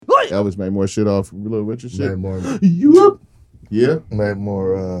Elvis made more shit off Little Richard shit. Made more. Yeah. Made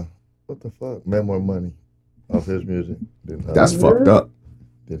more. What the fuck? Made more money off his music. That's fucked up.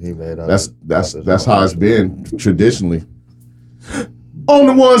 That he made. That's how it's been traditionally. On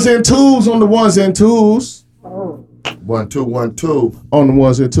the ones and twos. 1 2 1 2. On the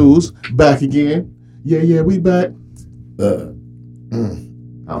ones and twos. Back again. Yeah, we back.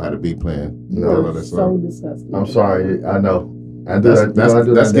 I don't have a beat playing. No, that's so disgusting. I'm sorry. I know.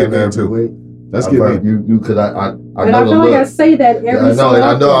 That's getting into it. That's getting you because I and know I the feel look. like I say that every so often.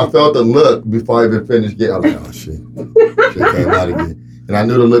 I know. I felt the look before I even finished getting. I was like, oh shit, shit came out again. And I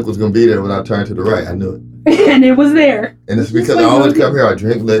knew the look was gonna be there when I turned to the right. I knew it. And it was there. And it's because I always come here. I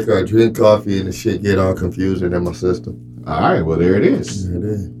drink liquor. I drink coffee, and the shit get all confusing in my system. All right. Well, there it is.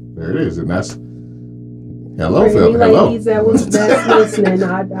 There it is, and that's. Hello, for Phil. any Hello. ladies that's listening,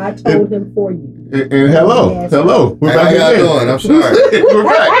 I told him for you. And hello. We're back how y'all doing? I'm sorry. We're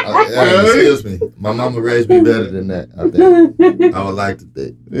back. Excuse me. My mama raised me better than that. I think. I would like to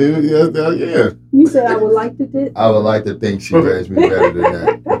think. Yeah. You said I would like to think. I would like to think she raised me better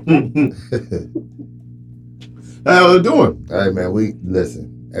than that. How you doing? Hey man, we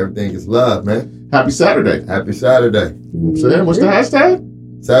listen. Everything is love, man. Happy Saturday. Happy Saturday. Sam, what's the hashtag?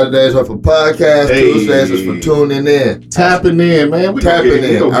 Saturdays are for podcasts. Hey. Tuesdays is for tuning in. Tapping in, man. We Tapping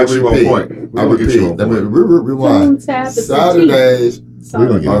in. I repeat. I repeat. Let me rewind. Saturdays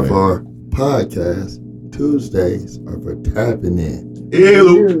are for podcasts. Tuesdays are for tapping in.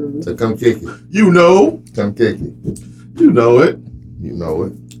 Ew. So come kick it. You know. Come kick it. You know it. You know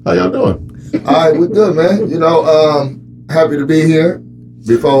it. How y'all doing? All right, we're good, man. You know, happy to be here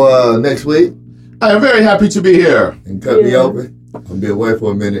before next week. I am very happy to be here. And cut me open. I'll be away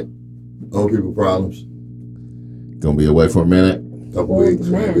for a minute. Old people problems. Gonna be away for a minute. Couple weeks,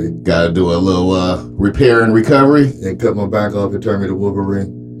 maybe. Gotta do a little repair and recovery. And cut my back off and turn me to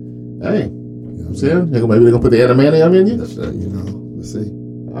Wolverine. Hey, you know what I'm saying? Maybe they're gonna put the adamantium in you? That's you know, we'll see.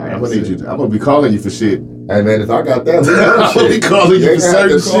 All right, I'm gonna need you. I'm gonna be calling you for shit. Hey man, if I got that, I'm gonna be calling you for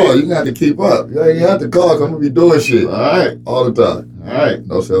certain shit. You have to keep up. You ain't have to call, 'cause I'm gonna be doing shit. All right. All the time. All right.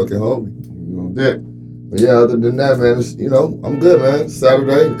 No cell can hold me. You on deck. But yeah, other than that, man, it's, you know, I'm good, man.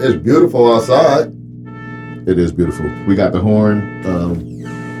 Saturday, it's beautiful outside. It is beautiful. We got the horn.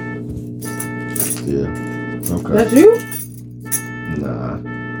 Yeah. Okay. That's you? Nah.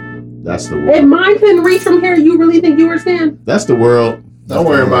 That's the world. If mine couldn't reach from here, you really think you were Stan? That's the world. Don't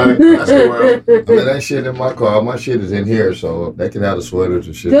worry about it. That's the world. I mean, that shit in my car. My shit is in here, so they can have the sweaters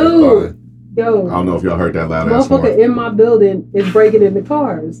and shit. Dude. Yo. I don't know if y'all heard that loud ass Motherfucker horn. in my building is breaking into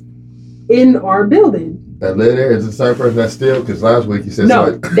cars. In our building. That lady there is the same person that steal? Because last week you said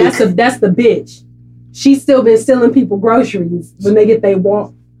no, that's the bitch. She's still been stealing people groceries when they get they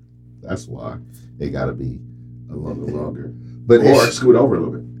walk. That's why they gotta be a little longer. But or scoot over a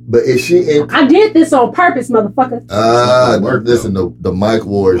little bit. But is she in? I did this on purpose, motherfucker. Listen, the mic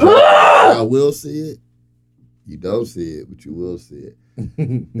wars. I will see it. You don't see it, but you will see it. If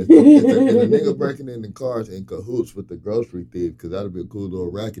the nigga breaking in the cars in cahoots with the grocery thief, because that'd be a cool little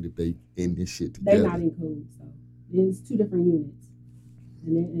racket if they in this shit together. They not in cahoots, so it's two different units,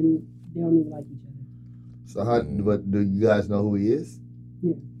 and they don't even like each other. So but do you guys know who he is?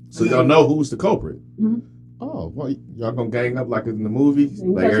 Yeah. So y'all know who's the culprit? Mm-hmm. Oh, well, y'all gonna gang up like in the movies?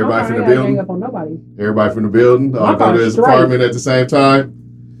 And Like everybody from the building? Gang up on nobody. Everybody from the building? All go to his straight. apartment at the same time?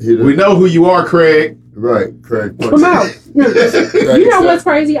 We know who you are, Craig. Right, Craig. Come out. You know what's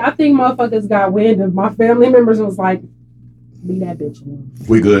crazy? I think motherfuckers got wind of my family members and was like, leave that bitch alone.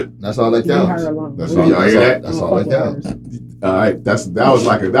 We good. That's all that counts. That's all. Y'all hear that? That's all that counts. All right. That was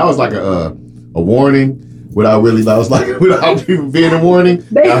like a warning. Without even being a warning.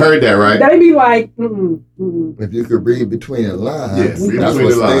 I heard that, right? They be like, If you could read between the lines, yeah, read between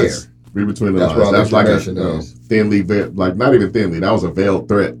the lines. Read between the lines. That's like a thinly, like not even thinly. That was a veiled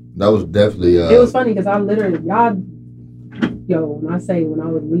threat. That was definitely. It was funny because I literally, when I was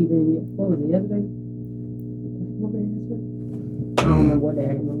leaving, what was it, yesterday? I don't remember what day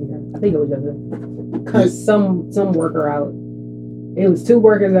I remember. I think it was yesterday. Because some worker out. It was two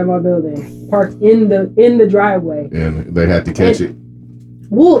workers at my building parked in the driveway, and they had to catch it.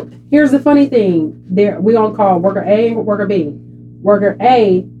 Well, here's the funny thing: we gonna call worker A and worker B. Worker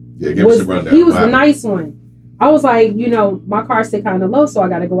A, give us a rundown. He was the nice one. I was like, my car sit kind of low, so I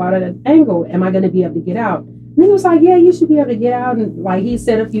got to go out at an angle. Am I going to be able to get out? And he was like, yeah, you should be able to get out. And like he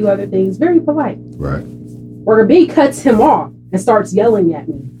said a few other things, very polite. Right. Worker B cuts him off and starts yelling at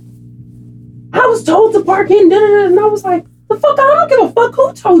me. I was told to park in, and I was like, the fuck, I don't give a fuck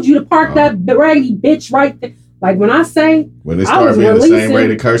who told you to park that raggedy bitch right there. Like when they start being the same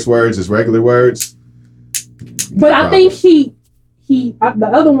rated curse words as regular words. But I think he the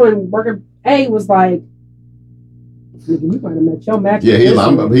other one, worker A, was like, "You might have met your match." Yeah, he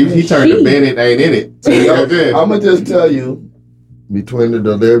turned the Bennett ain't in it. I'm gonna just tell you, between the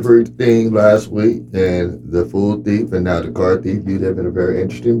delivery thing last week and the food thief and now the car thief, you live in a very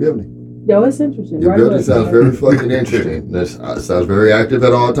interesting building. Yo, it's interesting. Your building sounds very fucking interesting. It sounds very active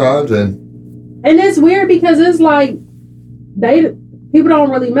at all times, and it's weird because it's like people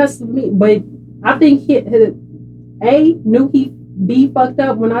don't really mess with me, but I think A knew B fucked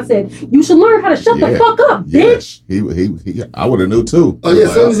up when I said you should learn how to shut the fuck up, bitch. He I would have knew too. Oh yeah,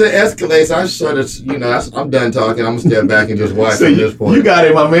 as soon as it escalates, I sort of, I'm done talking. I'm gonna step back and just watch from this point. You got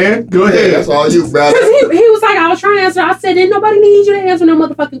it, my man. Go ahead. That's all you, brother. Because he was like, I was trying to answer. I said, "Ain't nobody needs you to answer no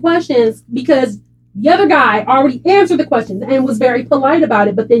motherfucking questions," because the other guy already answered the questions and was very polite about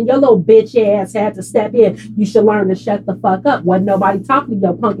it. But then your little bitch ass had to step in. You should learn to shut the fuck up. Wasn't nobody talking to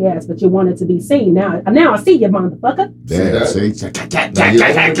your punk ass, but you wanted to be seen. Now I see you, motherfucker. Damn, see? You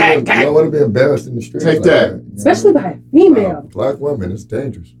don't want to be embarrassed in the street. Take that. Especially by a female. Black women, it's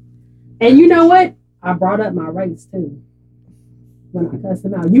dangerous. And you know what? I brought up my race too when I cussed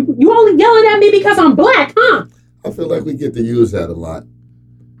him out. You only yelling at me because I'm black, huh? I feel like we get to use that a lot.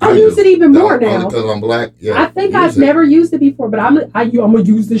 I use it even more now. Only because I'm black. Yeah, I think I've never used it before, but I'm gonna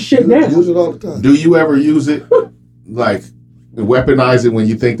use this shit now. Use it all the time. Do you ever use it, like weaponize it when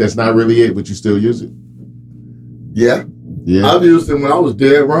you think that's not really it, but you still use it? Yeah. Yeah. I've used it when I was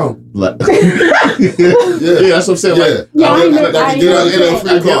dead wrong. Like, yeah, that's what I'm saying. Like,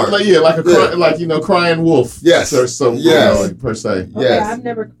 like crying wolf. Yes. Or some, per se. Okay, Yes. I've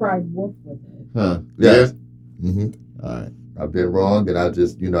never cried wolf with it. Huh. Yeah. Mm-hmm. All right. I've been wrong, and I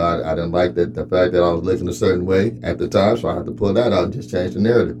just, I didn't like the fact that I was looking a certain way at the time, so I had to pull that out and just change the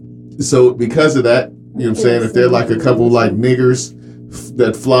narrative. So because of that, you know what I'm saying, if they're like a couple like niggers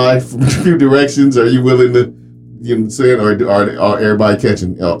that fly from a few directions, are you willing to, you know what I'm saying, or are everybody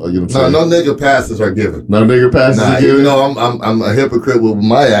catching, you know what I'm saying? No nigger passes are given. No nigger passes are given? Even though I'm a hypocrite with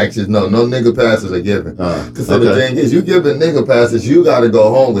my actions, no nigger passes are given. Because the thing is, you giving nigger passes, you got to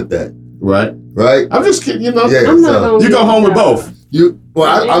go home with that. Right. Right? I'm just kidding, Yeah, you go home with both. I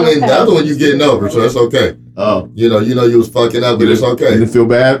mean, the other one you getting over, so it's okay. Oh. You know you was fucking up, but it's okay. You didn't feel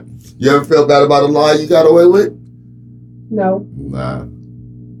bad? You ever feel bad about a lie you got away with? No. Nah.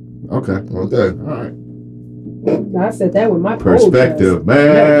 Okay. Okay. All right. I said that with my perspective,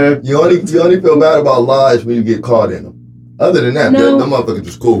 man. You only feel bad about lies when you get caught in them. Other than that, them motherfuckers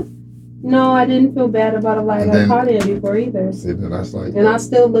just cool. No, I didn't feel bad about a lie I got caught in before either. And I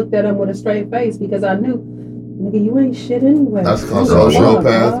still looked at him with a straight face because I knew, nigga, you ain't shit anyway. That's called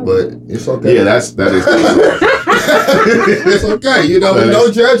sociopath, but it's okay. Yeah, that is. It's okay. No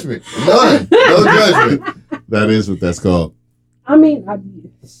judgment. None. No judgment. That is what that's called. I mean, I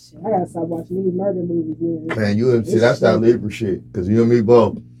gotta stop watching these murder movies, man. Man, that's that Libra shit. Because you and me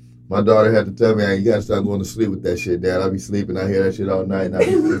both. My daughter had to tell me, you gotta start going to sleep with that shit, Dad. I be sleeping, I hear that shit all night, and I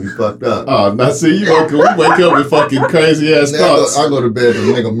be fucked up. Oh, now see, we wake up with fucking crazy ass thoughts. I go to bed with a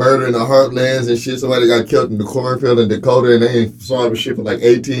nigga murder in the heartlands and shit. Somebody got killed in the cornfield in Dakota, and they ain't solved shit for like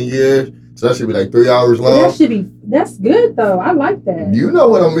 18 years. So that should be like 3 hours long. That's good though. I like that. You know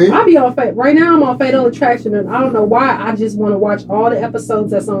what I mean? I be on right now. I'm on Fatal Attraction, and I don't know why. I just want to watch all the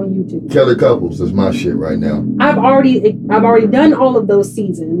episodes that's on YouTube. Killer Couples is my shit right now. I've already done all of those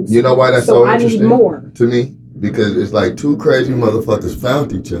seasons. You know why that's so interesting? I need more. To me, because it's like two crazy motherfuckers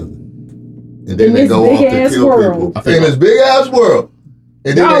found each other, and then they go off to kill world. people in this big ass world.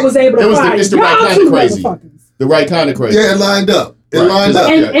 And then y'all was able to find it's the right kind of crazy. The right kind of crazy. Yeah, it lined up.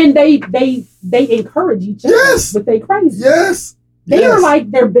 And they encourage each other with their crazy. Yes. They are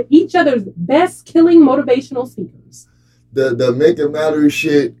like they're each other's best killing motivational speakers. The Make It Matter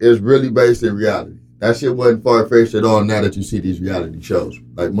shit is really based in reality. That shit wasn't far-fetched at all now that you see these reality shows.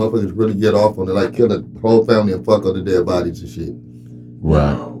 Like, motherfuckers really get off on it, like kill the whole family and fuck other dead bodies and shit.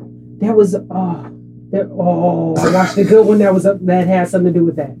 Right. There was, I watched a good one that had something to do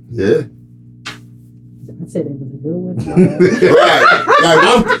with that. Yeah. I said it was a good one. Right.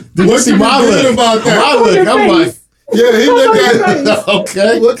 Like, did you see my look? About that? My look, I'm like, yeah, he looked at it.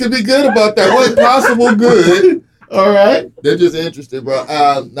 Okay. What could be good about that? What possible good? All right. They're just interested, bro.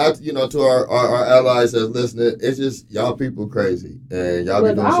 Not to our allies that's listening. It's just y'all people crazy, and y'all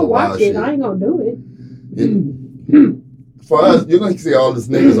be doing some wild shit. I ain't gonna do it. For us, you're gonna see all these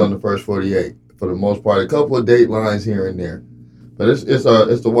niggas on the first 48 for the most part. A couple of date lines here and there, but it's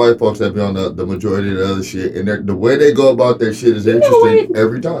the white folks that be on the majority of the other shit, and the way they go about their shit is interesting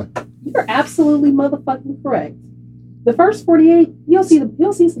every time. You're absolutely motherfucking correct. The first 48, you'll see some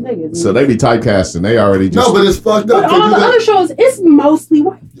niggas. So they be typecasting. They already just... No, but it's fucked up. But all the other shows, it's mostly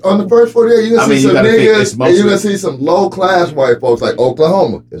white. On the first 48, you I gonna mean, see you some gotta think it's niggas, and mostly- you gonna see some low class white folks like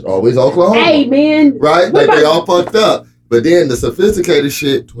Oklahoma. It's always Oklahoma, Hey, man. right? what Like they about- all fucked up. But then the sophisticated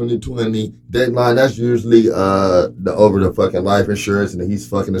shit, 2020 Dateline, that's usually the over the fucking life insurance, and he's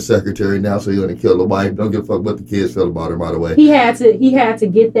fucking the secretary now, so he's gonna kill the wife. Don't give a fuck what the kids feel about her, by the way. He had to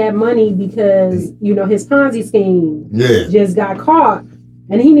get that money because, his Ponzi scheme Yeah. just got caught.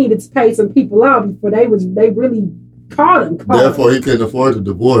 And he needed to pay some people out before they really caught him. Therefore, he couldn't afford to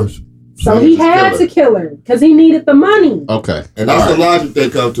divorce. So he had to kill her because he needed the money. Okay. And that's All the right. logic they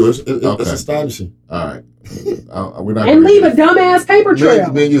come to. It's Okay. astonishing. All right. We're not And gonna leave get- a dumbass paper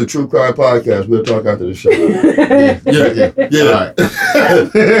trail. Me and you, True Crime Podcast. We'll talk after the show. Yeah. All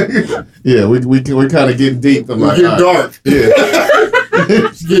right. Yeah, we're kind of getting deep. I'm We're like, getting all right. dark. Yeah.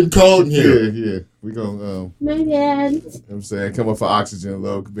 It's getting cold in here. Yeah. We're gonna, My dad. I'm saying, come up for oxygen a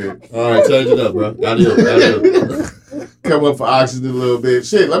little bit. All right, change it up, bro. Adios. Come up for oxygen a little bit.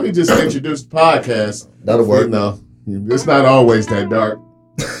 Shit, let me just introduce the podcast. That'll You work. know, it's not always that dark.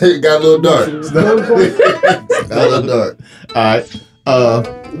 It got a little dark. It's not- Got a little dark. All right. Hold up,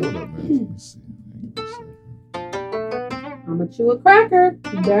 man. Let me see. I'm gonna chew a cracker.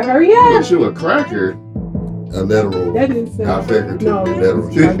 You better hurry up. Get you a cracker. A literal. That didn't sound. I figured. No, Literal.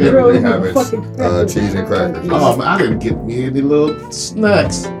 like, They really having fucking cracker. cheese and crackers. Oh man, I didn't get me any little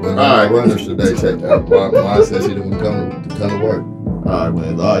snacks. When All I right. runners today, check that. Mom said she didn't come to work. All right,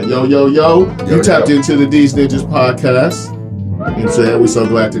 man. All right. Yo. You tapped into the These Ninjas podcast. You know what I'm saying? We're so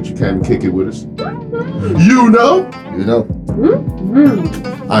glad that you came and kick it with us. You know, You know.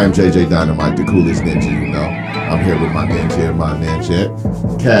 I am JJ Dynamite, the coolest ninja you know. I'm here with my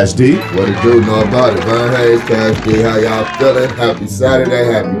ninja, Cash D. What it do? Know about it. Vern Hayes, Cash D. How y'all feeling? Happy Saturday.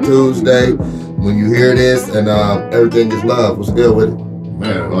 Happy Tuesday. When you hear this, and everything is love. What's good with it?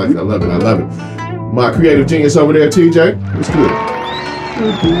 Man, I love it. My creative genius over there, TJ. What's good?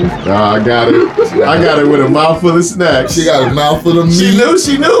 I got it with a mouthful of snacks. She got a mouthful of meat.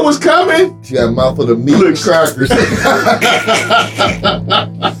 She knew it was coming. She got a mouthful of meat Look. and crackers.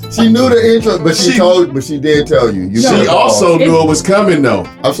 She knew the intro, but she did tell you. She also knew it was coming though.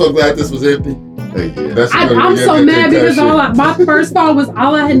 I'm so glad this was empty. Hey, yeah. That's I'm so mad because my first thought was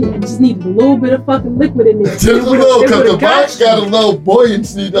I just needed a little bit of fucking liquid in there. just a little, because the box got a low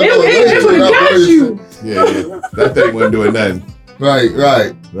buoyancy. It would have got you. Yeah. That thing wasn't doing nothing. Right.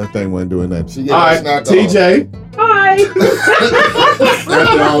 That thing wasn't doing nothing. She All right, snapped TJ. Hi.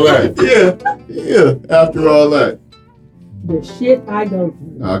 After all that. Yeah. After all that. The shit I go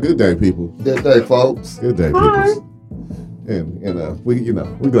through. Good day, people. Good day, folks. Good day, Hi. people. And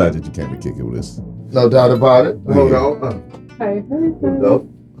we're glad that you came to kick it with us. No doubt about it. Hold on. Hey. Go.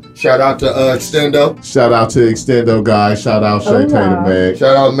 Shout out to Extendo. Shout out to Extendo guys. Shout out Shay Tatum Mag.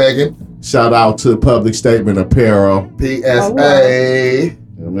 Shout out Megan. Shout out to Public Statement Apparel. PSA. You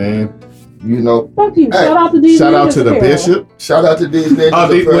know what I mean? You know. Fuck you. Hey, Shout out to these. Shout out niggas to the apparel. bishop. Shout out to these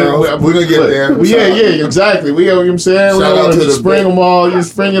ninjas apparel. We're gonna get there. Well, yeah, exactly. We, you know what I'm saying? Shout out We're to going the to spring them all. You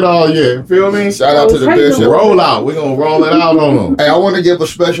spring it all, yeah. Feel me? Shout out to the Hey, bishop. Roll out. We're going to roll it out on them. Hey, I want to give a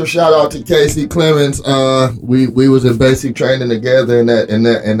special shout out to Casey Clemens. We was in basic training together in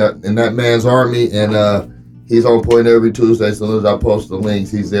that man's army, and he's on point every Tuesday. As soon as I post the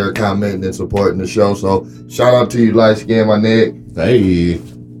links, he's there commenting and supporting the show. So shout out to you, light skin, my nigga. Hey,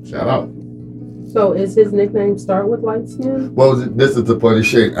 shout out. So is his nickname start with light skin? Well, this is the funny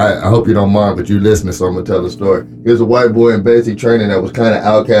shit. I hope you don't mind, but you listening, so I'm gonna tell the story. He was a white boy in basic training that was kind of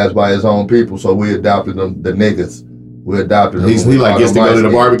outcast by his own people, so we adopted him, the niggas. We adopted him. He like gets to go to the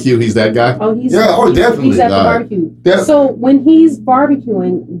barbecue. He's that guy. Oh, he's definitely. He's at the All right. barbecue. Yeah. So when he's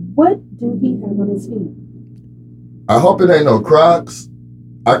barbecuing, what do he have on his feet? I hope it ain't no Crocs.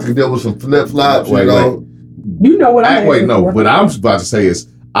 I could deal with some flip flops, Wait, you know. You know what I'm Wait, no. What I'm about to say is,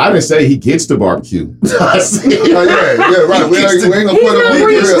 I didn't say he gets to barbecue. I said, Oh, yeah, right. We ain't gonna He's put not him on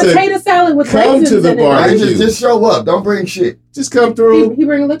bringing the grill. potato salad with Come raisins to the in it. barbecue. Just show up. Don't bring shit. just come through, He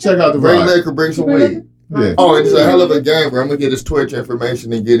bring liquor. check out the Bring vibe. liquor, bring some Bring weed. Yeah. Oh, it's a hell of a game, bro. I'm gonna get his Twitch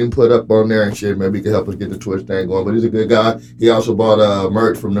information and get him put up on there and shit. Maybe he can help us get the Twitch thing going. But he's a good guy. He also bought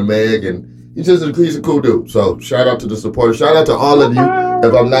merch from the Meg, and he's a cool dude. So shout out to the supporters. Shout out to all of you.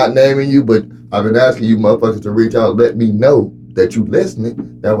 If I'm not naming you, but I've been asking you motherfuckers to reach out, let me know that you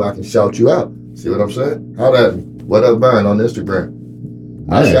listening. That way I can shout you out. See what I'm saying? Holla at me. What up, Burn on Instagram?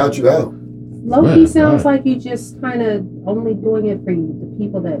 I Man. shout you out. Low-key sounds Right. like you just kind of only doing it for the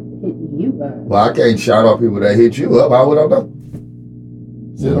people that hit you guys. Well, I can't shout out people that hit you up. How would I know?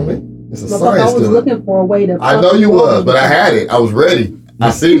 See what I mean? It's a Look, I science was to it. looking for a way to. I know you was, but I had it. I was ready. I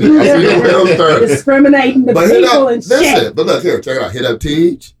seen it. I seen the wheels turn. Discriminating the But hit people up, and shit. listen. But look here, check it out. Hit up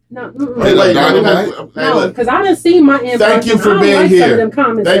Teach. No, Hey, Wait, Dynamite. hey, look. because I done seen my inbox. Thank you for I don't being like here. Some of them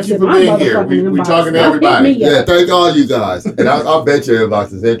comments Thank that's you in for my being here. motherfucking We inbox. talking to Don't hit everybody. me up. Yeah, thank all you guys. And I'll bet your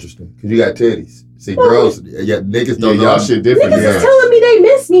inbox is interesting because you got titties. See, girls, yeah, niggas Yeah, don't know. y'all shit different. Niggas Yeah. is telling me they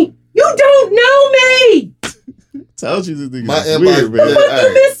miss me. You don't know me. Told you this nigga My is inbox, weird, man. What Hey,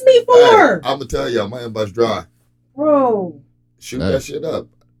 you miss me for? I'm gonna tell y'all, my inbox dry. Bro. Shoot Hey. that shit up.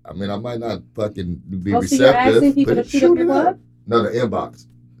 I mean, I might not fucking be Oh, so you're asking receptive, people to but shoot shoot up your it up. club? No, the inbox.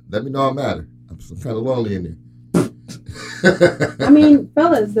 Let me know I matter. I'm kind of lonely in there. I mean,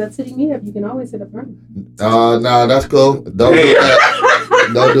 fellas, that city meetup, you can always hit up her. Nah, that's cool. Don't do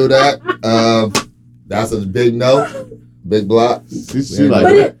that. Don't do that. That's a big no. Big block. She like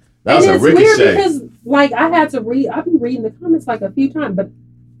But that. That was and a it's weird ricochet. because, like, I had to read. I've been reading the comments like a few times, but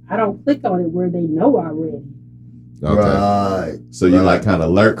I don't click on it where they know I read. Okay. Right. So you Right. like kind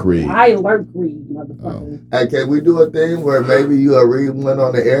of lurk read. I alert read, motherfucker. Hey, can we do a thing where maybe you read one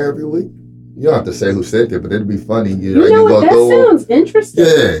on the air every week? You don't have to say who sent it, but it'd be funny. You know what? That sounds interesting.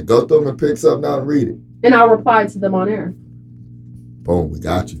 Yeah, go through them and pick something out and read it. And I'll reply to them on air. Boom, we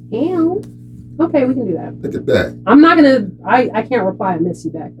got you. Ew. Okay, we can do that. Look at that. I'm not gonna. I can't reply and miss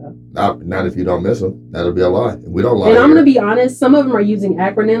you back though. Not if you don't miss them. That'll be a lie. We don't lie. And I'm here. gonna be honest. Some of them are using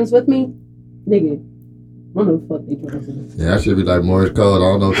acronyms with me, nigga. I don't know what the fuck they trying to do. Yeah, I should be like Morse code. I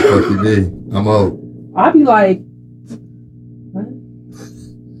don't know what the fuck you mean. I'm old. I'll be like, what?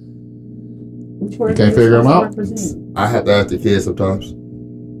 Which word? can't are figure 'em supposed to out? represent? I have to ask the kids sometimes.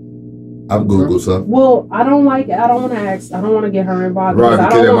 I've Googled something. Well, I don't want to ask. I don't want to get her involved. Right, because I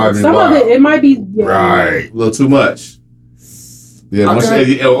because don't it know. might be Some wild. of it might be. Yeah, Right. A little too much. Yeah, once Okay.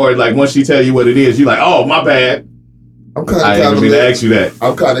 she, or like once she tell you what it is, you like, oh my bad. I'm kind I of didn't mean to cavalier. ask you that.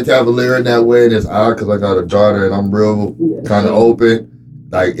 I'm kind of cavalier in that way, and it's odd because I got a daughter and I'm real Yeah. kind of open.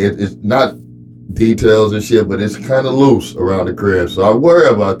 Like it's not details and shit, but it's kind of loose around the crib. So I worry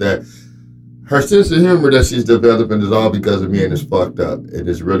about that. Her sense of humor that she's developing is all because of me, and it's fucked up. And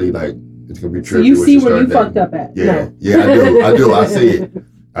it's really like it's gonna be trippy. So you when see she where you start fucked dating. up at? Yeah, No. yeah, I do. I see it.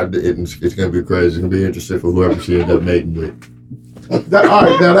 It's gonna be crazy. It's gonna be interesting for whoever she ends up mating with. All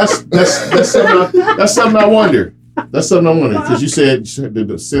right, now that's something I wonder. That's something I wonder because you said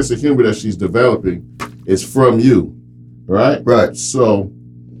the sense of humor that she's developing is from you, right? Right. So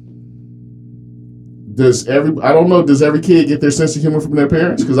does every kid get their sense of humor from their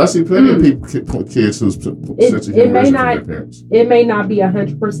parents? Because I see plenty of people, kids whose sense of It humor may isn't not- from their parents. It may not be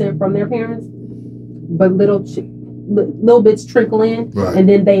 100% from their parents, but little bits trickle in, Right. and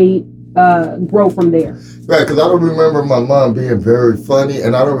then they grow from there. Right, because I don't remember my mom being very funny,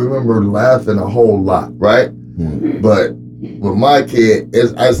 and I don't remember laughing a whole lot, right? But with my kid,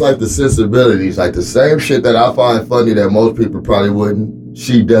 it's like the sensibilities, like the same shit that I find funny that most people probably wouldn't,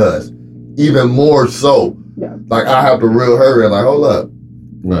 she does. Even more so. Yeah. Like, I have to reel her in, like, hold up.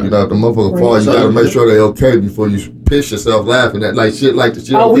 Right. You know, if the motherfucker fall, you So- gotta make sure they're okay before you piss yourself laughing at, like, shit like the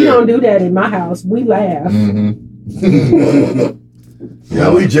shit. Oh, we don't do that in my house. We laugh. Mm-hmm.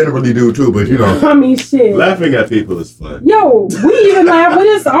 Yeah, we generally do too, but you know. I mean, shit. Laughing at people is fun. Yo, we even laugh when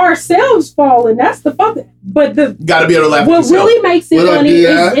it's ourselves falling. That's the fuck. But Got to be able to laugh at what yourself. really makes it What up, funny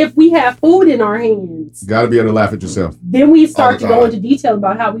D.I.? is if we have food in our hands. Got to be able to laugh at yourself. Then we All start the to go time. into detail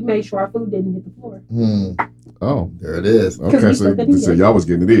about how we made sure our food didn't hit the floor. Oh, There it is. we okay. still couldn't So eat it. y'all was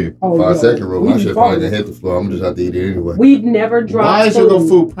getting it in. Oh, 5 yeah. second rule. We My be shit probably falling. gonna hit the floor. I'm gonna just have to eat it anyway. We've never dropped Why is food. your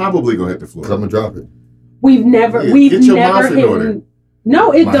food probably gonna hit the floor? Cause I'm gonna drop it. We've never Yeah, we've get your never mouth in hit. order.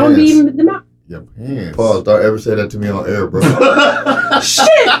 No, it My don't hands. be the mouth. Your pants. Pause. Don't ever say that to me on air, bro. Shit!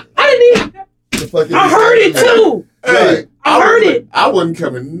 I didn't even. The fuck is I you heard saying it to me? too. Right. I heard it. I wasn't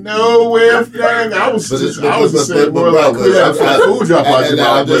coming nowhere, thing. I was But just, it's- I was just saying more like, but- we have some food drop out your And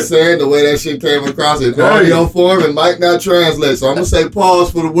mouth. I'm just saying the way that shit came across in audio form and might not translate. So I'm gonna say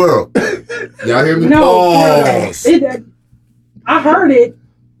pause for the world. Y'all hear me? No, Pause. I heard it.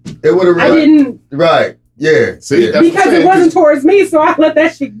 It would have. I didn't Right. Yeah. See, Yeah. that's because what I'm it saying. wasn't towards me, so I let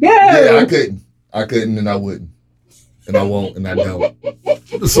that shit go. Yeah, I couldn't, and I wouldn't, and I won't, and I don't.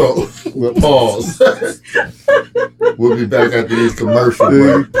 So, pause. We'll be back after these commercial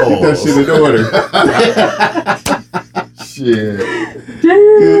break. Get that Pause. shit in order. Shit, Get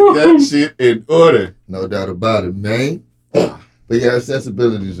Damn. that shit in order. no doubt about it, man. But yeah, her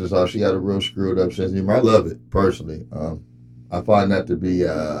sensibilities is all. She got a real screwed up sense of humor. I love it personally. I find that to be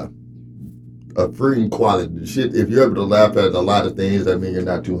a freeing quality. Shit, if you're able to laugh at a lot of things, that means you're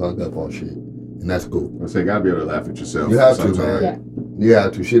not too hung up on shit, and that's cool. I say, gotta be able to laugh at yourself. You have to, sometimes. man. You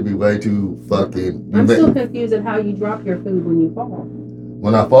have to. Shit be way too fucking. I'm still confused at how you drop your food when you fall.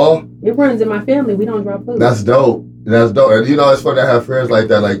 When I fall, It runs in my family. We don't drop food. that's dope. That's dope. And you know, it's funny to have friends like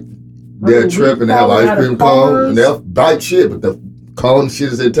that. Like they'll Oh, trip we and they have fall ice out cream of cone cars. and they'll bite shit, but the calling the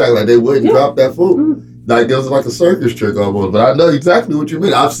shit is intact. Like they wouldn't Yeah. drop that food. Mm. Like it was like a circus trick almost. But I know exactly what you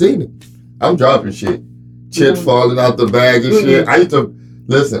mean. I've seen it. I'm dropping shit. Chips Mhm. falling out the bag and shit. I used to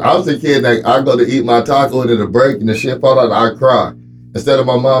listen. I was a kid that I go to eat my taco and in a break and the shit fall out. I cry. Instead of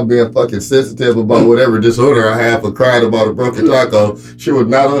my mom being fucking sensitive about whatever disorder I have for crying about a broken taco, she would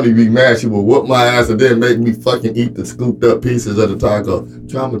not only be mad, she would whoop my ass and then make me fucking eat the scooped up pieces of the taco.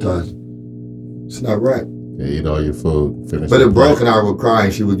 Traumatized. It's not right. Yeah, eat all your food. Finish. But your it broke plate. and I would cry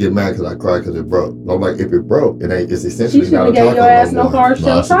and she would get mad because I cried because it broke. I'm like, if it broke, it's She essentially shouldn't not a have gave taco your ass no more. hard No,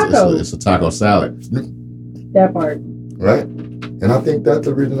 shell it's taco. a taco salad. That part. Right? And I think that's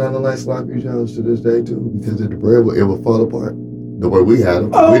the reason I don't like sloppy joes to this day too, because if the bread it would fall apart. The way we had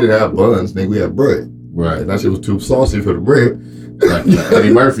them, we didn't have buns, nigga. We had bread, Right. and that shit was too saucy for the bread. Like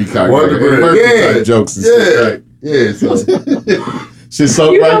Eddie Murphy kind Wonder of Bread. Eddie Murphy Yeah. type jokes and Yeah. shit. Right. Yeah, so Shit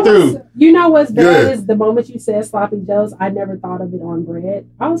soaked right through. You know what's bad Yeah. is the moment you said sloppy joes, I never thought of it on bread.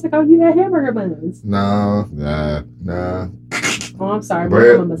 I was like, oh, you had hamburger buns. nah. Nah. Oh, I'm sorry. my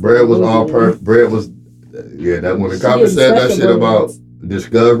mama must Bread have was been all losing it. perfect. Bread was, yeah. That when the She copper getting said that special shit about buns.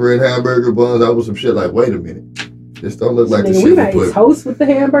 discovering hamburger buns, that was some shit. Like, wait a minute, this don't look like the Nigga, shit we we made put toast with the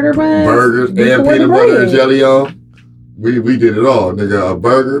hamburger buns. burgers and before the peanut butter and bread. jelly on. We did it all, nigga. A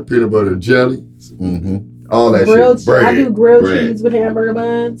burger, peanut butter and jelly, Mm-hmm. all that Grilled shit. cheese. I do Bread. grilled Bread. cheese with hamburger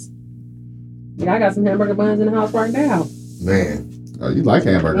buns. Yeah, I got some hamburger buns in the house right now. Man, Oh, you like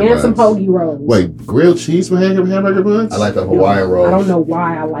hamburger And buns? some hoagie rolls. Wait, grilled cheese with hamburger buns? I like the Hawaiian rolls. I don't know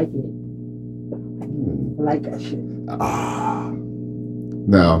why I like it. Hmm. I like that shit. Ah,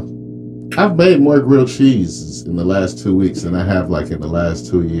 Now, I've made more grilled cheeses in the last 2 weeks than I have like in the last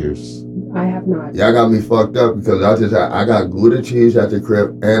 2 years. I have not. y'all got me fucked up because I got Gouda cheese at the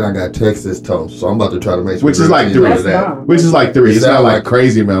crib and I got Texas toast. So I'm about to try to make some Which is grilled like cheese three. out of That's that. bomb. Which is like 3. It It's not sound like like-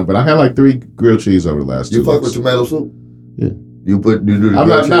 crazy amount, but I had like 3 grilled cheese over the last 2 You fuck weeks. with tomato soup? Yeah. You do the I'm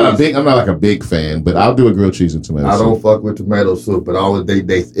grilled not cheese? I'm not like a big fan, but I'll do a grilled cheese and tomato I don't soup. fuck with tomato soup, but always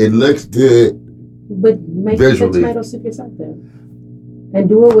it looks good. But make the Visually. tomato soup yourself then. And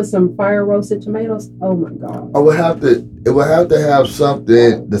do it with some fire roasted tomatoes. Oh my god. It would have to have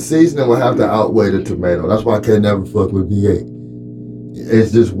something. The seasoning would have to outweigh the tomato. That's why I can't never fuck with V8.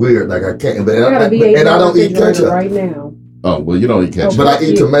 It's just weird. Like I can't. But I got a V8 and I don't eat refrigerator ketchup. right now. Oh, well, you don't eat ketchup. But I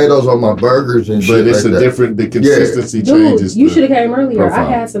eat tomatoes on my burgers and shit. But it's like a that. different, the consistency Dude, changes. you the- should have came earlier. profile. I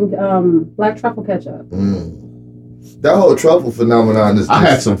had some black truffle ketchup. That whole truffle phenomenon is. I had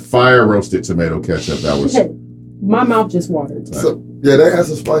just- some fire roasted tomato ketchup that was. My mouth just watered. So, yeah, they had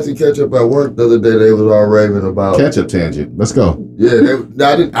some spicy ketchup at work the other day. They was all raving about. Ketchup tangent. Let's go. Yeah,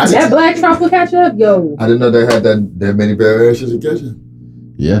 I That black truffle ketchup, yo. didn't know they had that many variations of ketchup.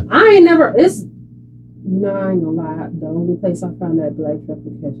 Yeah. I ain't never. It's. I ain't gonna lie. The only place I found that black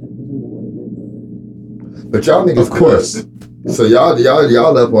truffle ketchup was in the Waiting But y'all niggas, Of course. could. So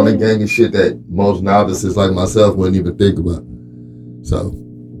y'all up on a gang of shit that most novices like myself wouldn't even think about. So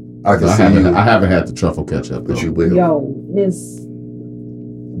I can I see haven't, you, I haven't had the truffle ketchup. but though. you will. Yo, it's.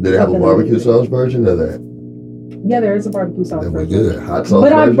 Did they have a barbecue sauce version of that? Yeah, there is a barbecue sauce That was version. good. Hot sauce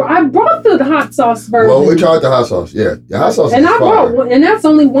But version. I brought the hot sauce version. Well, we tried the hot sauce. Yeah, the hot sauce And is I fire. brought one, and that's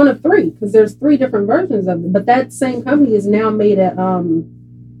only one of 3 because there's 3 different versions of it. But that same company is now made at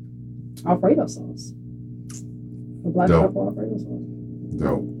Alfredo sauce, the black Dope. truffle Alfredo sauce.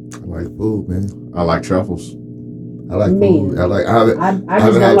 No. I like food, man. I like truffles. I like Man. food. I haven't I just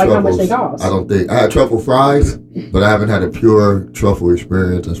haven't don't had like how much they truffles. cost. I don't think I had truffle fries, but I haven't had a pure truffle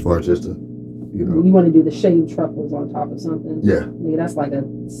experience as far as just a, you know. You want to do the shaved truffles on top of something? Yeah, Nigga, that's like a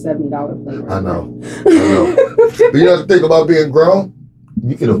 $70 plate. Right I know. there. But you know the thing about being grown,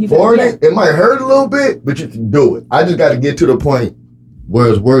 you can You afford can- it. It might hurt a little bit, but you can do it. I just got to get to the point where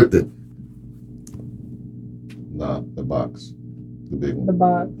it's worth it. Nah, the box. The big one. The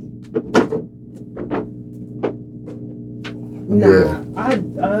box. Nah,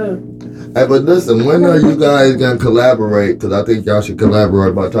 Hey, but listen, when are you guys gonna collaborate? Because I think y'all should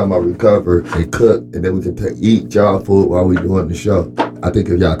collaborate by the time I recover and cook, and then we can eat y'all food while we doing the show. I think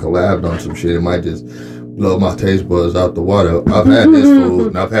if y'all collabed on some shit, it might just blow my taste buds out the water. I've had this food,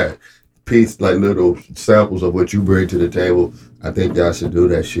 and I've had little samples of what you bring to the table. I think y'all should do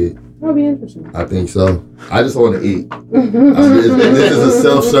that shit. that'll be interesting. I think so. I just want to eat. This is a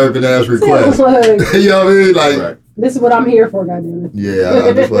self-serving ass request. Look, You know what I mean? Like. Right. this is what I'm here for, goddammit. Yeah,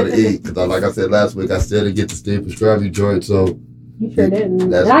 I just want to eat because, like I said last week, I still didn't get the steam pastrami joint. So You sure didn't.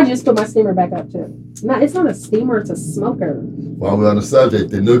 And That's- I just put my steamer back up too. It's not a steamer, it's a smoker. while we're on the subject,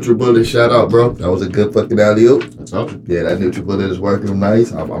 the NutriBullet shout out, bro. That was a good fucking alley oop. That's all. Yeah, that NutriBullet is working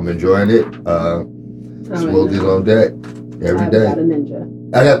nice. I'm enjoying it. Oh, Smoothies on deck every I've day. got a ninja.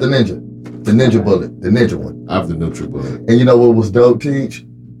 I got the Ninja. The Ninja Bullet. The Ninja one. I have the neutral bullet. And you know what was dope, Teach?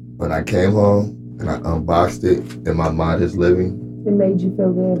 When I came home and I unboxed it and my mind is living. It made you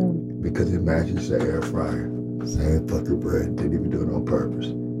feel good. Because it matches the air fryer. Same fucking bread. Didn't even do it on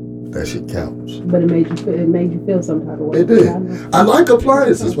purpose. That shit counts. But it made you feel some type of way. It did. I like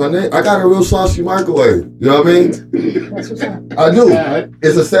appliances, my nigga. I got a real saucy microwave. You know what I mean? That's what's up. I do.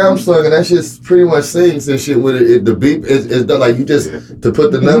 It's a Samsung, and that shit pretty much sings and shit with it. The beep is done. Like you just to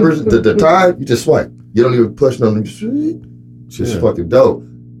put the numbers, the time, you just swipe. You don't even push nothing. It's just fucking dope.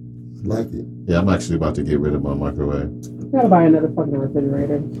 I like it. Yeah, I'm actually about to get rid of my microwave. I gotta buy another fucking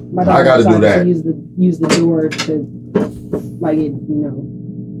refrigerator. My I gotta do that. To use the door to, like it,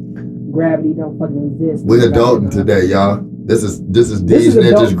 gravity don't fucking exist. We're adulting today, y'all. This is These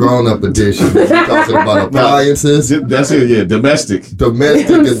Ninjas grown up edition. We're talking about appliances. That's it. Yeah, domestic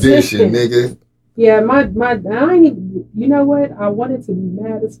edition, nigga. Yeah, my I ain't even, you know what? I wanted to be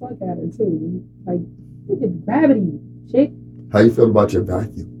mad as fuck at her too. Like, look at gravity, chick. How you feel about your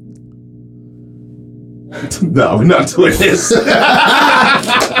vacuum? No, we're not doing this.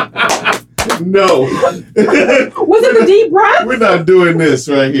 No. Was it the deep breath? We're not doing this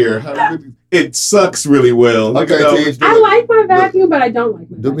right here. It sucks really well. Okay, I like my vacuum, but I don't like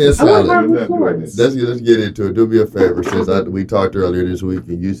my vacuum. Do me a solid. I want hardwood floors. Let's get into it. Do me a favor, since we talked earlier this week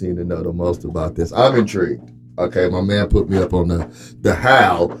and you seem to know the most about this. I'm intrigued. Okay, my man put me up on the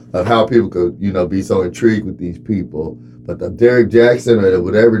how of how people could, be so intrigued with these people. But the Derek Jackson or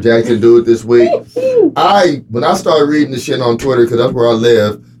whatever Jackson do it this week, when I started reading the shit on Twitter, because that's where I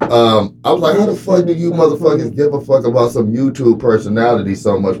live, I was like, how the fuck do you motherfuckers give a fuck about some YouTube personality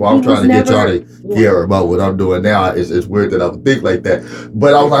so much while I'm trying to get y'all to care about what I'm doing now? It's weird that I would think like that.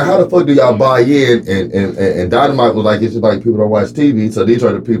 But I was like, how the fuck do y'all buy in? And Dynamite was like, it's just like people don't watch TV, so these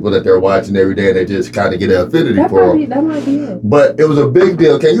are the people that they're watching every day and they just kind of get an affinity for them. That might be it. But it was a big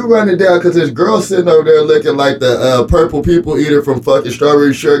deal. Can you run it down? Because this girl sitting over there looking like the purple people eater from fucking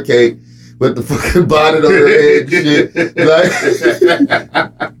Strawberry Shortcake with the fucking bonnet on her head and shit.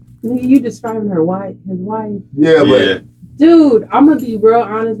 Like, you describing his wife? Yeah, but dude, I'm gonna be real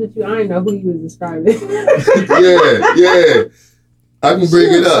honest with you. I didn't know who you was describing. yeah. I can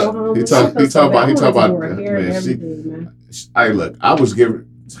bring it up. So he talk about man. Look, I was giving.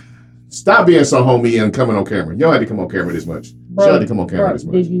 Stop being so homey and coming on camera. You don't have to come on camera this much. Bro, you had to come on camera this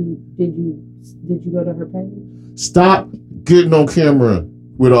much. Did you go to her page? Stop getting on camera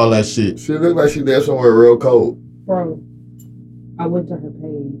with all that shit. She looked like she there somewhere real cold. Bro, I went to her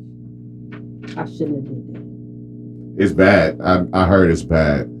page. I shouldn't have did that. It's bad. I heard it's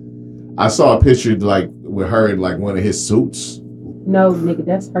bad. I saw a picture with her in one of his suits. No, nigga,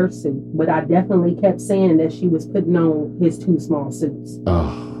 that's her suit. But I definitely kept saying that she was putting on his two small suits.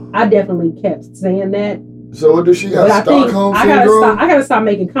 Oh. I definitely kept saying that. So what does she got? Stockholm syndrome? I gotta stop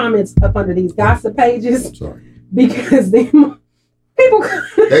making comments up under these gossip pages. I'm sorry. Because people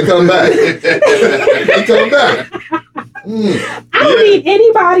they come back. They come back. I don't need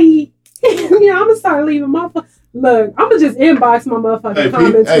anybody. I'm gonna start leaving Look, I'm gonna just inbox my motherfucking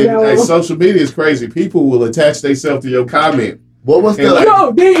comments. Hey, social media is crazy. People will attach themselves to your comment. What was that?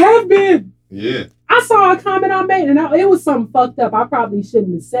 No, they have been. Yeah. I saw a comment I made, and it was something fucked up. I probably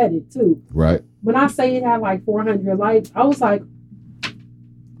shouldn't have said it too. Right. When I say it had 400 likes, I was like,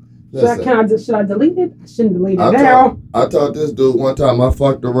 should I delete it? I shouldn't delete it now. I told this dude one time I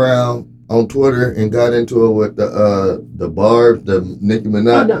fucked around on Twitter and got into it with the Barb, the Nicki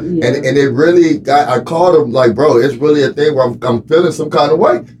Minaj, and it really got. I called him bro, it's really a thing where I'm feeling some kind of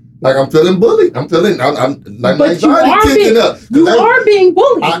way. I'm feeling bullied. I'm my anxiety kicking up. You are being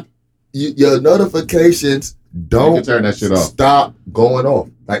bullied. Your notifications don't turn that shit off. Stop going off.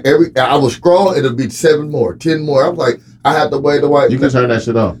 I will scroll, it'll be 7 more, 10 more. I'm like, I have to wait a while. You can turn that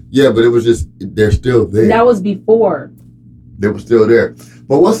shit off. Yeah, but it was just they're still there. That was before. They were still there.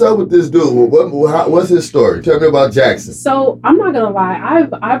 But what's up with this dude? What's his story? Tell me about Jackson. So I'm not gonna lie,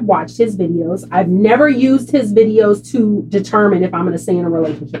 I've watched his videos. I've never used his videos to determine if I'm gonna stay in a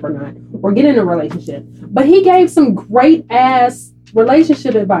relationship or not, or get in a relationship. But he gave some great ass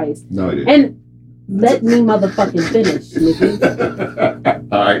relationship advice. No, he didn't. And let me motherfucking finish, nigga.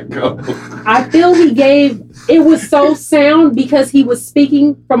 All right, go. I feel it was so sound because he was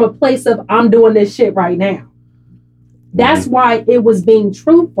speaking from a place of I'm doing this shit right now. That's why it was being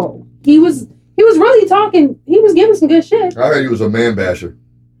truthful. He was really talking. He was giving some good shit. I heard he was a man basher.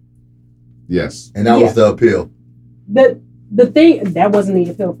 Yes. And that was the appeal. The thing, that wasn't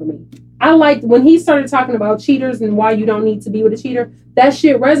the appeal for me. I liked when he started talking about cheaters and why you don't need to be with a cheater. That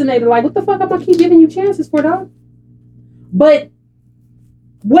shit resonated. What the fuck I'm gonna keep giving you chances for, dog? But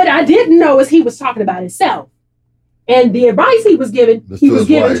what I didn't know is he was talking about himself. And the advice he was given, That's he to was his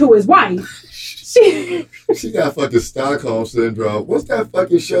giving wife. to his wife. She, She got fucking Stockholm syndrome. What's that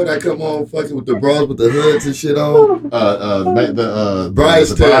fucking show that come on fucking with the bras with the hoods and shit on?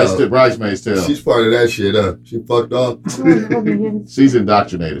 Bridesmaid's Tale. She's part of that shit, She fucked off. oh, man. She's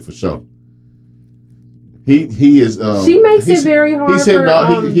indoctrinated for sure. He is. She makes it he's- very hard He said for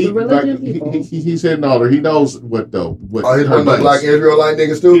no. the religion people. He said no. He knows what though. What Oh, he's her one of the black buttons. Israelite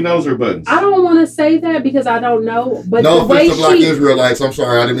niggas He too? knows her buttons. I don't want to say that because I don't know, but No the way offense to black she, Israelites. I'm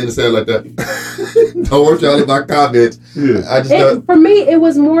sorry, I didn't mean to say it like that. Don't worry y'all in my comments. Yeah. I just don't. for me, it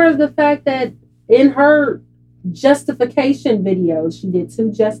was more of the fact that in her justification videos, she did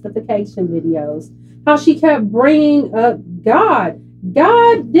 2 justification videos, how she kept bringing up God.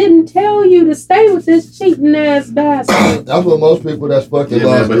 God didn't tell you to stay with this cheating ass bastard. That's what most people that's fucking Yeah,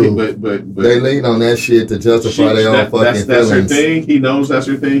 lost man, do. but They lean on that shit to justify their own fucking that's her feelings. thing. He knows that's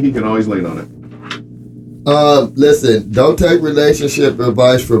her thing. He can always lean on it. Listen, don't take relationship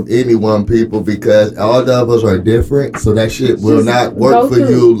advice from anyone, people, because all of us are different. So that shit will Just not go work for through.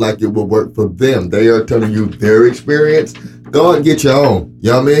 you like it will work for them. They are telling you their experience. Go and get your own.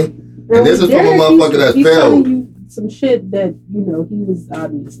 You know what I mean? And this is from a Derek, motherfucker that he's failed. telling you some shit that he was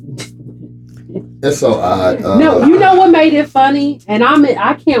obviously. It's so odd. No, you know what made it funny, and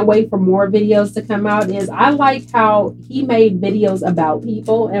I can't wait for more videos to come out. Is I like how he made videos about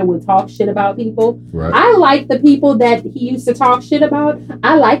people and would talk shit about people. Right. I like the people that he used to talk shit about.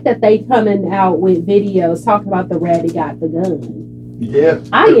 I like that they coming out with videos talking about the rat that got the gun. Yeah.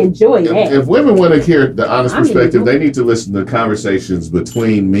 I enjoy that. If women want to hear the honest I mean, perspective, they need to listen to conversations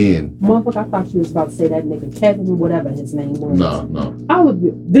between men. Motherfucker, I thought you was about to say that nigga Kevin, whatever his name was. No. I would.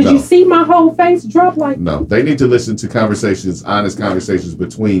 Did No. you see my whole face drop like? No, they need to listen to conversations, honest conversations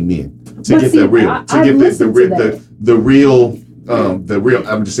between men to But get see, the real, I to get listened to the real.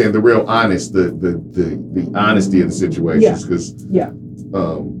 I'm just saying the real honest, the honesty of the situations because Yeah.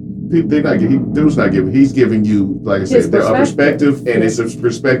 Dude's not giving. He's giving you, like I His said, a perspective, and Yeah. it's a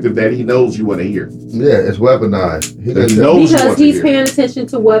perspective that he knows you want to hear. Yeah, it's weaponized. He That he doesn't knows you Because want to he's hear. paying attention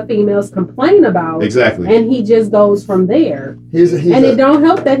to what females complain about, Exactly. and he just goes from there. He's And it don't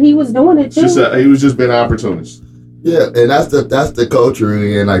help that he was doing it too. He was just being an opportunist. Yeah, and that's the culture,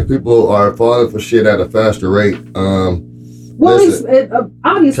 and like people are falling for shit at a faster rate. Well, listen,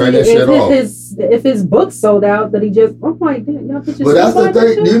 obviously, turn that shit off. if his book sold out, that he just damn, y'all bitches. But that's the buy that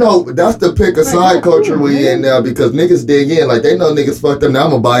thing, shit? you know, that's the pick a Like, side yeah, culture we man. in now because niggas dig in. Like, they know niggas fucked up. Now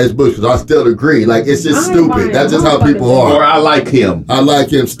I'm gonna buy his book because I still agree. Like, it's just I ain't buying stupid. That's just no how fucking people book. Or are. I like him. I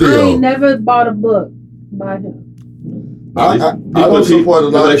like him I still. ain't never bought a book by him. I don't support a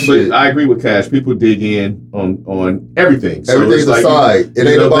lot of shit. I agree with Cash. People dig in on everything. So Everything's it's like, aside. It you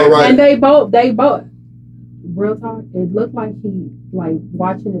ain't know, about right. And they both. Real talk. It looked like he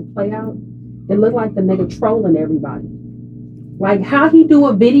watching it play out. It looked like the nigga trolling everybody. Like how he do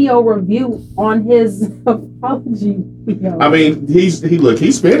a video review on his apology video. I mean, he's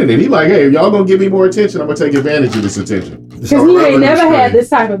spinning it. He like, hey, if y'all gonna give me more attention, I'm gonna take advantage of this attention. It's because he all ain't never revenue had stream. this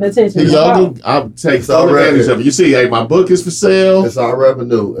type of attention. Y'all gonna, I'll take It's all full advantage revenue. of it. You see, hey, my book is for sale. It's our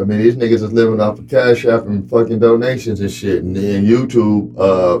revenue. I mean, these niggas is living off of Cash App and fucking donations and shit, and YouTube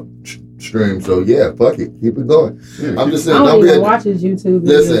stream. So yeah, fuck it, keep it going. Yeah. I'm just I saying, don't don't be even a, watch his YouTube videos.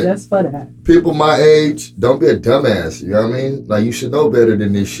 Listen. That's for that. people my age. Don't be a dumbass. You know what I mean? Like you should know better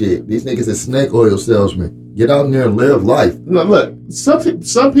than this shit. These niggas is snake oil salesmen. Get out there and live life. No, look,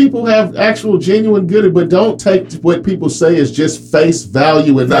 some people have actual genuine good, but don't take what people say as just face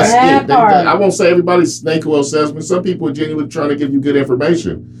value, and that's That it. part. I won't say everybody's snake oil salesman. Some people are genuinely trying to give you good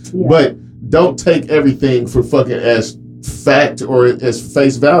information, Yeah. but don't take everything for fucking as fact or as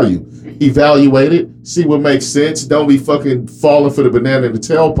face value. Evaluate it, see what makes sense. Don't be fucking falling for the banana in the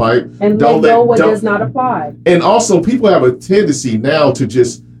tailpipe. and don't let go what don't- does not apply. And also, people have a tendency now to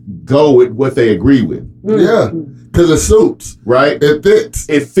just go with what they agree with, Yeah. Because it suits. right? It fits.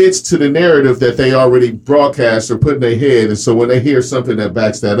 It fits to the narrative that they already broadcast or put in their head, and so when they hear something that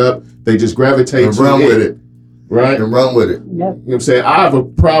backs that up, they just gravitate And to run it, with it. right? And run with it. Yep. You know what I'm saying? I have a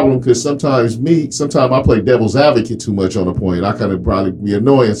problem because sometimes I play devil's advocate too much on a point. I kind of probably be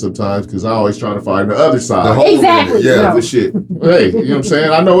annoying sometimes because I always try to find the other The side whole Exactly. minute, Yeah. of the shit. Hey, you know what I'm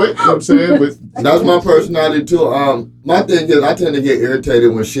saying? I know it. You know what I'm saying? But That's my personality too. My thing is I tend to get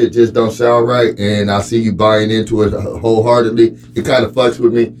irritated when shit just don't sound right, and I see you buying into it wholeheartedly. It kind of fucks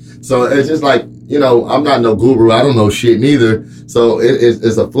with me. So it's just like, you know, I'm not no guru. I don't know shit neither. So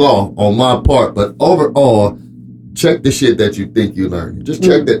it's a flaw on my part. But overall, check the shit that you think you learned. Just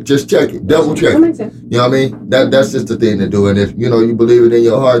check that. Just check it. Double check That it. makes sense. You know what I mean? That's just the thing to do. And if you know you believe it in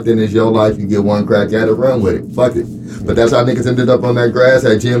your heart, then it's your life. You get one crack at it, run with it. Fuck it. But that's how niggas ended up on that grass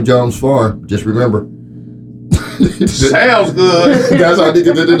at Jim Jones farm. Just remember. Sounds good. That's how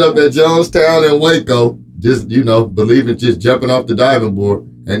niggas ended up at Jonestown and Waco. Just, believing just jumping off the diving board.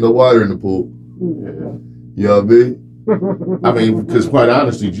 Ain't no water in the pool. You know what I mean? I mean, because quite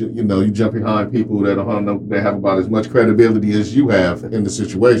honestly, you jump behind people that have about as much credibility as you have in the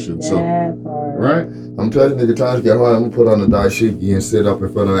situation. So, right? I'm telling you, nigga, times get hard. I'm gonna put on the dashiki and sit up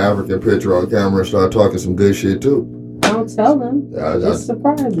in front of an African picture on camera and start talking some good shit too. Don't tell them. Just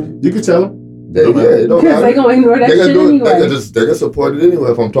surprise them. You can tell them. Because they're gonna ignore that shit anyway. They can support it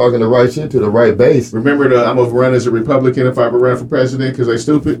anyway if I'm talking the right shit to the right base. Remember, I'm gonna run as a Republican if I ever run for president because they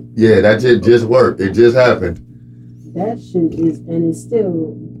stupid. Yeah, that shit just worked. It just happened. That shit is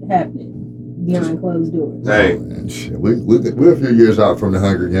still happening behind closed doors. Hey, shit. We're a few years out from the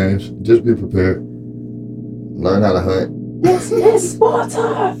Hunger Games. Just be prepared. Learn how to hunt. It's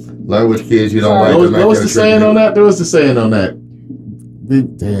Sparta. Learn which kids you don't like. What was the saying on that? There was the saying on that.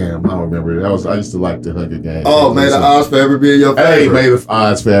 Damn, I don't remember it. I used to like the Hunger Games. Oh, may the odds forever be in your favor. Hey, may the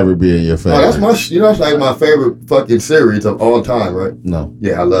odds forever be in your favor. Oh, that's that's like my favorite fucking series of all time, right? No.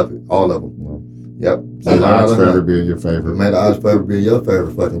 Yeah, I love it. All of them. No. Yep. May the odds forever be in your favor. May the odds forever be in your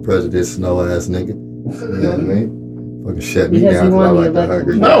favor, fucking President Snow ass nigga. You know what I mean? Fucking shut me down because I like the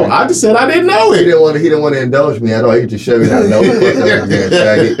Hunger Games. No, I just said I didn't know it. He didn't want to indulge me at all. He just shut me down. No, fuck Hunger Games,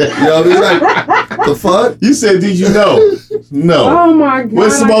 faggot. You know what I mean? Like, the fuck? You said, did you know? No. Oh my god.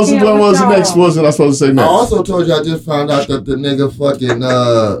 What was the next? What was I supposed to say next? I also told you I just found out that the nigga fucking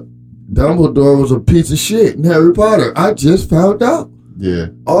Dumbledore was a piece of shit in Harry Potter. I just found out. Yeah.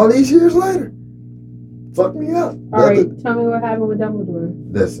 All these years later. Fuck me up. All right, tell me what happened with Dumbledore.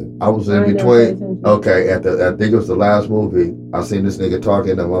 Listen, I was in between. Okay, I think it was the last movie. I seen this nigga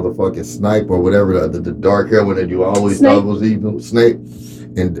talking to motherfucking Snape or whatever, the dark hair one that you always thought was evil, Snape.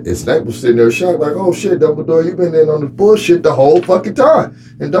 And Snape was sitting there shocked, like, oh shit, Dumbledore, you been in on this bullshit the whole fucking time.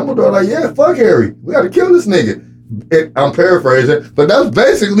 And Dumbledore like, yeah, fuck Harry. We gotta kill this nigga. I'm paraphrasing, but that's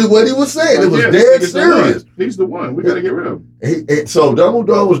basically what he was saying. It was dead serious. He's the one. We gotta get rid of him. So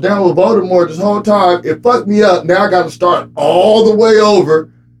Dumbledore was down with Voldemort this whole time. It fucked me up. Now I gotta start all the way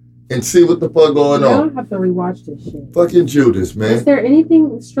over and see what the fuck going on. I don't have to rewatch this shit. Fucking Judas, man. Is there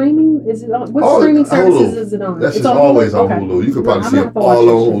anything streaming? Is it on? What streaming services is it on? It's always on Hulu. You can probably see it all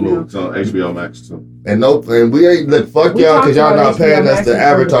on Hulu. It's on HBO Max too. And we ain't fuck y'all because y'all not paying us to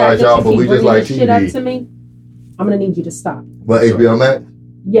advertise y'all, but we just like TV. Shit up to me, I'm gonna need you to stop. What, HBO Max?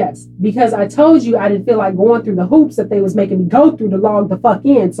 Yes, because I told you I didn't feel like going through the hoops that they was making me go through to log the fuck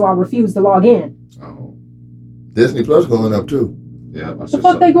in, so I refused to log in. Oh. Disney Plus going up too. Yeah. What the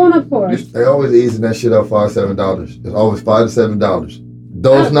fuck they going up for? They always easing that shit up $5-7. It's always $5 to $7.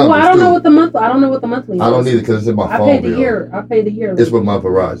 Those numbers. Well, I don't know what the monthly is. I don't need it because it's in my phone. I pay the year. I pay the year. It's with my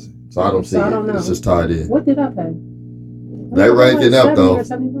Verizon, so I don't see I don't know. It's just tied in. What did I pay? They ranking up though. Or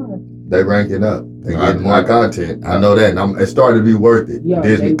 75. They ranking up. They getting more content. I know that. And it's starting to be worth it. Yo,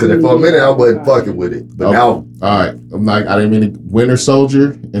 Disney, because for a minute I wasn't fucking with it, but now. All right, I didn't mean to. Winter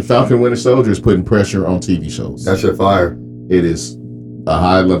Soldier and Falcon Winter Soldier is putting pressure on TV shows. That shit fire. It is a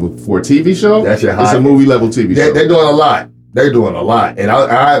high level for a TV show. That shit high. It's a movie level TV show. They're doing a lot. They're doing a lot, and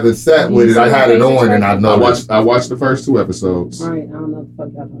I haven't sat with it. I had it on, and I know. I watched the first 2 episodes. All right, I don't know what the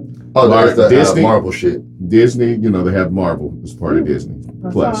fuck y'all talking about. Oh, that's the Disney, Marvel shit. Disney, they have Marvel as part of Disney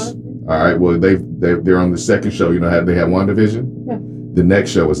Plus. All right, well they're on the second show. They have WandaVision. Yeah. The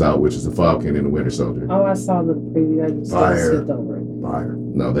next show is out, which is the Falcon and the Winter Soldier. Oh, I saw the preview. I just skipped over it. Fire.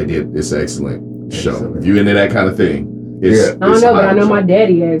 No, they did. It's an excellent show. If you're into that kind of thing. I don't know, but I know my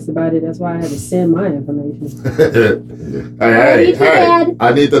daddy asked about it. That's why I had to send my information. Hey!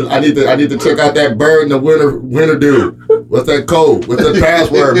 I need to check out that bird in the winter dude. What's that code? What's the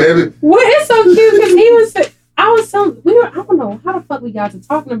password, baby? Well, it's so cute because I don't know how the fuck we got to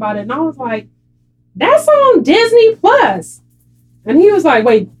talking about it, and I was like, that's on Disney Plus. And he was like,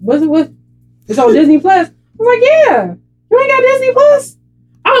 wait, it's on Disney Plus? I was like, yeah. You ain't got Disney Plus?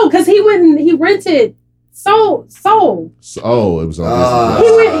 Oh, because he rented Soul. Oh, it was on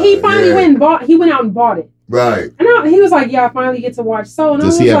Disney. He finally went out and bought it. Right. And he was like, yeah, I finally get to watch Soul. And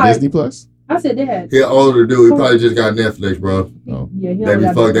Does he have Disney Plus? I said, Dad. He an older dude. He probably just got Netflix, bro. Oh. Yeah,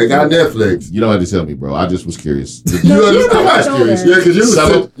 they got Netflix. You don't have to tell me, bro. I just was curious. I'm not curious. Yeah, because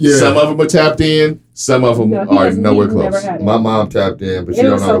some of them are tapped in. Some of them are nowhere close. My mom tapped in, but she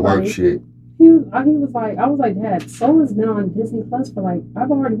don't know how to work shit. He was like, I was like, Dad, Soul has been on Disney Plus for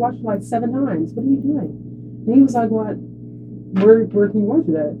I've already watched it 7 times. What are you doing? And he was like, what? Where can you watch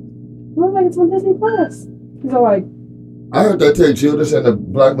it at? I was like, it's on Disney Plus. He's all like, I heard they take Judas and the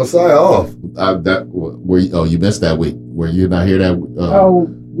Black Messiah off. You missed that week. Were you not here that?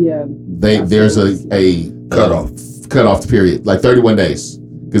 Yeah. There's a cutoff period, like 31 days,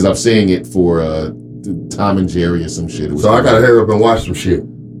 because I'm seeing it for Tom and Jerry or some shit. It was So I gotta hurry up and watch some shit.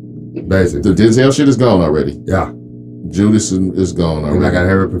 Basically. The Denzel shit is gone already. Yeah. Judas is gone already. And I gotta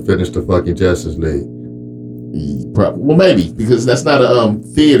hurry up and finish the fucking Justice League. Well, maybe, because that's not a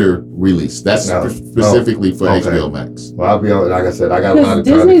theater release. That's No. specifically for Okay. HBO Max. Well, I'll be on. Like I said, I got a lot Because of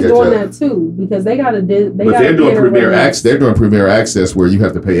time to Disney's catch doing up. that too, because they got a But they're doing Premier Access. They're doing Premier Access where you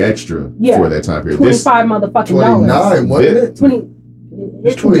have to pay extra for that time period. This, $25 motherfucking $29, dollars. wasn't it? 20.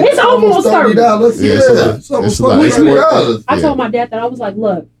 It's 20. It's almost $30. $30. Yeah, Yeah, it's a lot. it's almost It's a lot. It's $30. I Yeah. told my dad that I was like,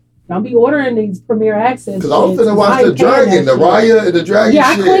 look, don't be ordering these Premier Access. Because I was shits, finna watch I the ain't paying Dragon, that the shit. Raya and the Dragon Yeah,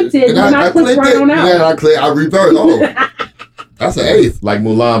 I shit. clicked it, and I clicked right on out. Yeah, I reversed. Oh, that's an eighth. like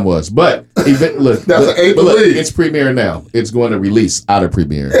Mulan was. But look, That's an eighth league. it's Premiere now. It's going to release out of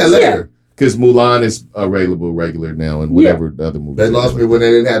Premiere. Yeah, later. Because Mulan is available regular now and whatever the other movies. They lost me when they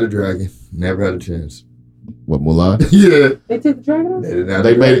didn't have the Dragon. Never had a chance. What, Mulan? Yeah. They took the Dragon off? They didn't have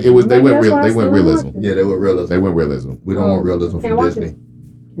They the made it. It was. They Maybe went that's real. why I They went still realism. watch it. Yeah, they were realism. They went realism. We don't want realism Can't from watch Disney. it.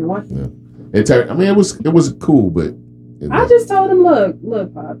 Can't watch it. I mean, it was cool, but I just told him,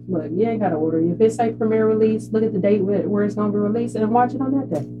 look, Pop, look, you ain't got to order. If it's a premiere release, look at the date where it's going to be released and watch it on that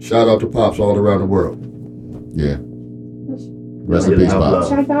day. Shout out to Pops all around the world. yeah. Rest in Yeah, peace, I Bob.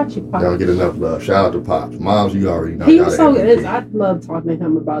 love- I got you, Pop. Don't get enough love. Shout out to Pops. Moms, you already know. He y'all was so the good. MVP. I love talking to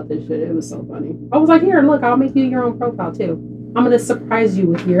him about this shit. It was so funny. I was like, here, look, I'll make you your own profile too. I'm gonna surprise you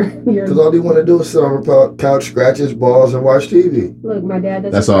with your. Because all they want to do is sit on the couch, scratch his balls, and watch TV. Look, my dad.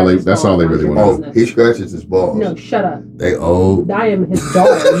 That's all they really want. Oh, he scratches his balls. No, shut up. They old. I am his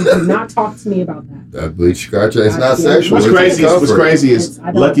daughter. You do not talk to me about that. That bleach scratcher. It's I not can't. sexual. What's it's crazy? comfort. What's crazy is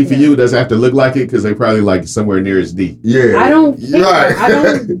I don't lucky for care. you. It doesn't have to look like it because they probably like somewhere near his D. Yeah. I don't care. Right. I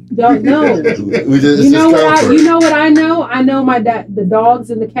don't know. We just, You know it's what? comfort. You know what I know? I know my dad. The dogs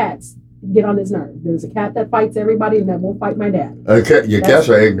and the cats get on his nerve. There's a cat that fights everybody, and that won't fight my dad. Okay, your cats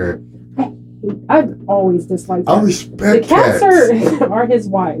are ignorant. I've always disliked I that. The respect cats cats. are his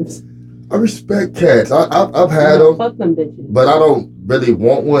wives. I respect cats. I've had them, Fuck them bitches. but I don't really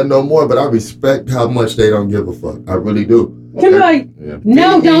want one no more. But I respect how much they don't give a fuck. I really do. Can be like, Yeah.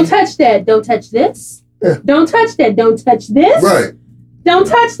 no, don't touch that. Don't touch this. Yeah. Don't touch that. Don't touch this. Right. Don't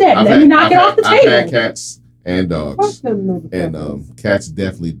touch that. Let me knock it off the I've had table. cats and Fuck dogs, them and motherfuckers. cats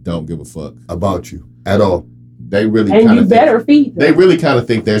definitely don't give a fuck. About you at all. They really And kind you of better feed them. They really kind of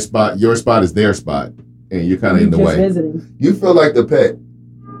think your spot is their spot, and you're kind of You in the just way. visiting. You feel like the pet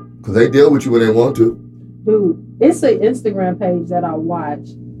because they deal with you when they want to. Dude, it's an Instagram page that I watch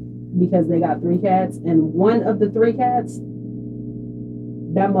because they got 3 cats, and one of the 3 cats,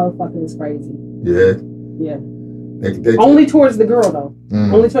 that motherfucker is crazy. Yeah. Yeah. They Only towards the girl, though.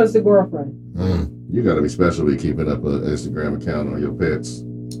 Mm, Only towards the girlfriend. mm. You got to be special with keeping up an Instagram account on your pets.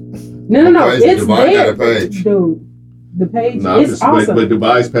 No. Crazy. It's Dubai there. got a page. Dude, the page No, is awesome. but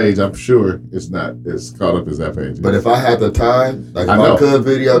Dubai's page, I'm sure it's not as caught up as that page. But if I had the time, like if I I know. could Yeah, 'cause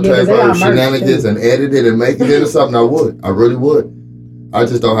videotape they got her merch, shenanigans too. and edit it and make it into something, I would. I really would. I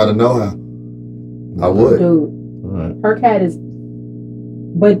just don't have the know-how. I would. Dude, all right. her cat is,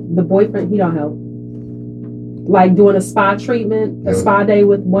 but the boyfriend, he don't help. Like doing a spa treatment, a Yeah. spa day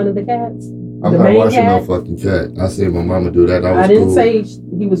with one of the cats. I'm the not main watching cat. no fucking cat. I seen my mama do that. That was I didn't cool. say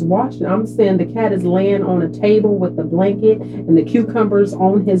he was watching. I'm saying the cat is laying on a table with the blanket and the cucumbers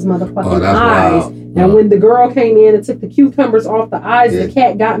on his motherfucking Oh, that's eyes. wild. And when the girl came in and took the cucumbers off the eyes, Yeah. the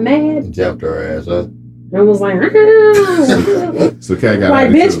cat got mad And jumped her ass, huh? and was like, So cat got like,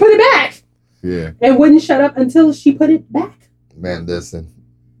 attitude. bitch, put it back. Yeah. And wouldn't shut up until she put it back. Man, listen.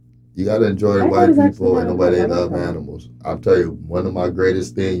 You gotta enjoy the That white is actually people and the way they what I love like. animals. I'll tell you, one of my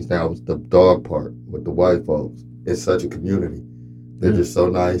greatest things now is the dog part with the white folks. It's such a community. They're just so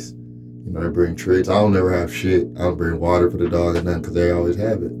nice. You know, they bring treats. I don't ever have shit. I don't bring water for the dog or nothing because they always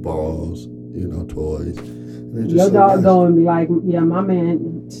have it. Balls, you know, toys. And they're just Your so dog nice. go and be like, yeah, my man.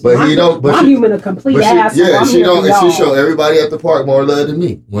 But my, he don't- but my she- human a complete But ass. she, yeah, I'm she here don't. for And she y'all. show everybody at the park more love than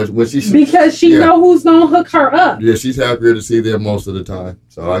me when she. Because she Yeah. know who's gonna hook her up. Yeah, she's happier to see them most of the time.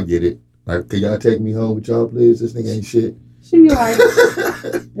 So I get it. Like, can y'all take me home with y'all, please? This nigga ain't shit. She be like,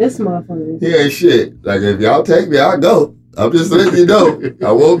 this motherfucker. He ain't shit. Like, if y'all take me, I'll go. I'm just letting you know.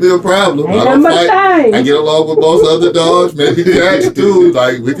 I won't be a problem. Ain't I that don't much fight. time. I get along with most other dogs, maybe cats too.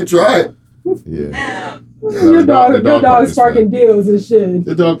 Like, we can try it. Yeah. Your The dog dog park is sparking deals and shit.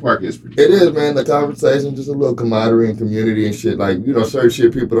 The dog park is pretty. It is, man. The conversation, just a little camaraderie and community and shit. Like, you know, certain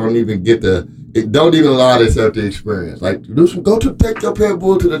shit people don't even get don't even allow themselves to experience. Like, take your pet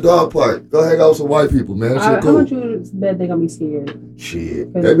bull to the dog park. Go hang out with some white people, man. That shit How cool. much you bet they gonna be scared?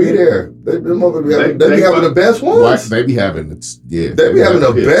 Shit. They be there. They be having They- the best Why, ones. they be having it. Yeah. They be having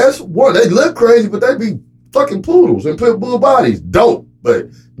the pits. best one. They look crazy, but they be fucking poodles and pit bull bodies. Dope. But,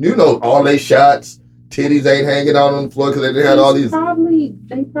 you know, all they shots, titties ain't hanging out on the floor because they had all these.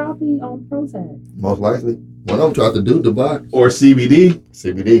 They probably on Prozac. Most likely. One of them tried to do Dubai. Or CBD.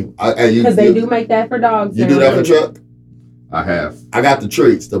 CBD. Because they do make that for dogs. You do that for Chuck? I have. I got the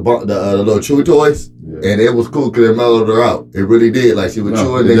treats, the little chewy toys, and it was cool because it mellowed her out. It really did. Like she was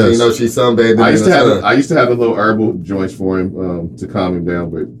chewing, and you know she sunbathed. I used to have the little herbal joints for him to calm him down,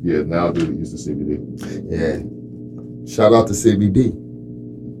 but yeah, now I do use the CBD. Yeah. Shout out to CBD.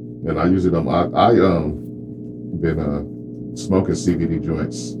 And I use it on. I been smoking CBD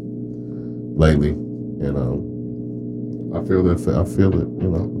joints lately, and I feel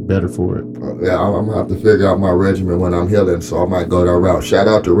it, better for it. Yeah, I'm gonna have to figure out my regimen when I'm healing, so I might go that route. Shout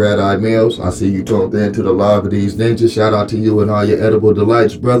out to Red Eye Meals. I see you tuned in to the Live of These Ninjas. Shout out to you and all your edible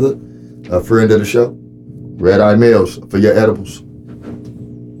delights, brother. A friend of the show. Red Eye Meals for your edibles.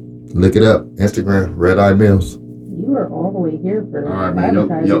 Look it up. Instagram, Red Eye Meals. You are all the way here for all right, man.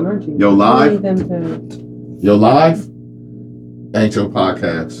 advertising, aren't you? Yo, live? You need them Yo, live ain't your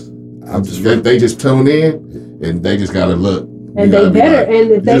podcast. They just tune in and they just gotta look. And they better,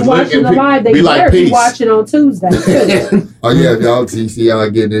 and if they watching the live, they better be watching on Tuesday. Oh yeah, if y'all see y'all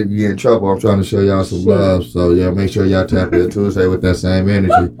getting in trouble, I'm trying to show y'all some love. So yeah, make sure y'all tap in Tuesday with that same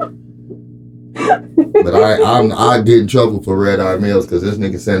energy. But I get in trouble for Red Eye Meals because this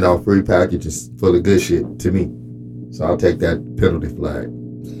nigga send out free packages full of good shit to me. So I'll take that penalty flag.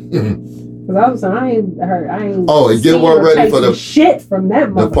 Because I was saying, I ain't. Oh, and get one ready for the shit from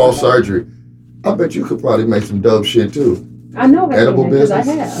that. The post surgery. I bet you could probably make some dope shit too. I know I edible can, because I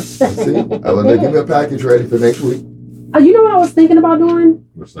business. have. See, I was give me a package ready for next week. You know what I was thinking about doing?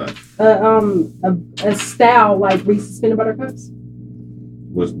 What's that? A style like Reese's peanut butter cups.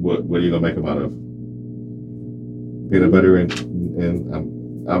 What are you gonna make them out of? Peanut butter and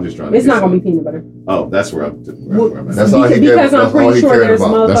I'm just trying to. It's not gonna be peanut butter. Oh, that's where I'm at. That's all he cared because I'm pretty sure there's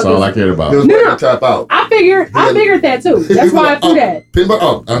motherfuckers. That's all I cared about. No. Tap out. I figured that too. That's why I threw that. Peanut butter.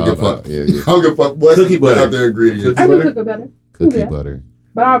 Oh, I don't give a fuck. Yeah. I don't give a fuck. What's cookie butter? Other ingredients? I do cookie butter. Cookie butter.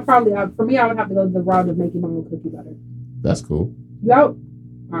 But I would probably, for me, I would have to go the route of making my own cookie butter. That's cool. You out?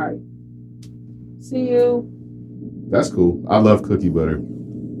 All right. See you. That's cool. I love cookie butter.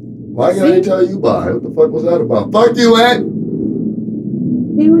 Why can't I tell you buy? What the fuck was that about? Fuck you, Ed.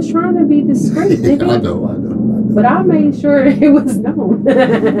 He was trying to be discreet, nigga. I know. But I made sure it was known.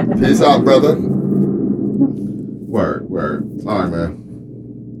 Peace out, brother. Word. All right,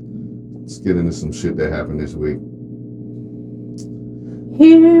 man. Let's get into some shit that happened this week.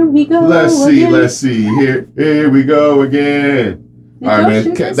 Here we go. Let's see. Here we go again. All right,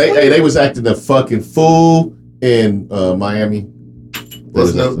 man. They was acting a fucking fool in Miami.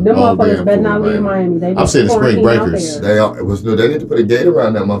 Them motherfuckers better not leave Miami. I'm saying the Spring Breakers. They need to put a gate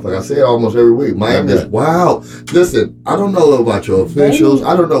around that motherfucker. I say it almost every week. Miami is wow. Listen, I don't know about your officials.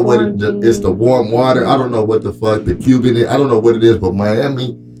 I don't know what it's the warm water. I don't know what the fuck the Cuban is. I don't know what it is, but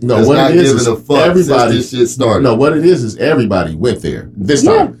Miami. No, what it is a fuck everybody. Since this shit started. No, what it is everybody went there this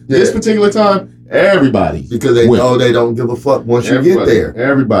time. Yeah. This particular time, everybody because they know they don't give a fuck once you get there.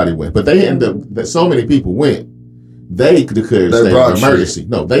 Everybody went, but they ended up that so many people went. They declared a state of emergency.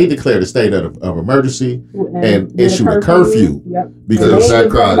 No, they declared a state of emergency and issued a curfew. Yep. Because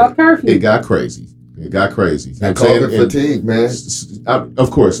it got crowded. It got crazy. And COVID fatigue, man.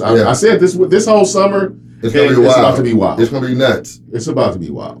 Of course, I said this whole summer. It's gonna be wild. It's about to be wild. It's gonna be nuts. It's about to be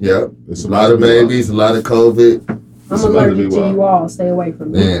wild. Yeah. It's a lot of babies, a lot of COVID. I'm allergic to you all. Stay away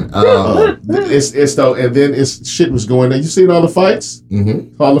from me. Man, it's though, and then shit was going there. You seen all the fights?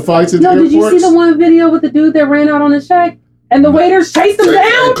 Mm-hmm. All the fights in the airports? Did you see the one video with the dude that ran out on the check and the waiters chased him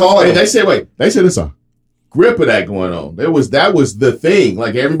down? They said it's a grip of that going on. That was the thing.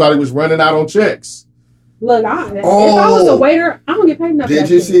 Like everybody was running out on checks. Look, if I was a waiter, I don't get paid enough. Did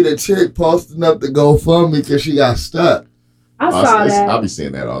you see the chick posting up the GoFundMe because she got stuck? I saw that. I'll be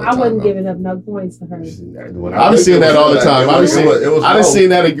seeing that all the time. I wasn't giving up no points to her. I'll be seeing that all the time. I done seen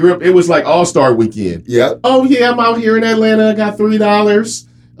that at Grip. It was like All-Star Weekend. Yeah. Oh yeah, I'm out here in Atlanta. I got $3.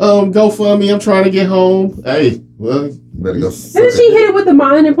 GoFundMe. I'm trying to get home. Hey, well, better go. And then she hit it with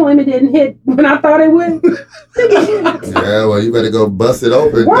my unemployment didn't hit when I thought it would. Yeah, well, you better go bust it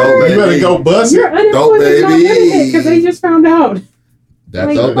open. You better go bust it. Your unemployment's not gonna hit because they just found out.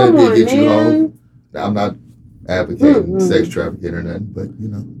 That dope baby get you home. I'm not advocating sex trafficking or nothing, but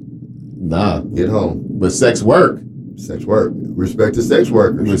nah, get home. But sex work. Sex work. Respect to sex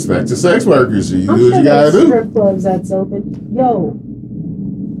workers. Respect to sex workers. You do what you gotta do. Strip clubs that's open. Yo,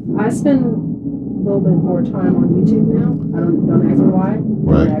 I spend a little bit more time on YouTube now. Don't ask me why.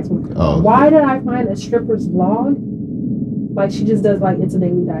 Right. Ask me. Why did I find a stripper's vlog? Like she just does like it's a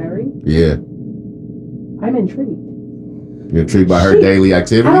daily diary. Yeah. I'm intrigued. You're intrigued by her daily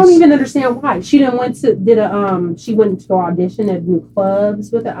activities? I don't even understand why. She didn't went to she went to go audition at new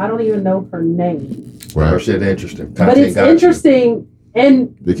clubs with it. I don't even know her name. Her shit interesting. But it's interesting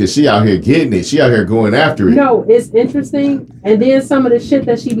and because she out here getting it. She out here going after it. No, it's interesting. And then some of the shit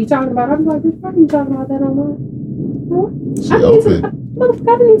that she be talking about, I'm like, why are you talking about that online? She open. Motherfucker,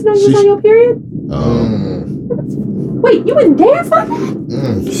 I didn't even know you was on your period. Wait, you wouldn't dance like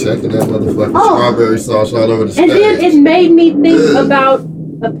that? Shaking that motherfucking strawberry sauce all over the stage. And then it made me think about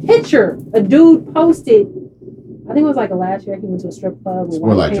a picture a dude posted. I think it was like last year. He went to a strip club. It's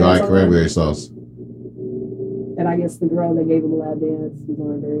more like dry cranberry sauce. And I guess the girl that gave him a lap dance was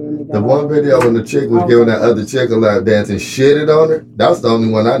on there. And the one video when the chick was giving that other chick a lap dance and shitted on her, that's the only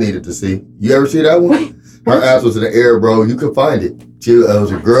one I needed to see. You ever see that one? Her ass was in the air, bro. You could find it. It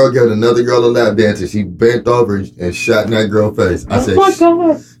was a girl giving another girl a lap dance and she bent over and shot in that girl's face. I said, oh my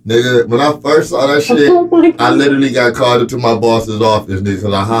God. Nigga, when I first saw that shit, I literally got called into my boss's office, nigga,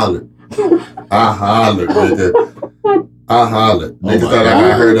 because I hollered. Nigga. I hollered. Niggas thought I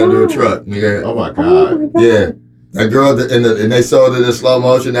got hurt under a truck, nigga. Oh my God. Yeah. That girl, and they showed it in slow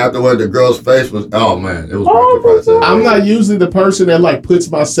motion afterward. The girl's face was, oh man, it was working. I'm not usually the person that like puts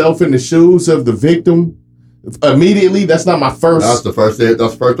myself in the shoes of the victim immediately. That's not my first. That's the first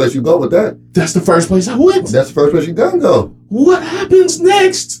place you go with that. That's the first place I went. That's the first place you gonna go. What happens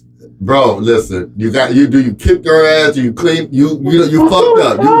next? Bro, listen, you kick your ass, you clean, you fucked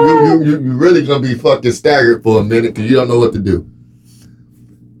up. You really gonna be fucking staggered for a minute because you don't know what to do.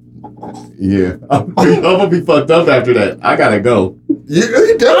 Yeah, I'm gonna be fucked up after that. I gotta go.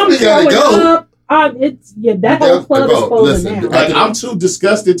 You definitely gotta go. That whole club is closing now. I'm too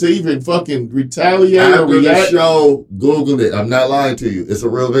disgusted to even fucking retaliate or After react. the show, Google it. I'm not lying to you. It's a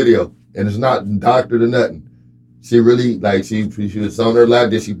real video, and it's not doctored or nothing. She really she was on her lap.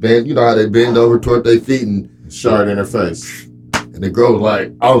 Then she bent. You know how they bend over toward their feet and shard in her face. And the girl was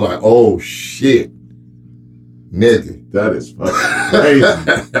like, I was like, oh shit, nigga, that is fucking crazy.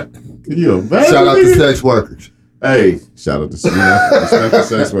 You imagine? Shout out to sex workers. Hey, shout out to respect to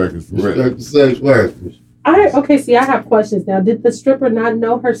sex workers. For real. Respect to sex workers. I have questions now. Did the stripper not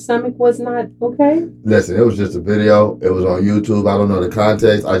know her stomach was not okay? Listen, it was just a video. It was on YouTube. I don't know the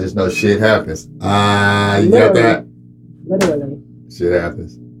context. I just know shit happens. You got that? Literally. Shit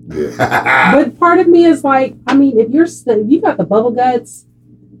happens. Yeah. But part of me is like, I mean, if you got the bubble guts,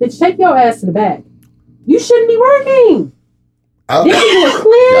 bitch, take your ass to the back. You shouldn't be working.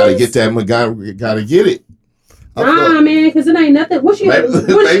 Gotta get that. Gotta get it. Man, because it ain't nothing. What she trying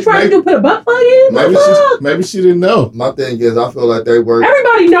to do? Put a butt plug in? Maybe she didn't know. My thing is, I feel like they work.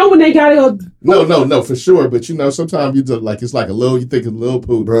 Everybody know when they gotta go. No, for sure. But sometimes you do like it's like a little. You think it's a little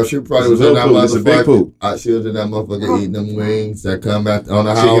poop. Bro, she probably was in that motherfucker. It's a big poop. She was in that motherfucker eating them wings that come back on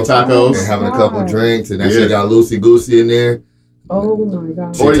the house, chicken tacos, and having a couple drinks, and that shit got loosey goosey in there. Oh my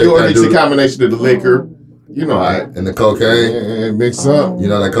God! Or it's a combination of the liquor. You know, and the cocaine and mix up. You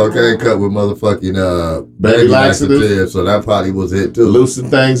know, that cocaine cut with motherfucking baby laxative. So that probably was it too. Loosen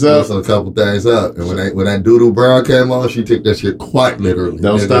things up. Loosen a couple things up. And when that Doodle Brown came on, she took that shit quite literally.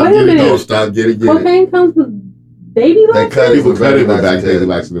 Don't stop getting it. Cocaine comes with baby laxative. People cut it with baby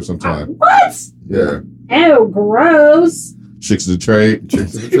laxative sometimes. What? Yeah. Ew, gross. Chicks of the trade.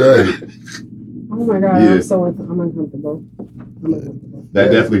 Oh my God, yeah. I'm uncomfortable.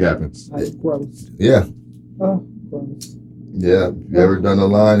 That definitely happens. That's gross. Yeah. Oh, gross. Yeah. You ever done a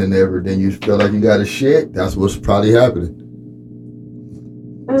line and then you feel like you got a shit? That's what's probably happening.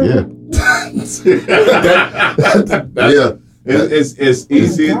 Yeah. Yeah. It's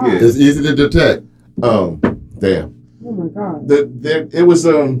easy. It's easy to detect. Damn. Oh my God. It was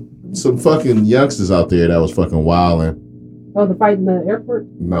some fucking youngsters out there that was fucking wilding. Oh, the fight in the airport?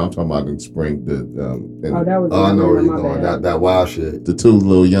 No, I'm talking about in spring. That was. I know where you're going. That wild shit. The two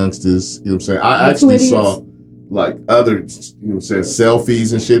little youngsters. You know what I'm saying? I actually saw like other, you know what I'm saying,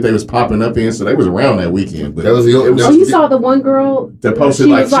 selfies and shit they was popping up in. So they was around that weekend. But you saw the one girl that posted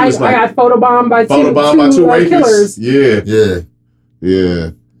she was like, I got photobombed by two killers. Yeah.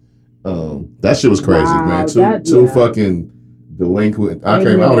 That shit was crazy, man. Two fucking delinquent. I don't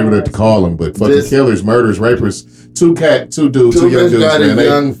even know what to call them, but fucking killers, murderers, rapers. Two young dudes,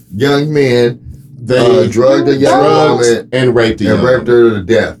 young men. They drugged a young woman and raped her to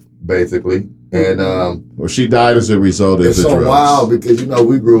death, basically. And or she died as a result of the drugs. It's so wild because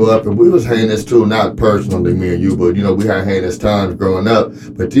we grew up and we was heinous too, not personally me and you, but we had heinous times growing up.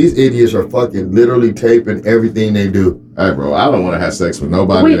 But these idiots are fucking literally taping everything they do. Hey, bro, I don't want to have sex with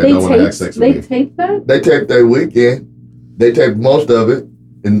nobody that don't want to have sex with me. They tape that? They taped their weekend. They taped most of it.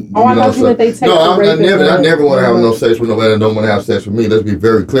 And, I thought that they taped I never want to have no sex with nobody that don't want to have sex with me. Let's be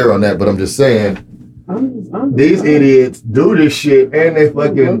very clear on that. But I'm just saying. These idiots do this shit and they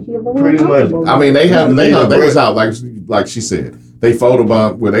fucking pretty much. I mean, they was out like she said. They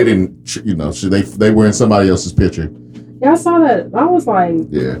photobombed where they didn't, they were in somebody else's picture. Yeah, I saw that. I was like,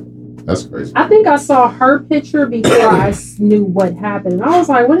 yeah, that's crazy. I think I saw her picture before I knew what happened. And I was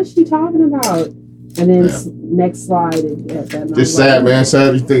like, what is she talking about? And then next slide. Just sad, man.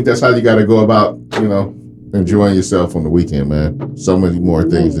 Sad. You think that's how you got to go about, enjoying yourself on the weekend, man. So many more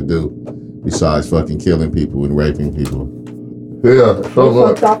things to do besides fucking killing people and raping people. Yeah, they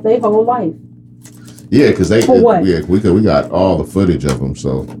fucked off their whole life. Yeah, because what? we got all the footage of them,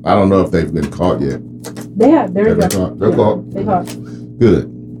 so I don't know if they've been caught yet. They're caught. They caught.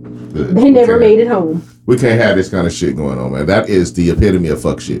 Good. They never made it home. We can't have this kind of shit going on, man. That is the epitome of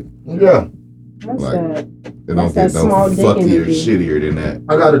fuck shit. Yeah. That's sad. It don't get no fuckier, shittier than that.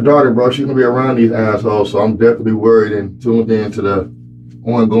 I got a daughter, bro. She's gonna be around these assholes, so I'm definitely worried and tuned in to the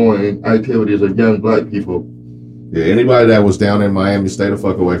ongoing activities of young black people. Yeah, anybody that was down in Miami, stay the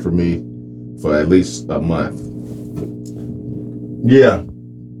fuck away from me for at least a month. Yeah.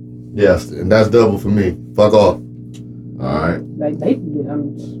 Yes, and that's double for me. Fuck off. All right. Like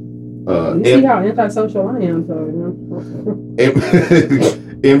you see how antisocial I am, so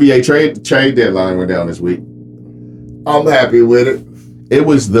NBA trade deadline went down this week. I'm happy with it. It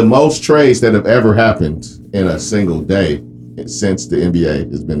was the most trades that have ever happened in a single day since the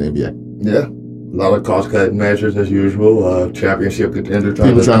NBA has been the NBA. Yeah. A lot of cost-cutting measures as usual. Championship contender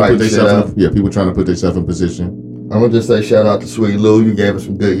people trying to put themselves in position. I'm going to just say shout out to Sweet Lou. You gave us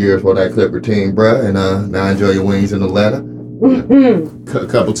some good years for that Clipper team, bruh. And now enjoy your wings in Atlanta.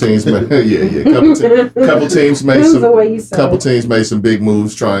 Couple teams made some big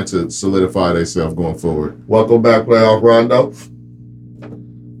moves trying to solidify themselves going forward. Welcome back, playoff Rondo.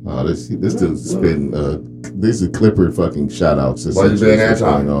 Oh, this dude's spitting. These are Clipper fucking shout outs. Why you being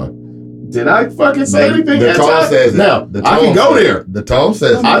anti? Did I fucking say anything? The tone says it. Now, I can go there. The tone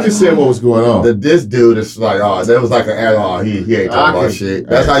says it. I just said what was going on. This dude is like, there was like he ain't talking about shit.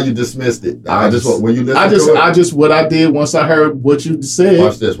 That's how you dismissed it. What I did once I heard what you said.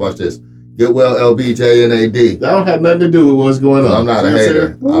 Watch this. Get well, LBJ and AD. That don't have nothing to do with what's going on. I'm not a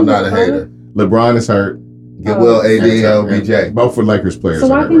hater. LeBron is hurt. Get well, AD and LBJ. Both for Lakers players. So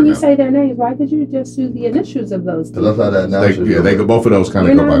why couldn't you say their names? Why could you just do the initials of those? Because that's how that announcer. They go. Both of those kind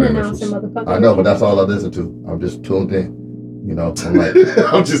of go by the initials. I know, but that's all I listen to. I'm just tuned in. I'm like,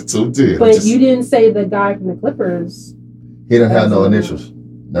 I'm just tuned in. But you didn't say the guy from the Clippers. He didn't have no initials.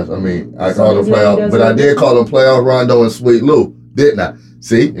 I called him playoff, but I did call him playoff Rondo and Sweet Lou, didn't I?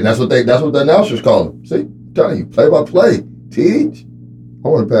 See, and that's what the announcers call him. See, I'm telling you, play by play. Teach. I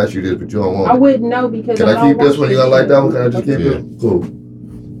want to pass you this, but you don't want it. I wouldn't know because Can I keep this one? You don't like that one? Can I just keep it? Cool.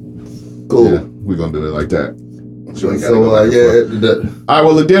 Yeah, we're going to do it like that. All right,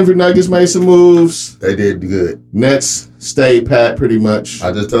 well, the Denver Nuggets made some moves. They did good. Nets stayed pat pretty much.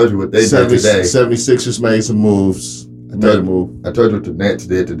 I just told you what they did today. 76ers made some moves. I told you what the Nets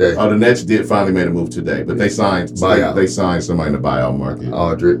did today. Oh, the Nets did finally made a move today, but they signed somebody in the buyout market.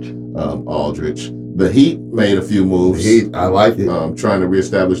 Aldridge. The Heat made a few moves. I like it. Trying to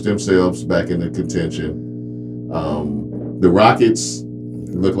reestablish themselves back in the contention. The Rockets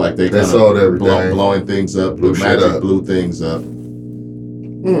look like they kind of blowing things up. Magic blew things up.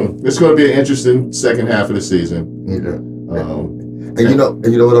 It's going to be an interesting second half of the season. Yeah. And you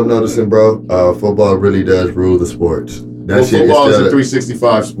know what I'm noticing, bro? Football really does rule the sports. Football is a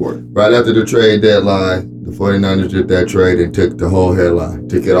 365 sport. Right after the trade deadline, the 49ers did that trade and took the whole headline.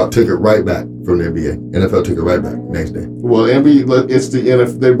 Took it right back from the NBA. NFL took it right back next day. Well, NBA, it's the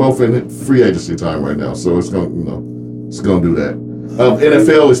NFL. They're both in free agency time right now, so it's going to do that.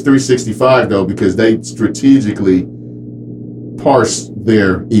 NFL is 365 though because they strategically parse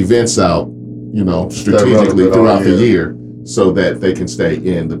their events out, strategically throughout the year, so that they can stay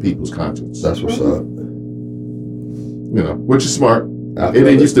in the people's conscience. That's what's up. Which is smart. It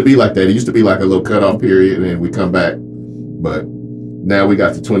didn't used to be like that. It used to be like a little cutoff period, and then we come back. But now we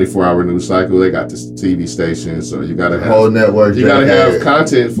got the 24-hour news cycle. They got this TV station, so you got to have whole network. You got to have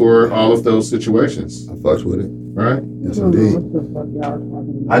content for all of those situations. I fucks with it. Right? Yes, indeed.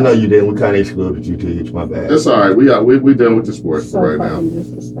 I know you didn't. We kind of excluded you, teach. My bad. That's all right. We done with the sports for right now.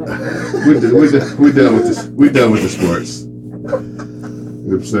 We done with this. We done with the sports. You know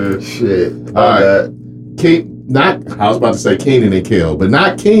what I'm saying? Shit. All right. I was about to say Keenan and Kale, but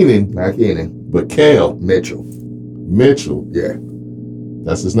not Keenan. Not Keenan. But Kale. Mitchell. Yeah.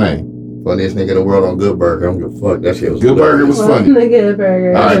 That's his name. Funniest nigga in the world on Good Burger. I'm gonna fuck that shit was Good Burger was funny. Good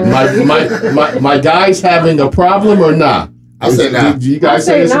Burger. All right, my guy's having a problem or not? I say nah. Do you guys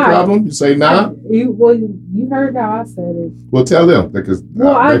I say say it's a nah. problem? You say nah? You heard how I said it. Well, tell them because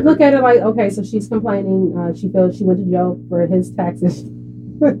I look at it like, okay, so she's complaining. She feels she went to jail for his taxes.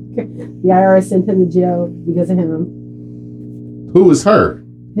 The IRS sent him to jail because of him. Who is her?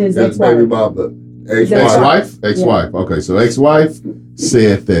 His That's baby ex-wife. mama. Ex-wife? Ex-wife. Okay, so ex-wife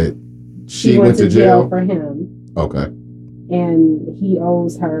said that she went to jail for him, Okay. and he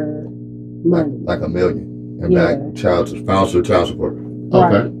owes her money. Like $1 million. And Yeah. back child support.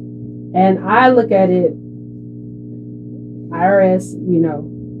 Okay. Right. And I look at it, IRS,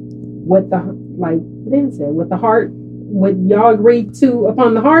 what the heart, what y'all agreed to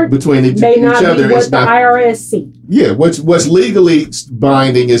upon the heart Between may each not other, be what it's the not. IRS see. Yeah, what's legally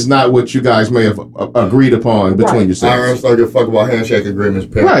binding is not what you guys may have agreed upon between Right. yourselves. IRS don't give a fuck about handshake agreements.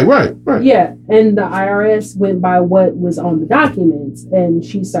 Period. Right. Yeah, and the IRS went by what was on the documents, and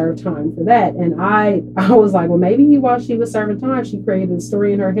she served time for that. And I was like, well, maybe while she was serving time, she created a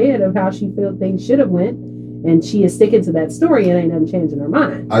story in her head of how she felt things should have went, and she is sticking to that story, and ain't nothing changing her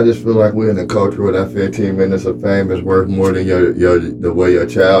mind. I just feel like we're in a culture where that 15 minutes of fame is worth more than the way your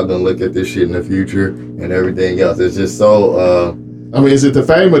child gonna look at this shit in the future and everything else. It's just so. I mean, is it the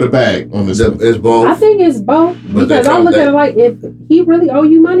fame or the bag on this one? It's both. I think it's both, But because I look at it like, if he really owe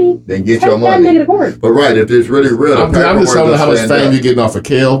you money, Then get take your that money. nigga to court. But right, if it's really real, the I'm just paperwork telling you how much don't fame stand you're up. getting off of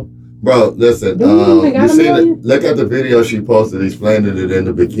Kel. Bro, listen. Do you even got You a seen it? million? Look at the video she posted explaining it in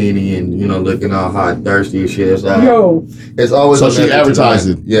the bikini and looking all hot and thirsty and shit. It's, Yo, it's always So a she method to advertised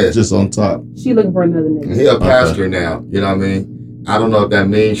that. it Yeah. just on top. she looking for another nigga. He a pastor now. You know what I mean? I don't know if that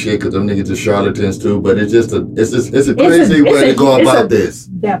means shit because them niggas are charlatans too. But it's just a crazy way to go about this.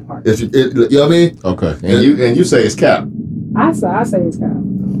 That part. You know what I mean? Okay, and you say it's cap. I say it's cap.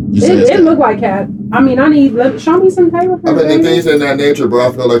 You say it's It cap. looked like cap. I mean, show me some paper. I mean, the things in that nature, bro.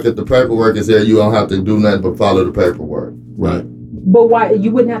 I feel like if the paperwork is there, you don't have to do nothing but follow the paperwork. Right. But why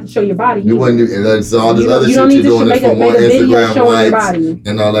you wouldn't have to show your body? You wouldn't. And that's all this You other don't shit need you're to doing is make for a more video Instagram showing your likes body.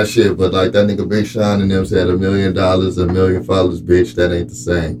 and all that shit. But like that nigga Big Sean and them said $1 million, 1 million followers, bitch. That ain't the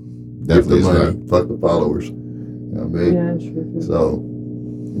same. Definitely Give the is money. not. Fuck the followers. You know what I mean? Yeah, true.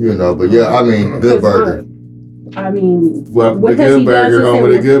 So, but yeah, I mean, good burger. I mean, Well, what the has Good he done Burger, since home they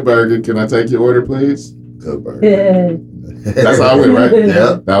with a were- Good Burger. Can I take your order, please? Good burger. That's how I went, right?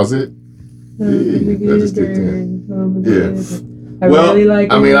 Yeah. That was it. That just kicked I Well, really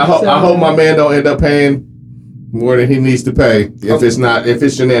like I mean, I it, hope my man don't end up paying more than he needs to pay if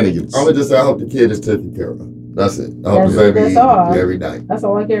it's shenanigans. I would just say I hope the kid is taken care of. That's it. I hope That's the it, baby that's all. every night. That's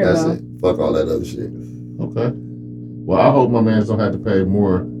all I care That's about. it. Fuck all that other shit. Okay. Well, I hope my man don't have to pay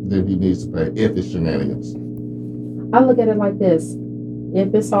more than he needs to pay if it's shenanigans. I look at it like this: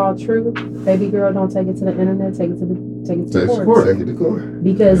 if it's all true, baby girl, don't take it to the internet. Take it to the courts. Take it to court.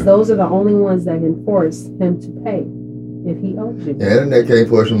 Because those are the only ones that can force him to pay if he owes you. The internet can't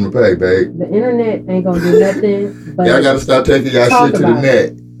force him to pay, babe. The internet ain't gonna do nothing. But Y'all gotta stop taking y'all talk shit to the about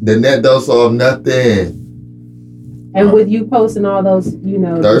net. The net don't solve nothing. and with you posting all those,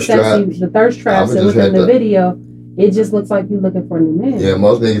 Thirst traps. the thirst traps I'ma and just within have the to- video, it just looks like you looking for a new man. Yeah,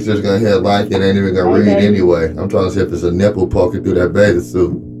 most niggas just gonna hit like it, ain't even gonna read Okay. anyway. I'm trying to see if there's a nipple poking through that bathing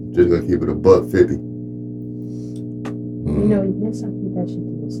suit. Just gonna keep it $1.50. Next time keep that shit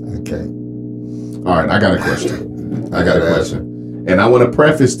to yourself. Okay. All right, I got a question. And I want to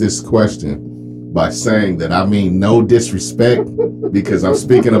preface this question by saying that I mean no disrespect because I'm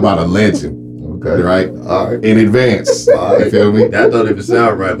speaking about a legend, Okay. right? All right. In advance. All right. You feel me? That don't even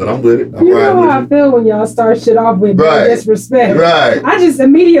sound right, but I'm with it. I'm You know riding how I with feel when y'all start shit off with Right. disrespect. you. Right. I just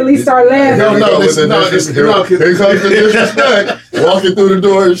immediately start laughing. No, Here we no, go with listen, the no, disres- it's- here, no, here comes the disrespect. Walking through the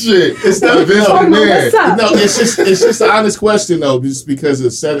door and shit. It's not Vince Oh, no, McMahon. what's up? No, it's just an honest question though, just because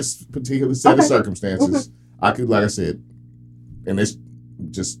of particular set of Okay. circumstances. I could, like I said, and it's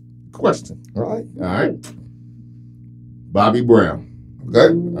just a question. All right. All right. Bobby Brown.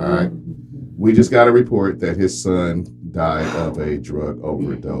 Okay. All right. We just got a report that his son died of a drug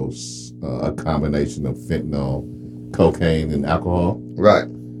overdose, a combination of fentanyl, cocaine, and alcohol. Right.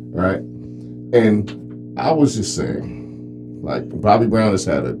 Right. And I was just saying, like, Bobby Brown has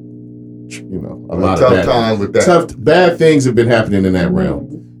had a lot tough of bad, time with that. bad things have been happening in that realm.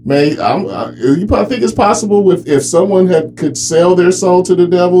 Man, you probably think it's possible if someone could sell their soul to the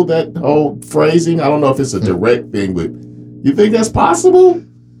devil, that whole phrasing, I don't know if it's a direct thing, but you think that's possible?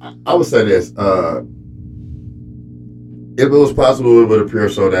 I would say this. If it was possible, it would appear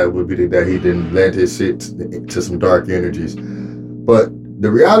so that it would be that he didn't lend his shit to some dark energies. But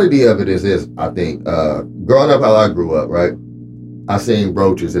the reality of it is this, I think, growing up how I grew up, right? I seen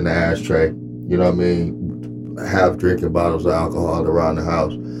roaches in the ashtray, you know what I mean? Half drinking bottles of alcohol around the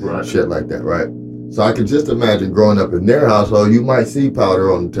house, Right. shit like that, right? So I can just imagine growing up in their household, you might see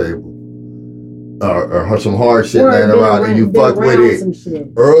powder on the table. Or some hard shit laying around, and you fuck with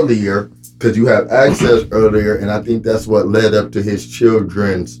it earlier because you have access earlier, and I think that's what led up to his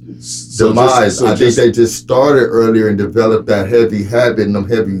children's demise. I think they just started earlier and developed that heavy habit and them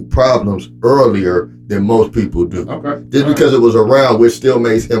heavy problems earlier than most people do. Okay. Just because it was around, which still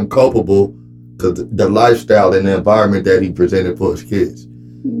makes him culpable because the lifestyle and the environment that he presented for his kids.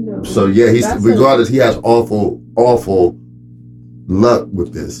 No. So yeah, he has awful luck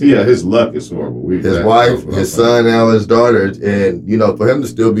with this. Yeah, his luck is horrible. His wife, his son, now his daughter, and for him to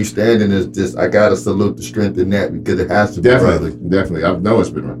still be standing is just, I gotta salute the strength in that because it has to be. Definitely. I know it's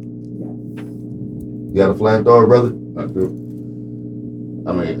been right. You got a flamethrower, brother? I do.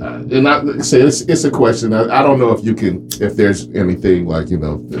 I mean, and I say it's a question. I don't know if there's anything like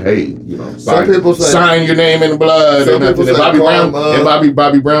hey, some people say sign your name in blood or nothing. And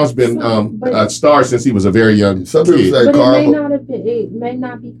Bobby Brown's been a star since he was a very young some people kid. say but karma. it may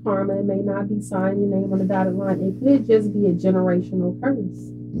not be karma. It may not be signing your name on the dotted line. It could just be a generational curse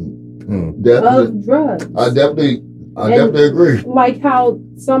of drugs. I definitely agree. Like how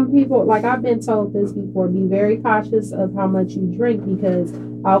some people, like I've been told this before, be very cautious of how much you drink because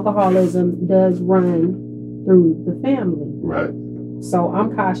alcoholism does run through the family. Right. So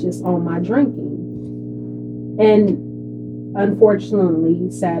I'm cautious on my drinking. And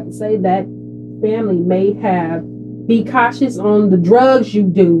unfortunately, sad to say, that family may be cautious on the drugs you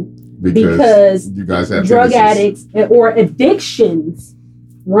do because you guys have drug addicts or addictions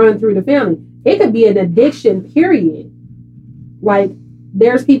run through the family. It could be an addiction, period. Like,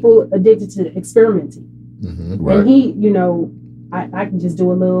 there's people addicted to experimenting. Mm-hmm. Right. And he, I can just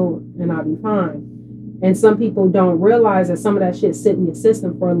do a little and I'll be fine. And some people don't realize that some of that shit sit in your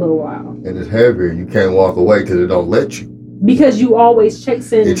system for a little while. And it's heavier. You can't walk away because it don't let you. Because you always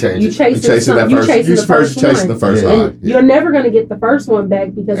chasing the first one. You're never going to get the first one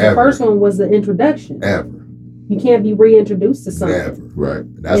back because the first one was the introduction. Ever. You can't be reintroduced to something. Never. Right.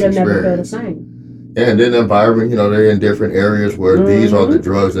 That's It'll never feel the same. And then the environment, they're in different areas where these are the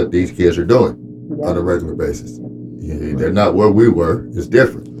drugs that these kids are doing on a regular basis. Yeah, they're not where we were. It's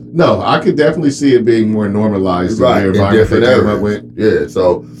different. No, I could definitely see it being more normalized in different areas. Yeah,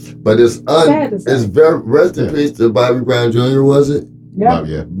 so, but it's very, rest in peace to Bobby Brown Jr., was it?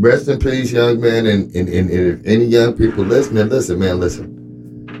 Yeah. Rest in peace, young man, and if any young people listening, listen.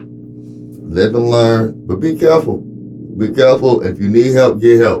 Live and learn, but be careful. Be careful. If you need help,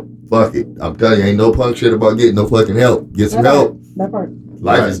 get help. Fuck it. I'm telling you, ain't no punk shit about getting no fucking help. Get some help. That part.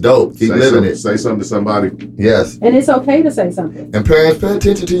 Life is dope. Keep living it. Say something to somebody. Yes. And it's okay to say something. And parents, pay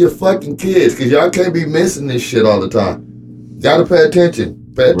attention to your fucking kids, because y'all can't be missing this shit all the time. Gotta pay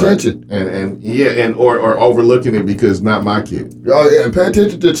attention. Pay attention. Right. Or overlooking it because not my kid. Oh yeah, and pay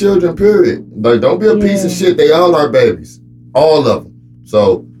attention to children, period. Like, don't be a piece of shit. They all are babies. All of them.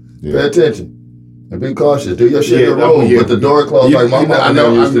 So pay attention. And be cautious. Do your shit in the room with the door closed like my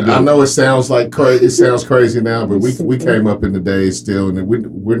mom used to do. I know it sounds crazy now, but we came up in the days still, and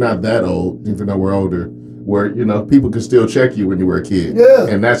we're not that old, even though we're older, where people can still check you when you were a kid. Yeah.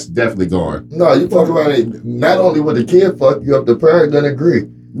 And that's definitely gone. No, you fuck around it. Not only would the kid fuck you up, the parent doesn't agree.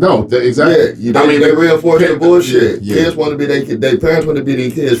 No, exactly. Yeah, they reinforce the bullshit. Yeah. Kids want to be their parents want to be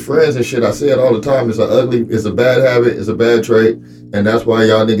their kids' friends and shit. I say it all the time. It's a bad habit. It's a bad trait. And that's why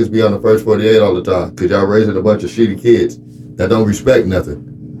y'all niggas be on the first 48 all the time. Because y'all raising a bunch of shitty kids that don't respect nothing.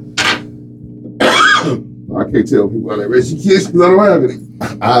 I can't tell people how they raise your kids because I don't have any.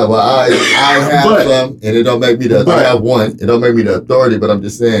 I have some, and it don't make me I have one. It don't make me the authority, but I'm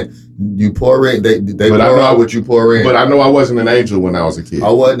just saying, you pour in, they pour out what you pour in. But I know I wasn't an angel when I was a kid. I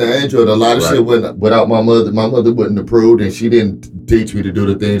wasn't an angel. A lot of shit went without my mother. My mother wouldn't approve, and she didn't teach me to do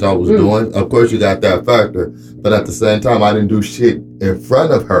the things I was doing. Of course, you got that factor. But at the same time, I didn't do shit in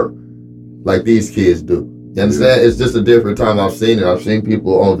front of her like these kids do. You understand? It's just a different time. I've seen it. I've seen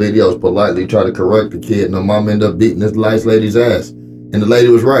people on videos politely try to correct the kid, and the mom ended up beating this nice lady's ass. And the lady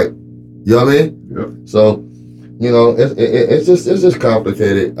was right. You know what I mean? Yep. So, it's just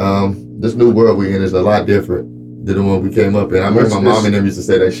complicated. This new world we're in is a lot different than the one we came up in. I remember my mom and them used to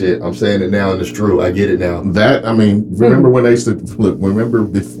say that shit. I'm saying it now, and it's true. I get it now. Remember when they used to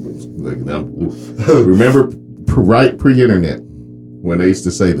remember right pre-internet when they used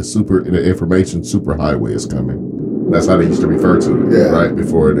to say the information superhighway is coming. That's how they used to refer to it, right?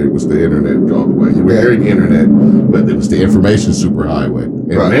 Before it was the internet all the way. You were hearing internet, but it was the information superhighway. And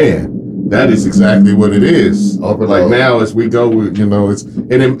man, that is exactly what it is. Like now, as we go, and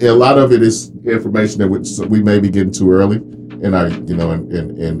a lot of it is information that we may be getting too early in our,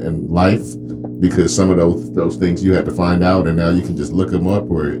 in life. because some of those things you had to find out, and now you can just look them up,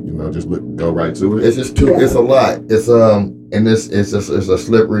 or just go right to it. It's just too. It's a lot. It's and it's a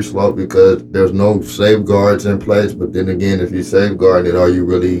slippery slope because there's no safeguards in place. But then again, if you safeguard it, are you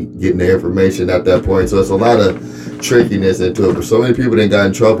really getting the information at that point? So it's a lot of trickiness into it. But so many people done got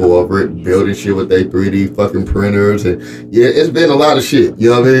in trouble over it, building shit with their 3D fucking printers, and yeah, it's been a lot of shit.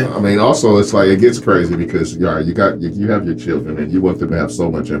 You know what I mean? I mean, also it's like it gets crazy because you have your children and you want them to have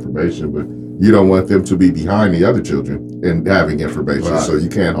so much information, but you don't want them to be behind the other children in having information. Right. So you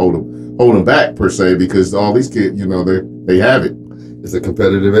can't hold them back per se because all these kids, they have it. It's a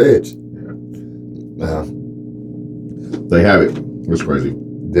competitive edge. Yeah. They have it. It's crazy.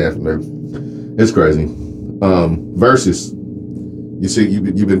 Definitely. It's crazy. Versus, you see,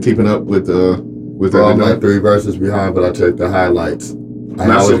 you've been keeping up with Bro, I'm like 3 verses behind, but I check the highlights. I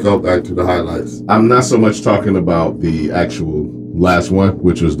always go back to the highlights. I'm not so much talking about the actual last one,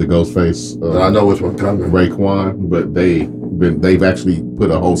 which was the Ghostface. I know which one's coming. Raekwon, but they've actually put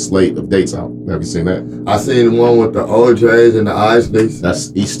a whole slate of dates out. Have you seen that? I seen the one with the OJs and the Isleys.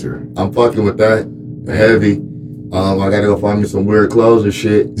 That's Easter. I'm fucking with that. Heavy. I gotta go find me some weird clothes and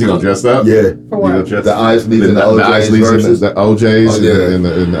shit. You gonna dress up? Yeah. For what? The Isleys and the OJs versus. The OJs and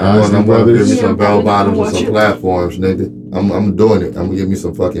the Isley I'm gonna give brothers. me some bell bottoms and some platforms, nigga. I'm doing it. I'm gonna give me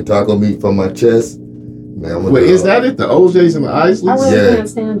some fucking taco meat for my chest. Man, Wait, is that it? The OJs and the I Isleys? really Yeah. can't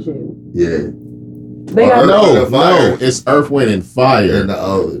stand you. Yeah. They got No, it's Earth, Wind, and Fire. And the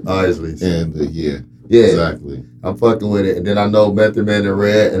Isleys. And Yeah. exactly. I'm fucking with it. And then I know Method Man and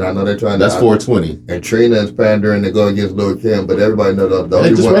Red, and I know they're trying That's to. 420. And Trina is pandering to go against Lil Kim, but everybody knows the Hey, only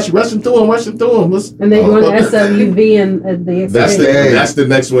just one. rushing through them. Let's, and they doing SWV and the that's Escape. that's the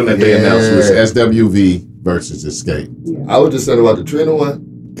next one that they Yeah. announced was SWV versus Escape. Yeah. I was just saying about the Trina one.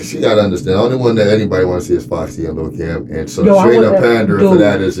 She gotta understand. The only one that anybody wants to see is Foxy and Lil Kim, and so Yo, I Trina want that pandering for dude.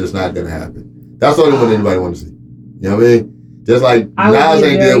 that is just not gonna happen. That's the only one anybody wants to see. You know what I mean? Just like I would Nas be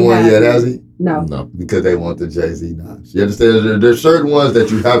ain't very did one yet, happy. has he? No. No. Because they want the Jay-Z Nas. You understand? There's certain ones that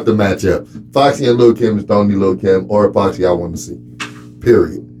you have to match up. Foxy and Lil Kim is the only Lil Kim or Foxy I want to see.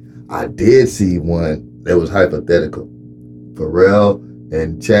 Period. I did see one that was hypothetical. Pharrell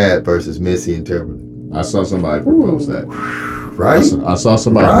and Chad versus Missy and Timberland. I saw somebody propose that. Right? I saw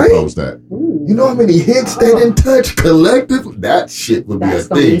somebody Right? propose that. Ooh. You know how many hits they didn't touch collectively? That shit would be That's a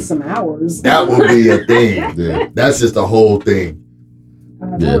gonna be thing. some hours. That would be a thing. Yeah, That's just a whole thing.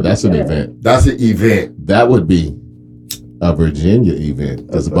 yeah, that's an event. That's an event. That would be a Virginia event.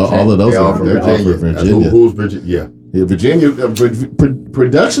 Because about all of those They all are from they're all Virginia. from That's Virginia. who's Virginia? Yeah. Yeah, Virginia,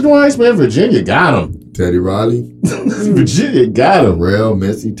 production-wise, man, Virginia got them. Teddy Riley, Virginia got them. Pharrell,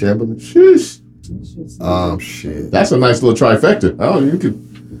 Missy, Timberland. Sheesh. Shit. That's a nice little trifecta. Oh, you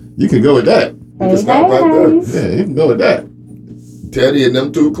can go with that. Hey, Just stop right there. Yeah, you can go with that. Teddy and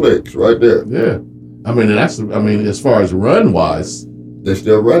them 2 clicks right there. Yeah. I mean, as far as run-wise, They're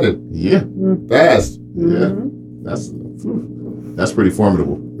still running yeah. fast. Yeah. Mm-hmm. That's pretty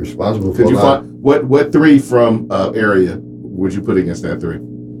formidable. Responsible for Could a you lot. find what 3 from area would you put against that 3?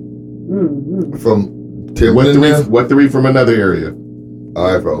 Mm-hmm. From Timberland. now? What 3 from another area?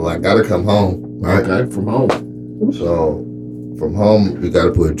 All right, bro. I gotta come home. Right. Okay, from home. So from home, you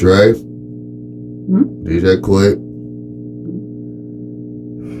gotta put Dre, DJ Quick,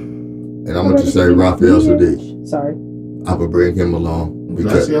 and I'm gonna just say Raphael Sadiq. Sorry. I'm gonna bring him along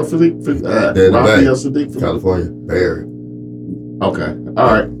because Raphael Sadiq, They're in the Raphael Bay. Sadiq from California, Barry. Okay,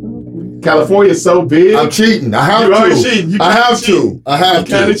 all right. California is so big. I'm cheating. I have You already to. cheating. You I kinda have cheating. to. I have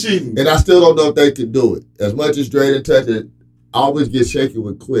kind to. of cheating. And I still don't know if they can do it. As much as Dre didn't touch it, I always get shaky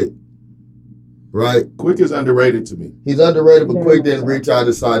with Quick. Right? Quick is underrated to me. He's underrated, but Very Quick much didn't so. reach out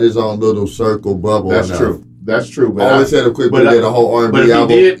inside his own little circle bubble. That's enough. true. That's true. I But always said if Quick but did a whole but R&B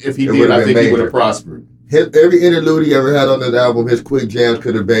album, if he it did, would've I been think he major. would have prospered. every interlude he ever had on that album, his Quick jams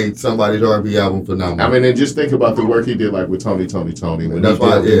could have made somebody's R&B album phenomenal. I mean, and just think about the work he did, like with Tony. When that's he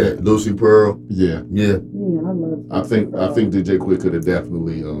why, did it. Lucy Pearl, Yeah, yeah. Yeah, I love I think DJ Quick could have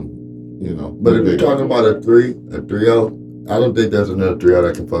definitely, But if you're talking about a 3-0, I don't think there's another 3-0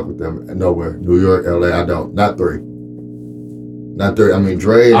 that can fuck with them nowhere. New York, LA, I don't. Not 3. Not 3. I mean,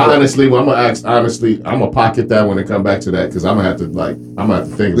 Dre. honestly, I'm gonna pocket that when it come back to that because I'm gonna have to think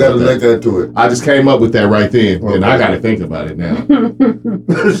Let about us look that. into it. I just came up with that right then, and I Okay. got to think about it now.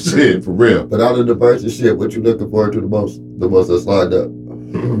 it. Shit, for real. But out of the bunch of shit, what you looking forward to the most? The most that's lined up.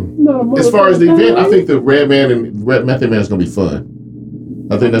 No, As far as the event, I think the Redman and Method Man is gonna be fun.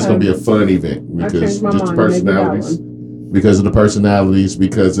 I think that's gonna be a fun event I because changed my just the mind. Maybe that personalities, because of the personalities,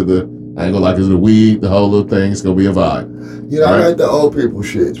 because of the I ain't gonna like the weed, the whole little thing. It's gonna be a vibe. You know, Right. I like the old people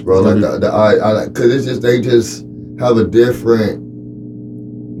shits, bro. Like I like, cause it's just they just have a different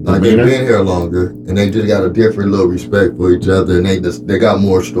Like they've been here longer, and they just got a different little respect for each other, and they got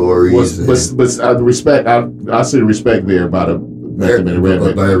more stories. But the respect, I see the respect there about a Method Man and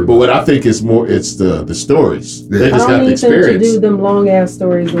Redman. But what I think is more, it's the stories. They just got the experience. I don't need them to do them long ass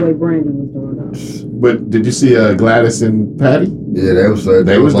stories the way Brandy was doing. But did you see Gladys and Patty? Yeah, they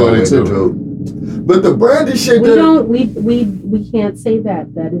was doing it too. But the Brandy shit, we can't say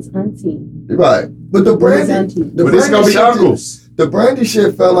that. That is auntie. Right. But the Brandy, but it's gonna be uncles. The Brandy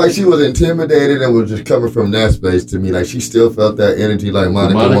shit felt like she was intimidated and was just coming from that space to me. Like she still felt that energy, like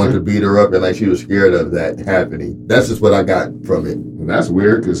Monica wanted to beat her up, and like she was scared of that happening. That's just what I got from it. And that's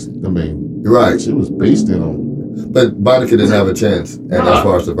weird because you're right. She was basting on. But Monica didn't have a chance, and as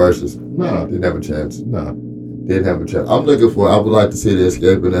far as the verses, didn't have a chance. Didn't have a chance. I'm looking for. I would like to see the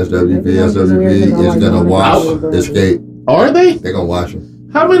Escape in SWV. SWV is gonna watch Escape. Are they? They're gonna watch them.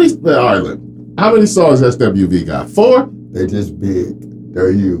 How many songs SWV got? 4. They just big.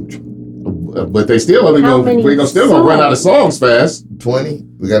 They're huge. But they still only we're still gonna run out of songs fast. 20?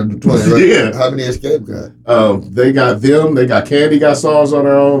 We gotta do 20, right? Yeah. How many Escape got? They got them, they got Candy got songs on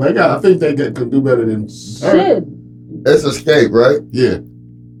their own. I think they can do better than shit. It's Escape, right? Yeah.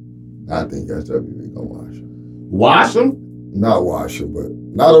 I think SWV gonna watch them. Watch them? Not watch them, but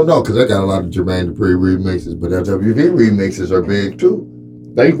I don't know, because they got a lot of Jermaine Dupri remixes, but SWV remixes are big too.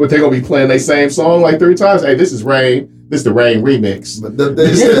 They gonna be playing their same song like 3 times. Hey, this is Rain. This is the Rain remix. But they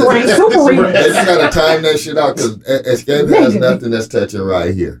just gotta time that shit out because Escape has nothing that's touching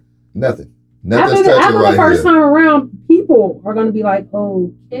right here. Nothing. Nothing's touching right here. The first time around, people are gonna be like,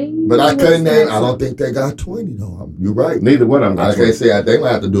 okay. But I couldn't name. I don't think they got 20 though. You're right. Neither one of them. I can't say. They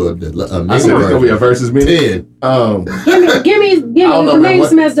might have to do a mini. I said it's gonna be a versus mini. 10. Give me name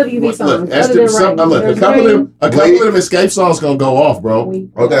some SWV songs. Look, a couple of them Escape songs gonna go off, bro.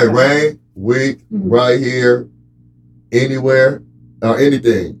 Okay, Rain, Weak, Right Here, Anywhere, or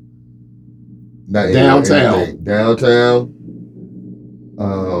anything. Not Downtown. Anything. Downtown.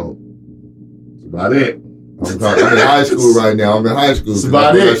 About it. I'm in high school right now. I'm in high school. That's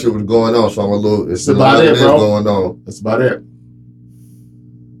about it. That shit was going on, so I'm a little. It's about it, bro. Going on. That's about it.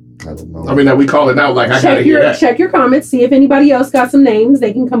 I don't know. I mean, we call it out like I gotta hear that. Check your comments. See if anybody else got some names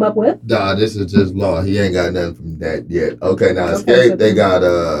they can come up with. Nah, this is just law. He ain't got nothing from that yet. Okay, now Escape. They got.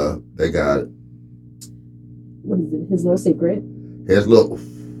 What is it? His Little Secret. His Little.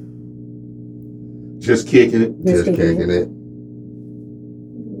 Just kicking it. Just kicking it.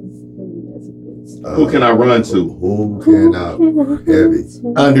 Who can I run to? Who can I? Heavy.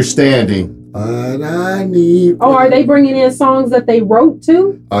 Understanding. And I need. Oh, are they bringing in songs that they wrote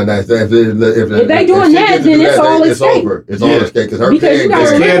too? Oh, nice. If they doing that, then it's all Escape. It's over. It's all Escape because her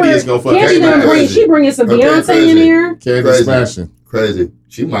Candy is gonna fuck. She bringing some Beyonce in here. Candy's smashing. Crazy.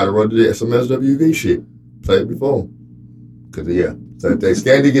 She might have wrote some SWV shit. Played before. Cause so if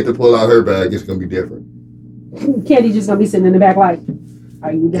Candy get to pull out her bag, it's gonna be different. Candy just gonna be sitting in the back like,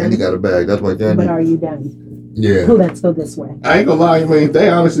 are you done? Candy got a bag. That's why Candy. But are you done? Yeah. Let's go this way. I ain't gonna lie, I mean, they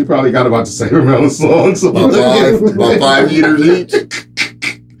honestly probably got about the same amount of songs. About 5 meters each.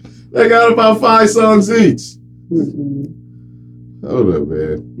 They got about 5 songs each. Hold up,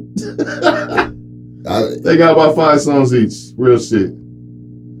 man. They got about 5 songs each. Real shit.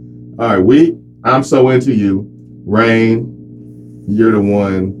 All right, I'm So Into You. Rain, You're the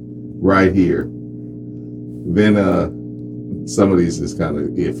One, Right Here. Then some of these is kind of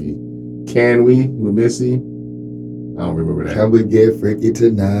iffy. Can We with Missy? I don't remember that. Can we get freaky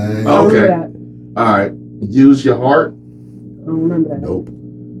tonight? Okay. All right. Use Your Heart. I don't remember that. Nope. I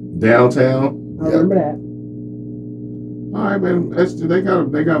Downtown. don't remember that. All right, man.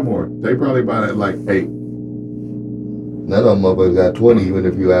 They got more. They probably buy that like 8. None of them motherfuckers got 20, even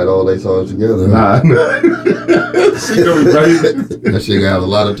if you add all their songs together. Nah. She gonna be crazy. That shit got a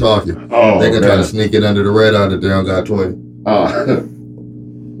lot of talking. Oh, they can try to sneak it under the radar that they don't got 20.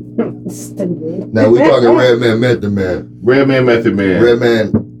 Now we talking Redman, Method Man. Redman, Method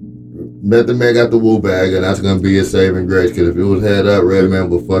Man. Method Man got the Woo bag, and that's gonna be his saving grace. Because if it was head up, Redman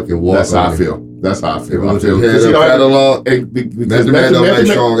would fucking walk. That's how I feel. That's how I feel. Because Method Man don't make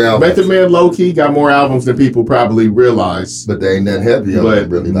strong albums. Method Man low key got more albums than people probably realize. But they ain't that heavy. But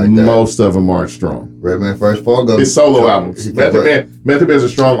really like that. Most of them aren't strong. Redman first fall goes. His solo albums. Method Man's a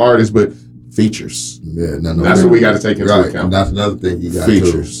strong artist, but features. Yeah, that's what we got to take into account. And that's another thing he got.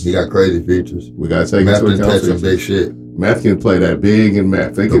 Features. Too. He got crazy features. We got to take into account. Some big shit. Meth can play that big and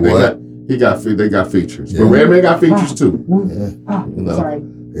Meth. They got features. Yeah. But Redman got features too. Yeah. Sorry.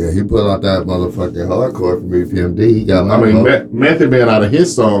 Yeah, he put out that motherfucking hardcore from EPMD. He got Method Man out of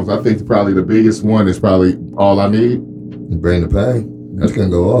his songs, I think probably the biggest one is probably All I Need. Bring the Pain. That's gonna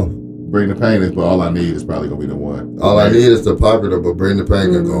go off. Bring the Pain is, but All I Need is probably gonna be the one. All I need is the popular, but Bring the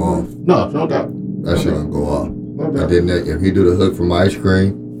Pain can go off. No doubt. That shit gonna go off. No And doubt. then if he do the hook from Ice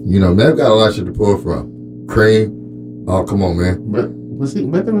Cream, you know, man, got a lot of shit to pull from. Cream. Oh, come on, man. But was he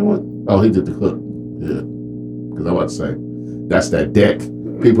making the one? Oh, he did the hook. Yeah. Because I'm about to say, that's that Deck.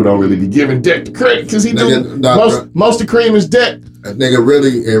 People don't really be giving Deck the credit because he Nigga, do nah, most of Cream is Deck. A nigga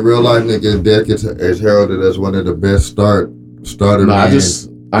really, in real life, nigga, Deck is heralded as one of the best starter No, I men just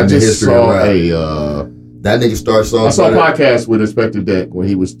in the history of saw rap. That nigga starts songs. I saw a better- podcast with Inspector Deck when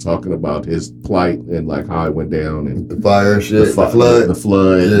he was talking about his plight and like how it went down and The fire and shit, the flood,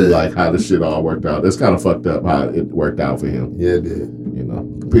 flood. and Yeah. like how the shit all worked out. It's kind of fucked up how it worked out for him. Yeah, it did. You know,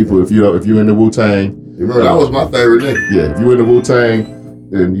 people, if you're in the Wu-Tang, You remember, that was my favorite nigga. yeah, if you're in the Wu-Tang,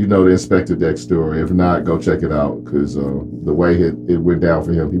 then you know the Inspector Deck story. If not, go check it out because the way it went down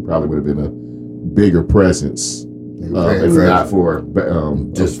for him, he probably would have been a bigger presence if not for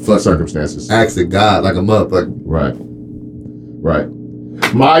just circumstances. Asking God like a motherfucker. Right.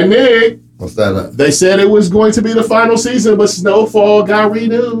 My Nick. What's that? They said it was going to be the final season, but Snowfall got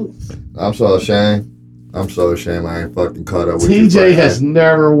renewed. I'm so ashamed. I ain't fucking caught up with TJ has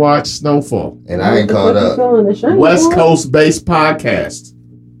never watched Snowfall. And I ain't caught up. West Coast based podcast.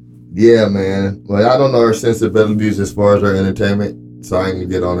 Yeah, man. Well, I don't know her sensibilities as far as her entertainment, so I ain't gonna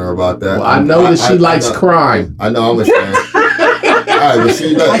get on her about that. Well, I know that she likes crime. I know I'm ashamed. All right, but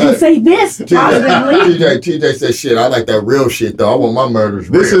she I can say this positively. TJ said, shit, I like that real shit, though. I want my murders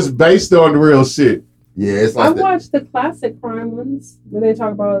real. This is based on real shit. Yeah, it's I like that. watched the classic crime ones where they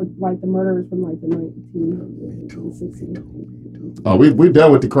talk about like the murders from like the 1900s, 1960s. Oh, we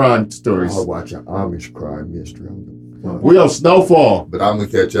done with the crime stories. I'll watch an Amish crime mystery. We on Snowfall. But I'm gonna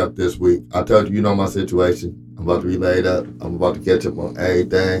catch up this week. I told you, you know my situation. I'm about to be laid up. I'm about to catch up on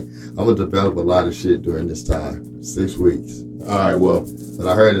everything. I'm gonna develop a lot of shit during this time. 6 weeks. All right, well, But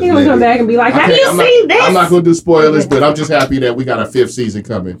I heard it's He gonna come back and be like, "Have you seen this?" I'm not going to do spoilers, but I'm just happy that we got a 5th season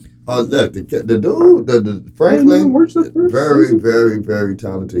coming. Oh, look, the dude, the Franklin, Where's the first very, season? very, very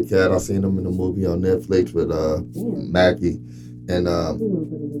talented cat. I seen him in a movie on Netflix with Mackie. And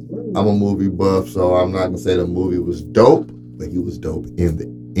I'm a movie buff, so I'm not gonna say the movie was dope, but he was dope in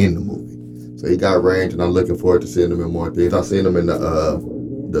the movie. So he got range, and I'm looking forward to seeing him in more things. I've seen him in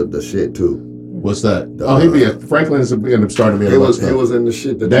the shit too. What's that? He be Franklin is in the starting to be. He was in the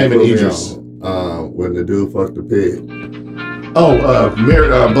shit that Damon they put me Idris. on, when the dude fucked the pig.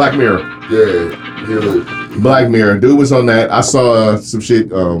 Black Mirror. Yeah, he was. Black Mirror. Dude was on that. I saw some shit.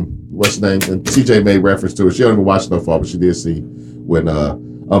 What's the name? And TJ made reference to it. She don't even watch Snowfall, but she did see when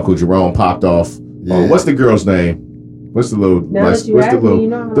Uncle Jerome popped off. Yeah. What's the girl's name? What's the little? Now that you what's the ask me, little? you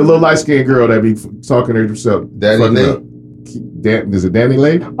know how- The little light skinned girl that be talking to herself. Danny fucking Lee? up. Is it Danny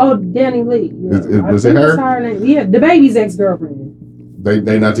Lee? Oh, Danny Lee. Yeah. Was I it think her? it's name. Yeah, the baby's ex-girlfriend.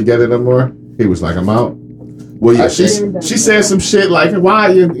 They not together no more. He was like, I'm out. Well, yeah, I she think- said some shit like,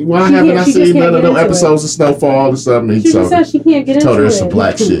 why She haven't I can't- she just seen can't none of get them into episodes of Snowfall or something? He She just told said she can't get into told her it. it's some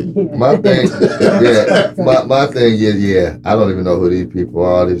black shit. Yeah. My thing, my thing is, I don't even know who these people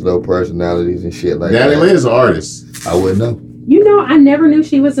are, all these little personalities and shit like Danny that. Lee is an artist. I wouldn't know. You know, I never knew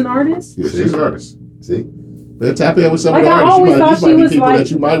she was an artist. Yeah, she's an artist. See? They're tapping in with some Like, of the I artists. always These thought might she be was people like-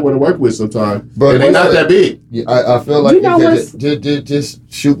 that you might want to work with sometime. But And they're not that big. Yeah, I feel like You know you what's- can just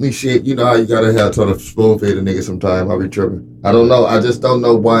shoot me shit. You know how you gotta have to spoon feed a nigga sometime. I be tripping. I don't know. I just don't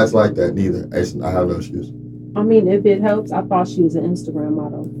know why it's like that neither. I have no excuse. I mean, if it helps, I thought she was an Instagram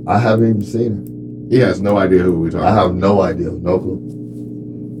model. I haven't even seen her. He has no idea who we're talking I about. have no idea. No clue.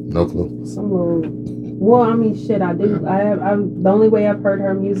 No clue. Some little. Well, I mean, shit. I do. I the only way I've heard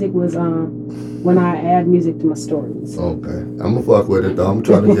her music was when I add music to my stories. Okay. I'm gonna fuck with it though. I'm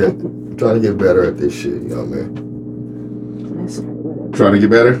trying to get better at this shit, you know what I mean? That's whatever. Trying to get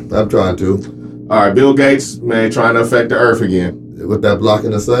better? I'm trying to. All right, Bill Gates, man, trying to affect the earth again. With that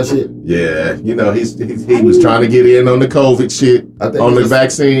blocking the sun shit. Yeah, you know, he was trying to get in on the COVID shit, I think on the he's-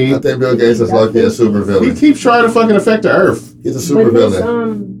 vaccine. I think Bill Gates is lucky a super He villain. keeps trying to fucking affect the earth. He's a super But his,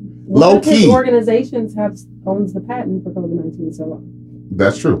 villain. Low one of his key. organizations owns the patent for COVID-19. So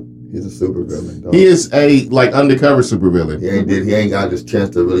That's true. He's a super villain. Dog. He is a like undercover supervillain. He ain't got this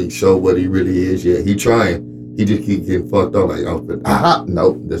chance to really show what he really is yet. He trying. He just keep getting fucked up. Like,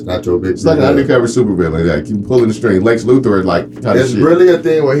 nope, that's not your bitch. It's like an undercover supervillain. Like keep pulling the string. Lex Luthor is like kind of It's shit. really a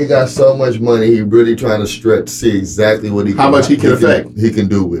thing where he got so much money, he really trying to stretch, see exactly what he How much he can affect. He can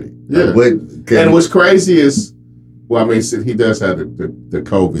do with it. Yeah. Like, what can, And what's crazy is, well, I mean, he does have the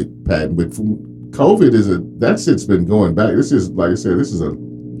COVID patent, but COVID that shit's been going back. This is, like I said, this is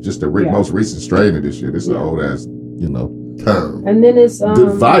just the Yeah. most recent strain of this shit. This is an Yeah. old ass, you know. term. And then it's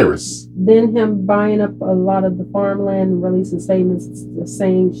The virus. then him buying up a lot of the farmland and releasing statements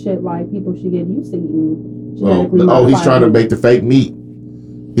saying shit like people should get used to eating genetically He's modified trying to meat. make the fake meat.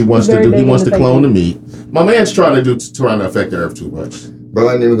 He wants He's to very do. He big wants to into clone the fake meat. My man's trying to affect the earth too much. Bro,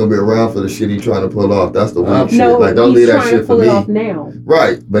 I ain't even gonna be around for the shit he trying to pull off. That's the weak shit. No, Like, don't he's leave that trying to shit for pull it me. off now.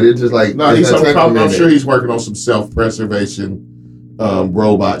 Right, but it's just like No, it's he's. that I'm temperament. sure he's working on some self-preservation,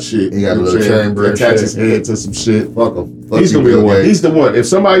 robot shit. He got a You know little what I'm saying? chamber and Attach shit. his head to some shit. Fuck him. Fuck He's you, gonna be the Bill one. Gates. He's the one. If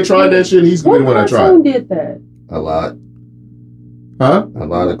somebody tried that shit, he's gonna be the one that tried. cartoon did that? A lot. Huh? A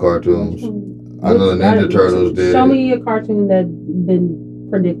lot of cartoons. I know the Ninja Turtles did. Show me a cartoon that been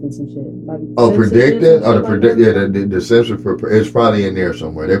predicting some shit. Like Oh, Simpsons predicting? and Oh, shit the like predict. that? Yeah, the Simpsons. It's probably in there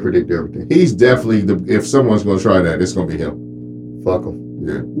somewhere. They predict everything. He's definitely the. If someone's gonna try that, it's gonna be him. Fuck them.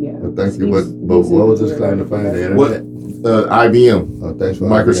 Yeah. Yeah. Well, thank you. He's- But he's what was super this trying to find? The What? internet? IBM. Oh, thanks for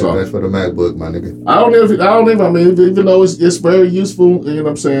Microsoft. Thanks for the MacBook, my nigga. I don't know. I mean, even though it's very useful, you know what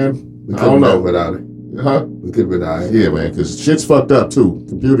I'm saying? We I couldn't don't know. live without it. Huh? We could have been alright. Yeah, man, because shit's fucked up too.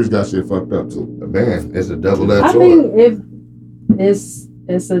 Computers got shit fucked up too. Man, it's a double I edged sword. think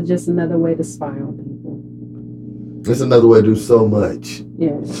if just another way to spy on people. It's another way to do so much.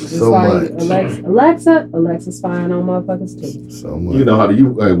 Yeah. Just So like much. Alexa spying on motherfuckers too. So much. You know how do you?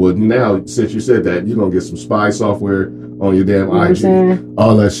 Well, now since you said that, you're gonna get some spy software on your damn You know what I'm IG. saying?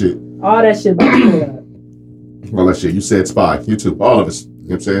 All that shit. All that shit about to pull up. All that shit. You said spy. You too. All of us. You know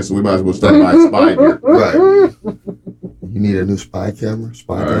what I'm saying? So we might as well start buying spy gear. Right. You need a new spy camera,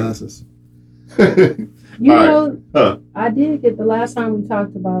 spy All right. glasses. You All know, Huh. I did get the last time we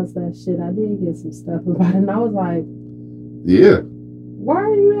talked about that shit. I did get some stuff about it, and I was like, Yeah. "Why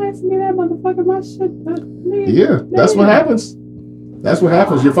are you asking me that, motherfucker? My shit, man, Yeah. That's what happens. That's what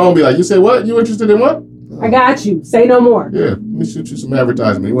happens. Your phone be like, you said what? You interested in what? I got you. Say no more. Yeah. Let me shoot you some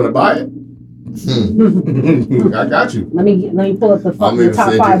advertisement. You want to buy it? Hmm. I got you. let me pull up the, I'm the even top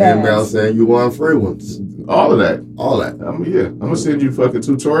send you 5 an email ads. saying you want free ones. All of that. All that. I'm gonna send you fucking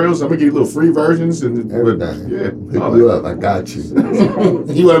tutorials. I'm gonna give you little free versions and Everything. Yeah. Pick all you that. up. I got you.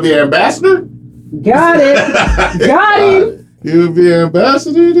 You want to be an ambassador? Got it. Got him. You would be an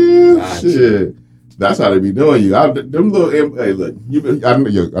ambassador, dude. Gotcha. Shit. That's how they be doing you. Them little. Hey, look. I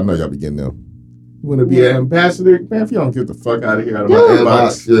know y'all be getting them. You want to be an ambassador, man? If you don't get the fuck out of here, out of my Dude.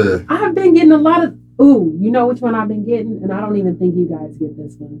 inbox. Yeah. I've been getting a lot of. Ooh, you know which one I've been getting, and I don't even think you guys get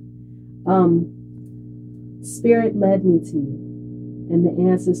this one. Spirit led me to you, and the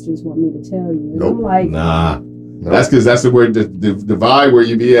ancestors want me to tell you. And Nope. I'm like, Nah. No. That's because that's where the vibe where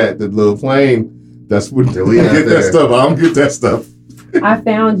you be at, the little plane. That's what Yeah, we you out get that there. stuff. I don't get that stuff. I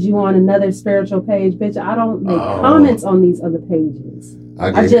found you on another spiritual page, bitch. I don't make Oh. comments on these other pages.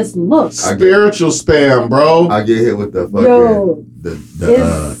 I get, just look. Spiritual spam, bro. I get hit with the fucking Yo, the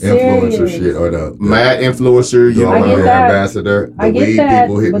it's influencer serious. shit or the Mad influencer. You I know, get that. ambassador. The I get weed that,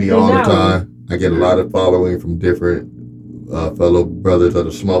 people hit but me then all the now- time. I get a lot of following from different fellow brothers of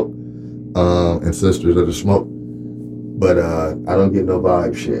the smoke and sisters of the smoke. But I don't get no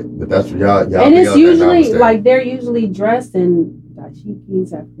vibe shit. But that's what y'all And be it's on that usually namaste. like they're usually dressed in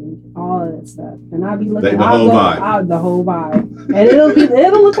dashikis, I think, all of that stuff. And I'll be looking, The I'll whole go vibe. out the whole vibe, and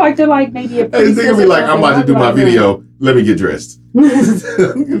it'll look like they're like maybe a. Hey, priestess this nigga be or like, I'm about to something. do my I'll be like, video. Let me get dressed. You know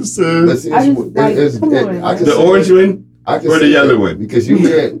what I'm saying? But see, I just, like, come on. I can The see orange it. one I can or the see yellow it one? because you in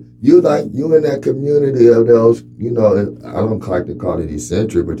that community of those. You know, I don't like to call it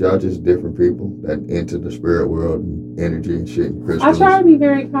eccentric, but y'all just different people that into the spirit world and energy and shit and I crystals. try to be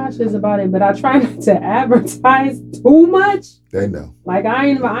very cautious about it, but I try not to advertise too much. They know. Like I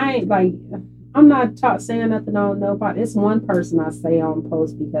ain't like I'm not saying nothing on nobody. It's one person I say on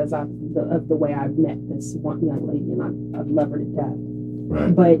post because of the way I've met this one young lady, and I love her to death.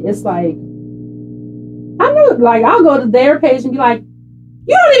 Right. But it's like I know, like I'll go to their page and be like,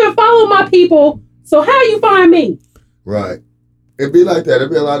 "You don't even follow my people, so how you find me?" Right. It'd be like that. It'd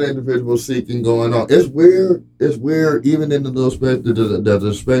be a lot of individual seeking going on. It's weird. It's weird. Even in the little space,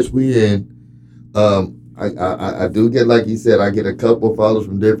 the space we in, I do get, like you said, I get a couple followers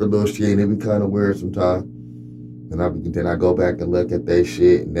from different little shit, and it be kind of weird sometimes. And then I go back and look at their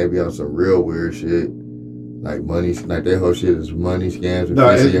shit, and they be on some real weird shit, like money, like their whole shit is money scams and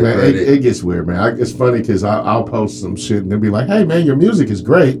No, fishing and credit. it gets weird, man. It's funny because I'll post some shit and they'll be like, "Hey, man, your music is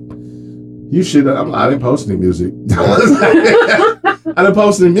great. You should." I didn't post any music. I didn't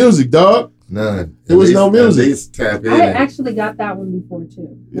post any music, dog. None. There was no music. At least tap in. I actually got that one before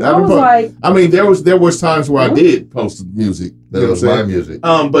too. Yeah, I was like, I mean, there was times where I did post music. You That know was what I'm my saying? music.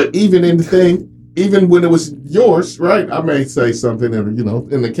 But even in the thing, even when it was yours, right? I may say something,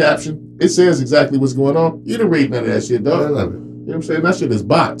 in the caption, it says exactly what's going on. You didn't read none of that shit, I dog. love it. You know what I'm saying? That shit is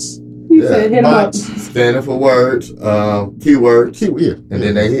bots. He said, hit him up. bots standing for words, keywords, and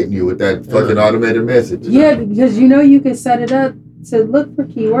then they hitting you with that fucking automated message. Yeah, because you can set it up to look for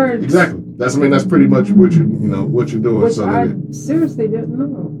keywords. Exactly. That's pretty much what you're doing. Which so I that seriously didn't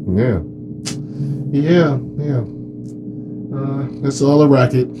know. Yeah. It's all a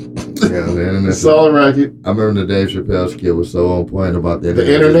racket. Yeah, man. It's all a racket. I remember the Dave Chappelle skit was so on point about that.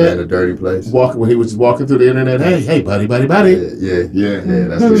 The internet, in a dirty place. When he was walking through the internet, hey, buddy. Yeah.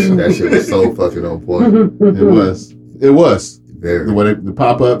 That shit was so fucking on point. It was. Very. The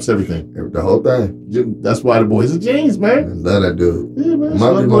pop-ups, everything. The whole thing. That's why the boys are James, I man. love that dude. Yeah, man.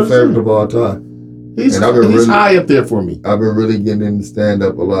 Might be my favorite of all time. He's really, high up there for me. I've been really getting into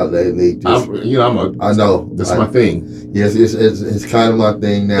stand-up a lot lately. I know. That's my thing. Yes, it's kind of my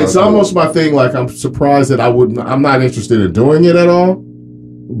thing now. It's almost my thing. Like, I'm surprised that I'm not interested in doing it at all,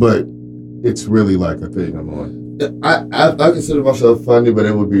 but it's really like a thing I'm on. I consider myself funny, but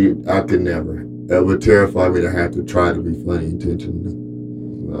I could never. It would terrify me to have to try to be funny intentionally.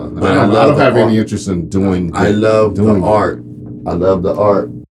 But I don't have any interest in doing. I love the art. I love the art.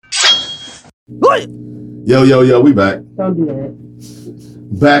 Yo, we back. Don't do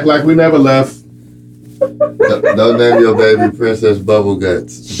that. Back like we never left. Don't name your baby Princess Bubble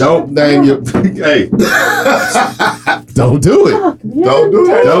Guts. Don't name your hey. Don't do it. Fuck, man, Don't do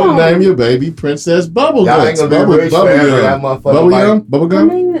it. Don't name your baby Princess Bubble Y'all ain't Guts. gonna be rich forever. That motherfucker Bubble I gum.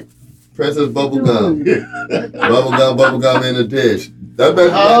 name it. Princess Bubble Gum. Bubble gum in a dish. That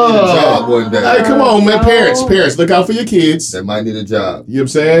baby might need a job one day. Hey, come on, man. Parents, look out for your kids. They might need a job. You know what I'm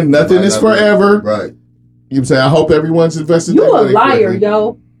saying? Nothing is forever. Right. You know what I'm saying? I hope everyone's invested. You their a money liar, correctly.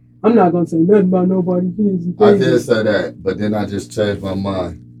 yo. I'm not gonna say nothing about nobody's kids. I did say that, but then I just changed my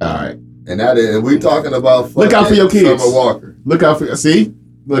mind. All right. And we talking about Look out for your kids. Summer Walker. Look out for see.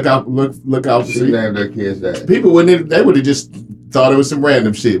 Look out. She See? named their kids that. People wouldn't. They would have just thought it was some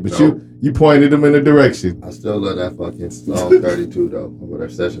random shit, but No. you pointed them in a direction. I still love that fucking song 32 though. Or whatever,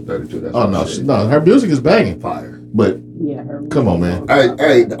 session 32. That's Oh no, her music is banging. Fire. But Yeah, her. come on, man.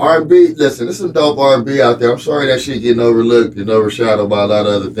 Hey, the R&B. Listen, there's some dope R&B out there. I'm sorry that shit getting overlooked and overshadowed by a lot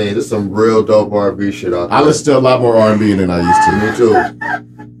of other things. There's some real dope R&B shit out there. I listen to a lot more R&B than I used to. Me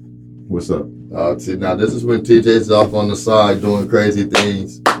too. What's up? See, now this is when TJ's off on the side doing crazy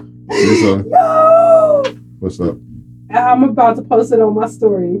things. See something? Yo! What's up? I'm about to post it on my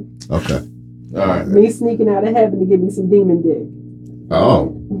story. Okay. All right. Me sneaking out of heaven to give me some demon dick.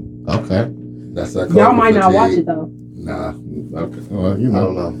 Oh. Okay. That's that. Y'all might not watch it though. Nah, Okay. Well, you I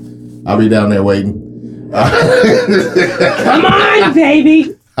know, don't know. I'll be down there waiting. Come on,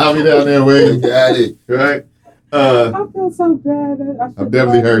 baby. I'll be down there waiting. Got it. Right? I feel so bad. I've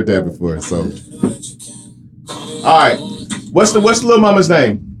definitely heard that before. So, all right. What's the little mama's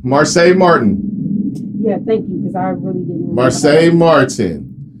name? Marseille Martin. Yeah, thank you, because I really didn't. remember. Marseille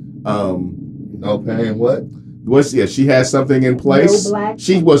Martin. No pain. What? She has something in place. No black.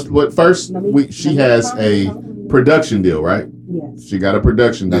 She was she has a production deal, right? Yes. She got a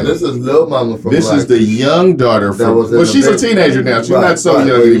production Now deal. this is Lil Mama from. This is the young daughter from. was in Well, the she's a big- teenager now. She's not so Right,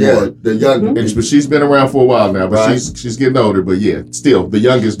 young well, anymore. Yeah, the young. But she's been around for a while now. But Right. she's getting older. But yeah, still the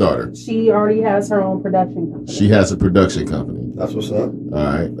youngest daughter. She already has her own production company. She has a production company. That's what's up. All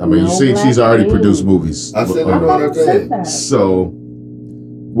right. I mean, you No see, black she's already man. produced movies. I said I no. thought I said that. So,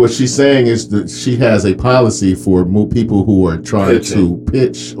 what she's saying is that she has a policy for people who are trying to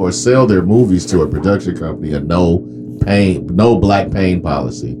pitch or sell their movies to a production company, a no black pain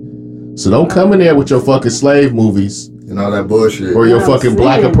policy. So don't come in there with your fucking slave movies And all that bullshit. or your Yeah, fucking I'm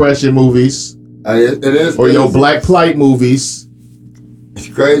black saying. oppression movies It is. or it your is- black plight movies. It's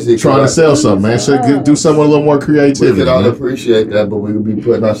crazy. Trying to sell something, man. Should do something with a little more We creativity. could all man. appreciate that, but we would be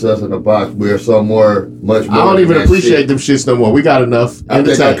putting ourselves in a box. We are much more. I don't even than that appreciate shit. them shits no more. We got enough. I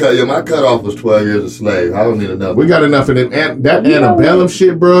think Entertain. my cutoff was 12 years a slave. I don't need another. We got enough of that You know antebellum what?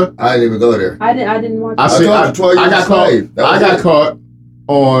 shit, bruh. I didn't even go there. I didn't watch I it. see. told I you 12 years got caught. slave. That I was got it. caught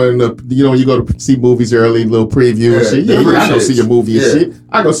on when you go to see movies early, little preview and Yeah, shit. the Yeah, I go free see your shits. movie and Yeah. shit.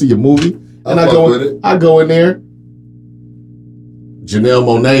 I go see your movie, and I I fuck go. with it. I go in there. Janelle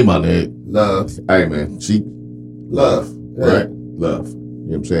Monáe, my nigga. Love. Hey man, she Love. Yeah. right, love. You know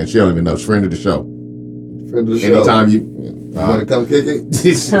what I'm saying? She don't even know. She's friend of the show. Friend of the show. Anytime you. You want to come kick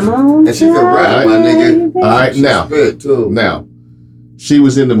it? Come on, And she can rap, my nigga. All right, She now. spit, too. Now, she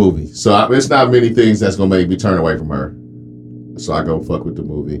was in the movie, so it's not many things that's gonna make me turn away from her. So I go fuck with the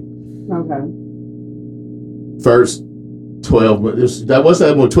movie. Okay. First 12 minutes, that was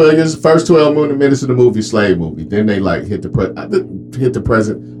that one, 12 years, first 12 minutes of the movie, slave movie. Then they like hit the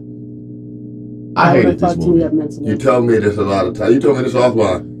present. I hated this movie. You told me this a lot of times. You told me this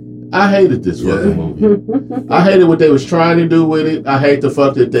offline. I hated this fucking movie. I hated what they was trying to do with it. I hate the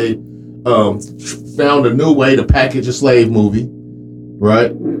fuck that they found a new way to package a slave movie,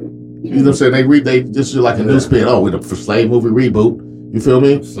 right? You know what I'm saying? They just like a new spin. Oh, with a slave movie reboot. You feel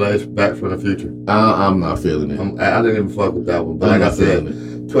me? Slaves Back from the Future. I'm not feeling it. I didn't even fuck with that one, but I'm like I not said,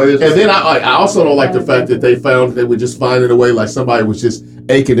 feeling it. 12 years And then I also don't like the fact that they were just finding a way like somebody was just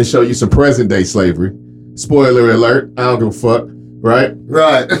aching to show you some present day slavery. Spoiler alert. I don't give a fuck. Right?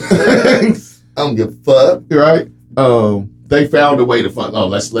 Right. I don't give a fuck. Right? They found a way to find. Oh,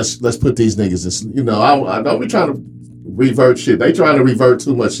 let's put these niggas in. You know, I don't be trying to revert shit. They trying to revert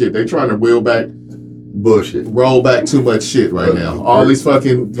too much shit. They trying to roll back roll back too much shit right now. All these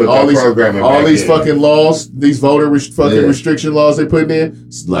fucking fucking laws, these voter restriction laws they putting in.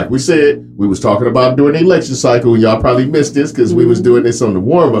 Like we said, we was talking about during the election cycle. Y'all probably missed this because we was doing this on the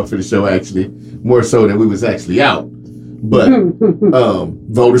warm up for the show. Actually, more so than we was actually out. But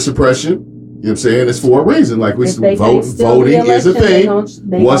voter suppression. You know what I'm saying? It's for a reason. Like voting is a thing.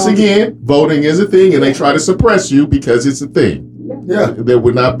 Once again, voting is a thing, and they try to suppress you because it's a thing. Yeah. There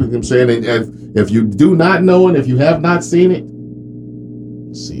would not be, you know what I'm saying? And if you do not know it, if you have not seen it,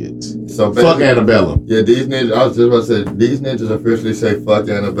 see it. So fuck Annabelle. Yeah, these ninjas, I was just about to say, these ninjas officially say fuck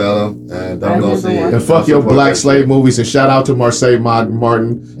Annabelle, and I'm going to see it. And fuck your black slave movies, and shout out to Marseille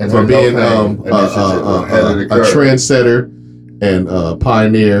Martin for being a trendsetter and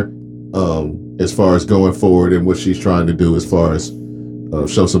pioneer as far as going forward and what she's trying to do as far as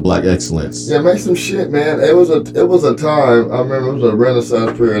show some black excellence. Yeah, make some shit, man. It was a time, I remember it was a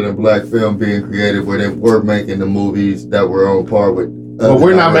renaissance period in black film being created where they were making the movies that were on par with. But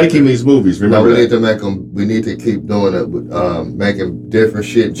we're not making these movies. Remember, we need to make them. We need to keep doing it, making different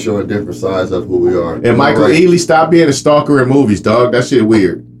shit and showing different sides of who we are. And Michael Ealy, stop being a stalker in movies, dog. That shit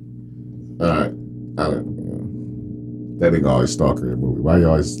weird. All right, that nigga always stalker in movies. Why you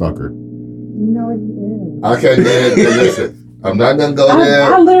always stalker? No, he is. I can't listen. I'm not gonna go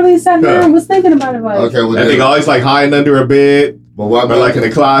there. I literally sat there and was thinking about it. Like, okay, well, that nigga always like hiding under a bed, but why? Or like in the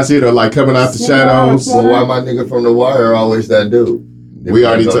closet, or like coming out the shadows. Well, why my nigga from The Wire always that dude? We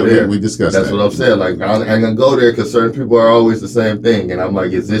already we discussed that. That's what I'm saying. Like I ain't gonna go there because certain people are always the same thing, and I'm like,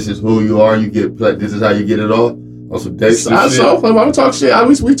 this is who you are. You get this is how you get it all. On some Dexter shit. I'm gonna talk shit. At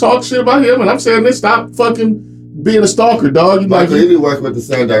least we talk shit about him, and I'm saying they stop fucking being a stalker, dog. Michael Ealy work with the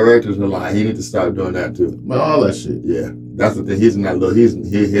same directors, and like he need to stop doing that too. Man, all that shit. Yeah, that's the thing. He's not little. His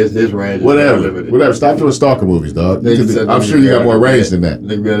range. Whatever. Stop doing stalker movies, dog. I'm sure you got more range than that.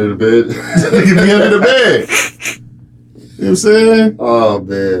 Nigga be under the bed. Nigga be under the bed. You know what I'm saying? Oh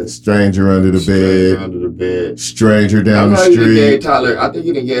man. Stranger under the bed. Stranger down the street. I think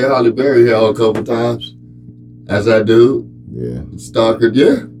you done gave Halle Berry hell a couple times. As that dude. Yeah. Stalker.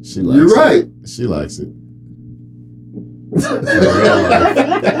 Yeah. She likes You're right. She likes it.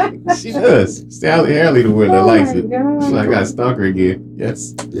 She does. Halle the one that likes it. She's like, I got a stalker again.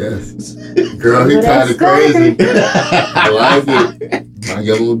 Yes. Girl, he kind of crazy. I like it. I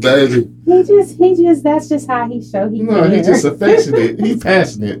give him a baby. He just, that's just how he show he No, he's just affectionate. He's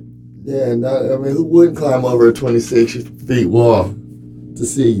passionate. Yeah, I mean, who wouldn't climb over a 26 feet wall to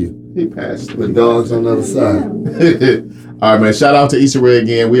see you? He passionate. With dogs on the other side. All right, man. Shout out to Issa Rae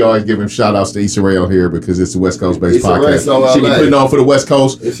again. We always give him shout outs to Issa Rae on here because it's a West Coast based podcast. She be putting on for the West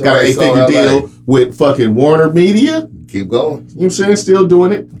Coast. Got an 8-figure deal with fucking Warner Media. Keep going. You know what I'm saying? Still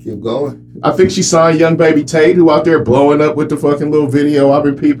doing it. Keep going. I think she signed Young Baby Tate, who out there blowing up with the fucking little video I've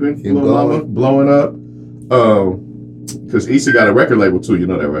been peeping. Keep going. Mama blowing up. Because Issa got a record label too. You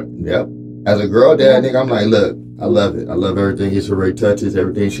know that, right? Yep. As a girl dad, nigga, I'm like, look, I love it. I love everything Issa Rae touches,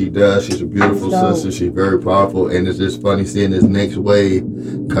 everything she does. She's a beautiful sister. She's very powerful. And it's just funny seeing this next wave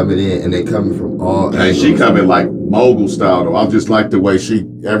coming in, and they coming from all angles. She coming like mogul style, though. I just like the way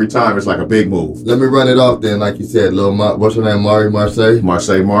every time it's like a big move. Let me run it off then, like you said. What's her name? Marseille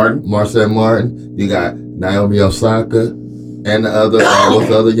Martin. You got Naomi Osaka. And the other, what's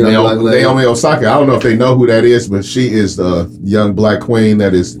the other young black lady? Naomi Osaka. I don't know if they know who that is, but she is the young black queen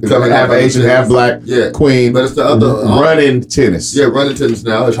that is half Asian, half black queen. But it's the other running tennis. Yeah, running tennis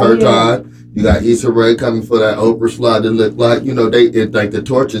now. It's her time. You got Issa Rae coming for that Oprah slot. That look like like the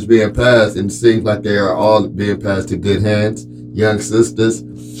torch is being passed, and it seems like they are all being passed to good hands. Young sisters.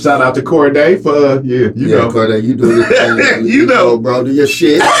 Shout out to Corday for know. Corday, you do this thing. you know, bro, do your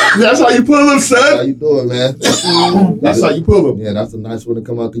shit. That's how you pull them, son. That's how you do it, man. That's how you pull them. Yeah, that's a nice one to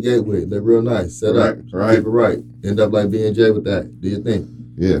come out the gate with. They're real nice. Set up. Right. Keep it right. End up like B&J with that. Do your thing.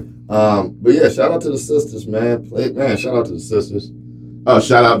 Yeah. But yeah, shout out to the sisters, man. Shout out to the sisters. Oh,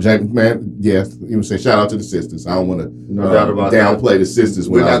 shout out, James, man. Yeah, you would say shout out to the sisters. I don't want to downplay the sisters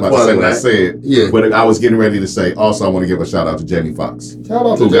when I was about to say what I said. Yeah. But I was getting ready to say, also, I want to give a shout out to Jamie Foxx. Shout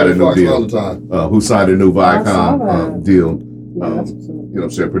out to Jamie Foxx all the time. Who signed a new Viacom deal. you know what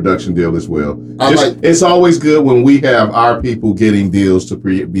I'm saying, production deal as well. I like- It's always good when we have our people getting deals to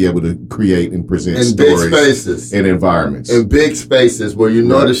be able to create and present in big stories spaces. and environments. In big spaces where you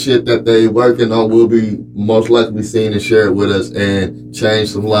know Right. the shit that they working on will be most likely seen and shared with us and change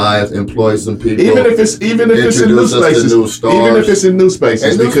some lives, employ some people. Even if it's in new Introduce us to spaces, new stars. even if it's in new spaces,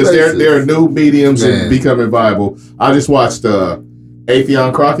 And new because spaces. there are new mediums Man. and becoming viable. I just watched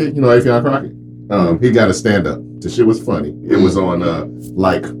Afion Crockett. You know Afion Crockett? He got a stand up. The shit was funny. It was on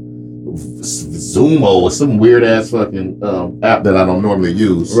like Zumo or some weird ass fucking app that I don't normally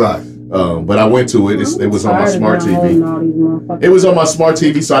use. Right. But I went to it. It was on my smart TV. TV. It was on my smart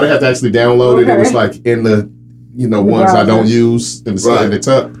TV, so I didn't have to actually download it. It was Okay. like in the The ones I don't browser. use in the Right. in the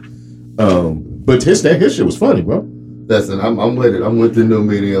tuck. But his shit was funny, bro. Listen, I'm with it. I'm with the new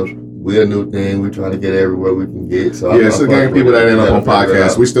mediums. We're a new thing. We're trying to get everywhere we can get. So Yeah, it's a gang of people that ain't up on gotta figure it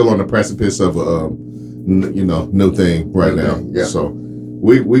podcasts. out. We're still on the precipice of a new thing right New now. thing, yeah. So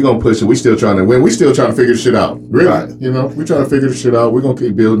we gonna push it. We still trying to win. We still trying to figure shit out. Really, Right. we trying to figure the shit out. We're gonna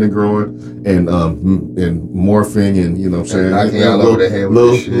keep building and growing and morphing and you know what I'm saying. knocking y'all over the head with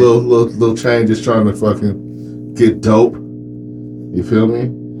little, this shit. little changes, trying to fucking get dope. You feel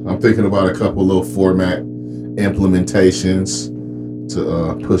me? I'm thinking about a couple little format implementations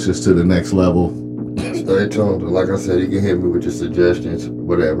to push us to the next level. Stay tuned. Like I said, you can hit me with your suggestions,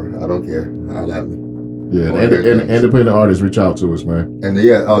 whatever. I don't care. I like me. Yeah, Or and hear things. independent artists reach out to us, man. And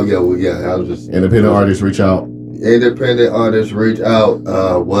yeah, I was just Independent artists reach out, independent artists reach out.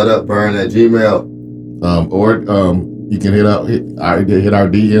 What up, Burn at Gmail. or you can hit our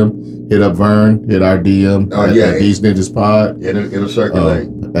DM, hit up Vern, hit our DM Oh, at, yeah. at These Ninjas Pod It'll circulate.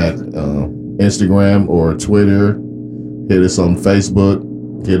 at Instagram or Twitter. Hit us on Facebook.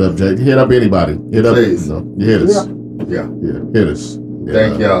 Hit up Jake. Hit up anybody. Hit up. Please. Hit us. Yeah. Yeah, hit us.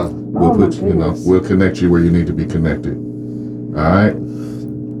 Thank y'all. We'll Oh, my put goodness. we'll connect you where you need to be connected. All right.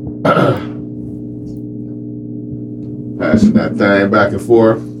 Passing that thing back and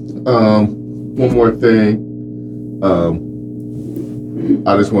forth. One more thing.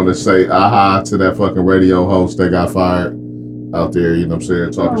 I just want to say aha to that fucking radio host that got fired out there, you know what I'm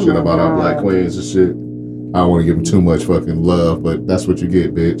saying, talking Oh shit my about our God. black queens and shit. I don't want to give him too much fucking love, but that's what you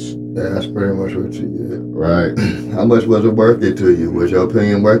get, bitch. Yeah, that's pretty much what you get. Right? How much was it worth it to you? Was your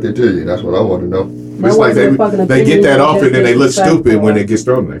opinion worth it to you? That's what I want to know. It's like they get that off and then they look disrespectful. stupid when it gets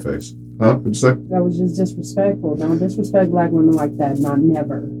thrown in their face. Huh? What'd you say? That was just disrespectful. Don't disrespect black women like that. Not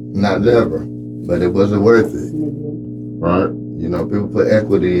never. Not never, but it wasn't worth it. Nigga. Right? You know, people put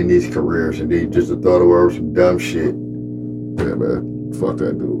equity in these careers and they just to throw the word some dumb shit. Yeah, man. Fuck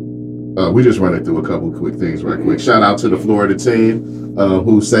that dude. We just running through a couple of quick things right quick. Shout out to the Florida team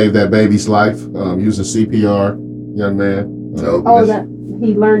who saved that baby's life using CPR, young man. No, Oh, that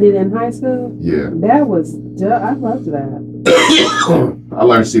he learned it in high school. Yeah. That was. I loved that. I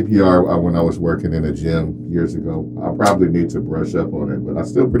learned CPR when I was working in a gym years ago. I probably need to brush up on it, but I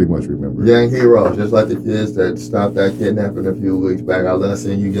still pretty much remember it. young heroes, just like the kids that stopped that kidnapping a few weeks back. I love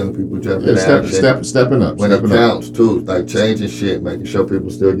seeing you young people jumping Yeah, out. stepping up. When it stepping up. counts too, like changing shit, making sure people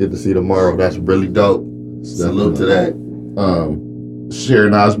still get to see tomorrow. That's really dope. Salute to that.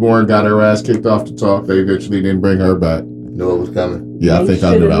 Sharon Osbourne got her ass kicked off the talk. They eventually didn't bring her back. Knew it was coming. Yeah, I They think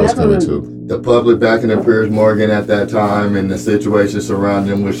I knew should've that was never- coming too. The public backing of Piers Morgan at that time and the situation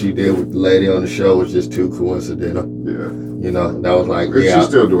surrounding what she did with the lady on the show was just too coincidental. Yeah. You know, that was like, She's yeah.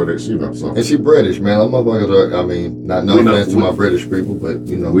 still doing it, you know, so. And she British, man. Them motherfuckers are, I mean, not no We know- offense to my British people, but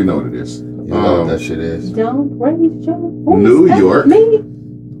you know, We know what it is. you know what that shit is. Don't raise your voice New at York. Me.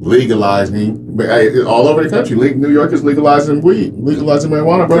 Legalizing, but, hey, all over the country. New York is legalizing weed, legalizing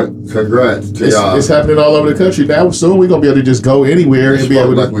marijuana, bro. Congrats to y'all. It's happening all over the country now. Soon we're gonna be able to just go anywhere and be Smoke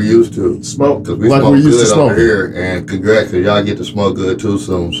able to like we used to. smoke Because we like smoke we're used good to over smoking. here, and congrats, 'cause y'all get to smoke good too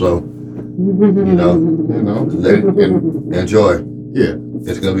soon. So You know, and enjoy. yeah,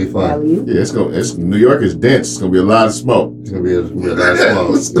 It's gonna be fun. it's New York is dense. It's gonna be a lot of smoke. It's gonna be a lot of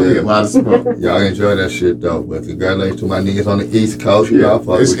smoke. It's gonna be a lot of smoke. Y'all enjoy that shit though. But congratulations to my niggas on the East Coast. Y'all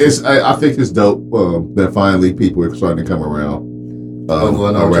fuck with you. I think it's dope that finally people are starting to come around What's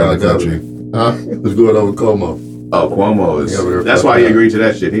going on with around the y'all, country. Huh? What's going on with Como? Oh, Cuomo is. Yeah, but That's why he agreed to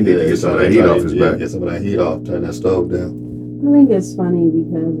that shit. He need to get some of that heat trying off his to back. Get some of that heat off. Turn that stove down. I think it's funny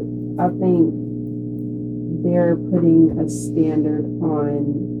because I think they're putting a standard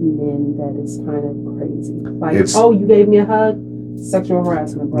on men that is kind of crazy. Like, It's- oh, you gave me a hug, sexual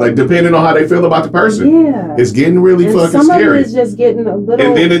harassment, bro. Like depending on how they feel about the person, yeah, it's getting really and fucking some of scary. it is just getting a little.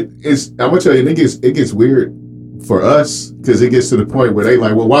 And then it's I'm gonna tell you, it gets weird for us because it gets to the point where they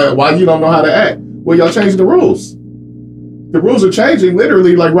like, well, why you don't know how to act? Well, y'all changed the rules. the rules are changing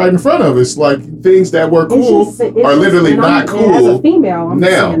literally like right in front of us. Like things that were cool are literally not cool. As a female, I'm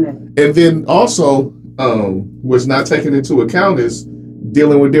now. saying that. And then also, what's not taken into account is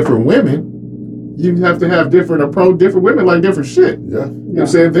dealing with different women. You have to have different approach. Different women like different shit. Yeah. You know what I'm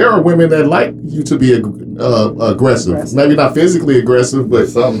saying? There are women that like you to be aggressive. Maybe not physically aggressive, but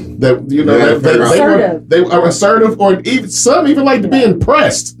something that you know they are assertive, or even some even like to be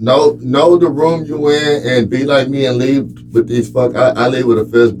impressed. Know the room you in and be like me and leave with these fuck. I leave with a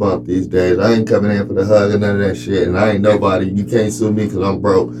fist bump these days. I ain't coming in for the hug and none of that shit. And I ain't nobody. You can't sue me because I'm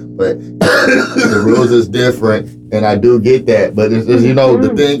broke. But the rules is different, and I do get that. But it's you know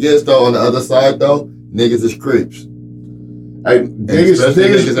the thing is though on the other side though, niggas is creeps. Hey, niggas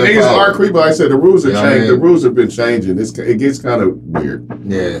are creepy. Like I said, the rules are changing. The rules have been changing. It gets kind of weird.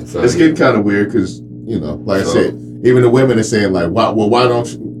 Yeah, so it's getting kind of weird because you know, like I said, even the women are saying like, why don't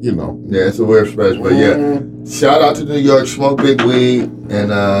you know? Yeah, it's a weird space, but yeah. Shout out to New York, smoke big weed,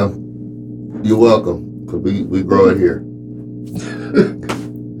 and you're welcome because we grow it here.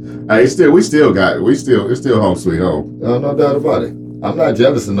 Hey, it's still home sweet home. No doubt about it. I'm not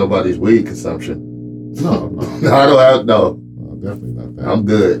jealous of nobody's weed consumption. No. I don't have no. Definitely not that. I'm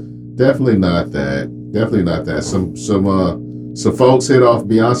good. Definitely not that. Some folks hit off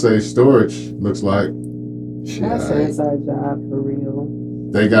Beyonce's storage. Looks like that's an inside job for real.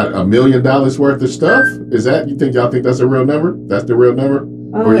 They got $1 million worth of stuff. Is that y'all think that's a real number? That's the real number,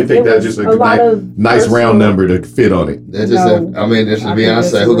 or you think that's just a nice round number to fit on it? That's just. This is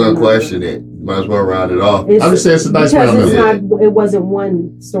Beyonce. Who's gonna question it? Might as well round it off. I'm just saying it's a nice round number. It wasn't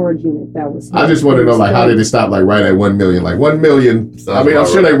one storage unit that was. I just want to know, like, how did it stop, like, right at 1 million? Like, 1 million. I mean, I'm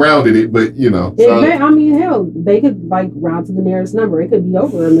sure they rounded it, but you know. Hell, they could like round to the nearest number. It could be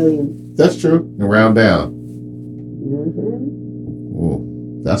over $1 million. That's true, and round down. Mm-hmm.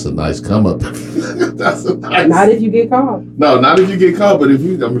 Ooh, that's a nice come up. That's a nice. Not if you get caught. No, not if you get caught. But if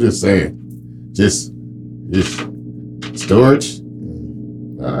you, I'm just saying, just storage.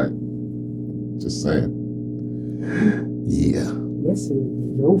 All right. Just saying. Yeah. Yes, sir.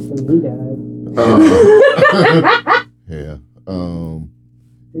 No for me, Dad. Yeah.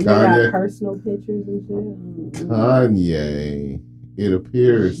 Kanye. Got personal pictures and shit. Kanye. It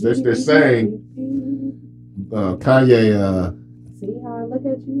appears they're saying Kanye. See how I look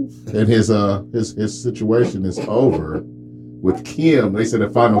at you. And his situation is over with Kim. They said the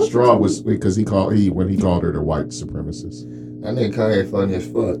final straw was because when he called her the white supremacist. I think Kanye funny as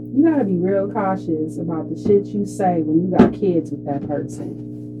fuck. You gotta be real cautious about the shit you say when you got kids with that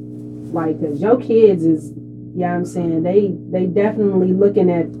person. Like, cause your kids is, what I'm saying, they definitely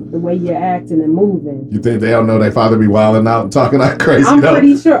looking at the way you're acting and moving. You think they don't know their father be wilding out and talking like crazy? I'm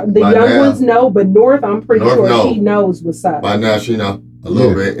pretty sure the young ones know, but North, I'm pretty sure she knows what's up. By now she know a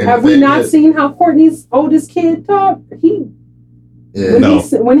little bit. And have we not seen how Courtney's oldest kid talk?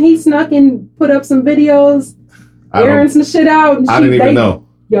 When he snuck and put up some videos. Airing some shit out. And I didn't even know.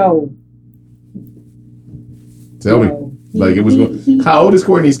 Yo. Tell me. Like it was. How old is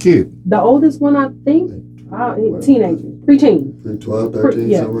Courtney's kid? The oldest one, I think. Teenager. Preteen. 12,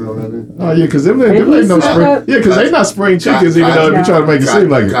 13, somewhere around there. Oh, yeah, because them ain't no spring. Yeah, because they not spring chickens, even though they're trying to make it seem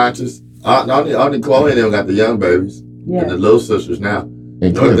like it. Conscious. Only Chloe and them got the young babies. Yeah. And the little sisters now.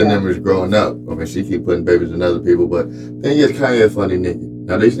 And North and them is growing up. I mean, she keep putting babies in other people, but thing is Kanye a funny nigga.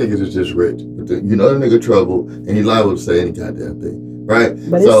 Now, these niggas is just rich. But you know the nigga trouble, and he liable to say any goddamn thing, right?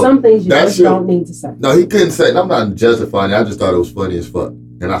 But it's some things you just don't need to say. No, he couldn't say. I'm not justifying it. I just thought it was funny as fuck.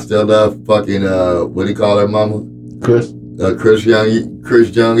 And I still love fucking, what do you call her mama? Chris Jong-il. Chris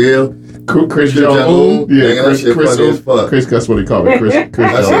Jong-un? Yeah, that shit funny as fuck. Chris, that's what he called it. Chris that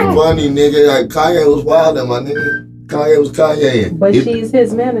shit funny, nigga. Like, Kanye was wild, my nigga. Kanye was Kanye. But she's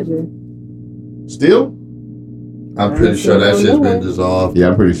his manager. Still? I'm pretty sure that shit's been dissolved. Yeah,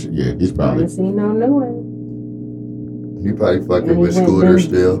 I'm pretty sure. Yeah, he's probably. I ain't seen no new one. He probably fucking with Scooter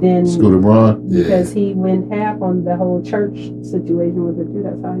still. Scooter Braun? Yeah. Because he went half on the whole church situation with her, too.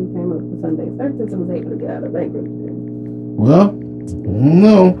 That's how he came up with Sunday service and was able to get out of bankruptcy. Well,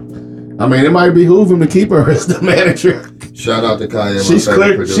 no. I mean, it might behoove him to keep her as the manager. Shout out to Kanye.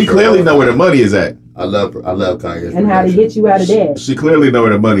 She clearly know where the money is at. I love Kanye. And how to get you out of that. She clearly know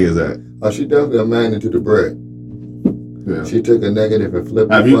where the money is at. Oh, she definitely a man into the bread. Yeah. She took a negative and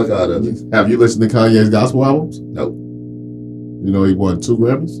flipped the fuck out of it. Have you listened to Kanye's gospel albums? Nope. You know he won 2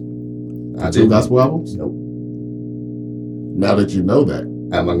 Grammys? 2 gospel albums? Nope. Now that you know that.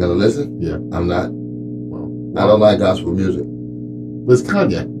 Am I going to listen? Yeah. I'm not. Well, I don't like gospel music. But it's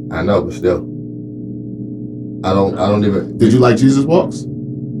Kanye. I know, but still. I don't even. Did you like Jesus Walks?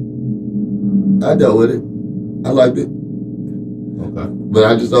 I dealt with it. I liked it. Okay. But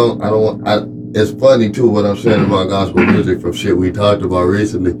I just don't want. it's funny too what I'm saying about gospel music from shit we talked about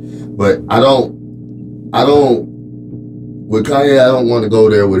recently. But I don't with Kanye, I don't want to go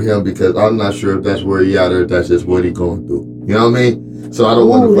there with him because I'm not sure if that's where he at or if that's just what he going through. You know what I mean? So I don't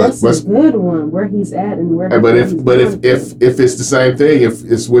want to. That's a good one. Where he's at and where. But if it's the same thing, if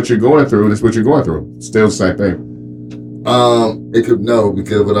it's what you're going through, it's what you're going through. It's still the same thing. It could no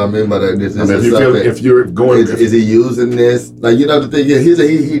because what I mean by that is is he using this like the thing? Yeah,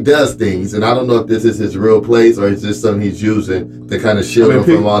 he does things, and I don't know if this is his real place or it's just something he's using to kind of shield him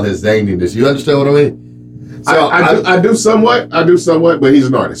from all his zaniness. You understand what I mean? So I do somewhat, but he's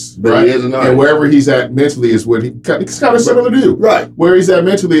an artist, right? He is an artist. And wherever he's at mentally is what it's kind of similar to you, right? Where he's at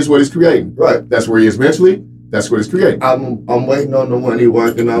mentally is what he's creating, right? That's where he is mentally. That's what he's creating. I'm waiting on the one he's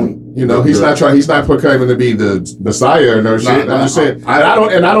working on. He's not proclaiming to be the Messiah or no shit. I'm just saying, I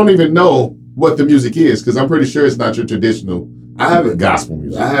don't even know what the music is because I'm pretty sure it's not your traditional. I haven't gospel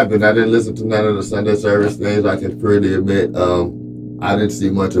music. I didn't listen to none of the Sunday service things. I can freely admit. I didn't see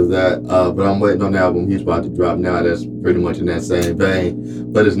much of that, but I'm waiting on the album he's about to drop now. That's pretty much in that same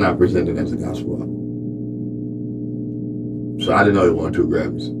vein, but it's not presented as a gospel album. So I didn't know he won 2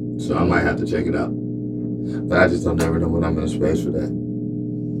 Grammys, so I might have to check it out. But I just don't never know when I'm in a space for that.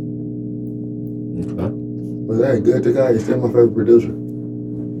 Okay. But hey, good to go. He's still my favorite producer.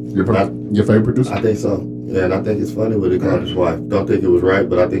 Your favorite producer? I think so. Yeah, and I think it's funny what he called his wife. Don't think it was right,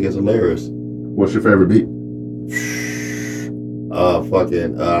 but I think it's hilarious. What's your favorite beat?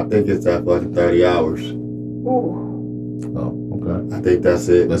 I think it's that fucking 30 hours. Oh, okay. I think that's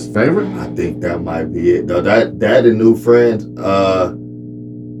it. That's favorite? I think that might be it. Though that and New Friends, not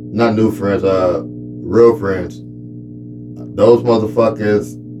New Friends, Real Friends. Those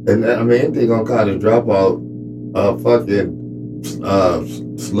motherfuckers, and I mean anything gonna kind of drop out.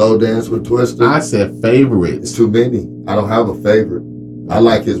 Slow Dance with Twista. I said favorite. It's too many. I don't have a favorite. I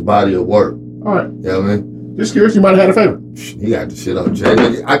like his body of work. All right. You know what I mean? Just curious, you might have had a favorite. He got the shit on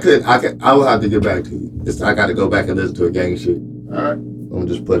Jay. I will have to get back to you. I got to go back and listen to a gang shit. All right. I'm gonna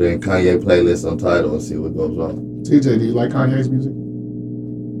just put in Kanye playlist on Tidal and see what goes on. TJ, do you like Kanye's music?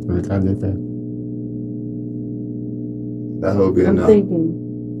 Are you a Kanye fan? That would be enough.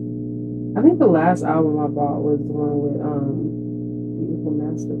 I think the last album I bought was the one with Beautiful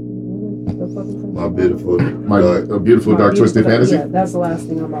Master. My beautiful dark twisted fantasy. Yeah, that's the last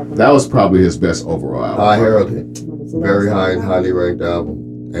thing I bought. That was probably his best overall album. High heralded, very high and highly ranked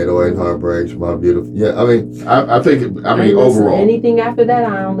album. 808 Heartbreaks, My Beautiful. Yeah, I mean, I think overall. Anything after that,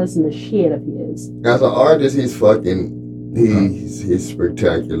 I don't listen to shit of his. As an artist, he's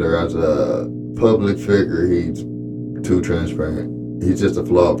spectacular. As a public figure, he's too transparent. He's just a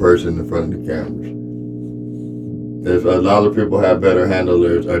flawed person in front of the cameras. If a lot of people have better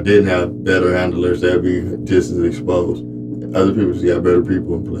handlers or didn't have better handlers, they'd be just as exposed. Other people just got better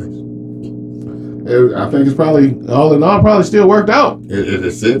people in place. I think it's probably, all in all, probably still worked out.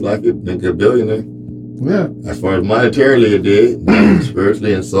 It seemed like it. Like a billionaire. Yeah. As far as monetarily, it did.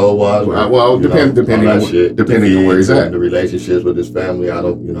 Spiritually and soul-wise. Depending on where he's at. The relationships with his family, I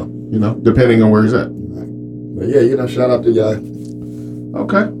don't, depending on where he's at. But yeah, shout out to y'all.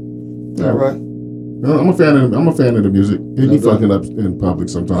 Okay. All right. No, I'm a fan of the music. He be fucking up in public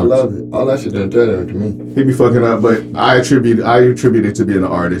sometimes. I love it. All that shit entertaining to me. He be fucking up, but I attribute it to being an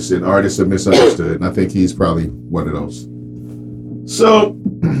artist, and artists are misunderstood, and I think he's probably one of those. So,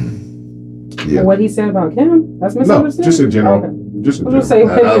 yeah. What he said about Kim? That's misunderstood? No, just in general. Okay. Just in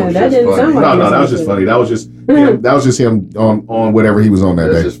general. That didn't sound like No, that was just funny. That was just him on whatever he was on that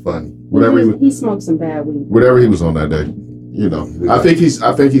day. That's just funny. He smoked some bad weed. Whatever he was on that day. I think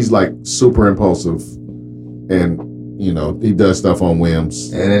he's like super impulsive, and he does stuff on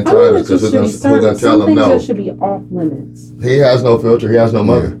whims. And in time, because we're gonna tell him no. That should be off limits. He has no filter. He has no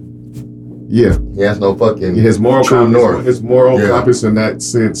mother. Yeah. He has no fucking. His moral compass. North. His moral compass in that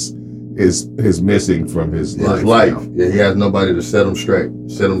sense is missing from his life. Yeah, he has nobody to set him straight,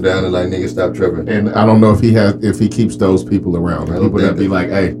 sit him down, and like nigga, stop tripping. And I don't know if he keeps those people around. People that be like,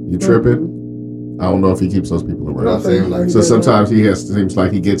 hey, you tripping? I don't know if he keeps those people around. So sometimes seems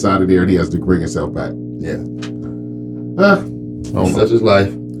like he gets out of there and he has to bring himself back. Yeah. Such is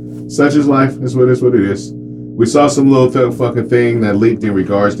life. Such is life. That's what it is. We saw some little fucking thing that leaked in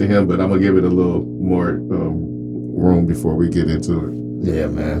regards to him, but I'm gonna give it a little more room before we get into it. Yeah,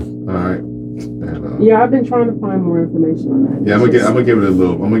 man. All right. And, I've been trying to find more information on that. Yeah, I'm gonna give it a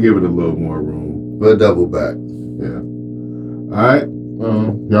little more room. We'll double back. Yeah. All right.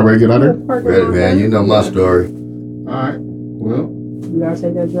 Y'all ready to get under? Ready, man. You know my story. All right. Well, You gotta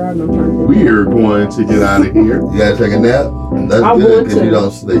take that drive. And I'm trying to. We are going to get out of here. You gotta take a nap. And that's I good want because to. you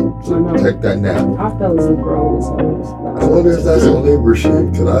don't sleep. So I know. take that nap. I fell asleep early, so. I wonder if that's some Libra shit.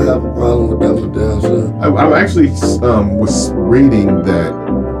 Cause I have a problem with that one down south. I actually was reading that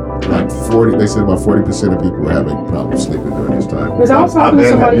like 40. They said about 40% of people were having problems sleeping during this time. Because I was talking to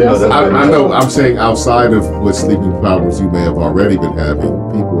somebody else. I know. I'm saying outside of what sleeping problems you may have already been having,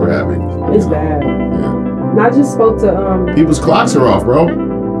 people are having. It's bad. Yeah. And I just spoke to People's clocks are off, bro.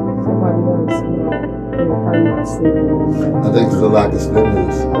 somebody else. Hurting my sleep. I think it's a lack of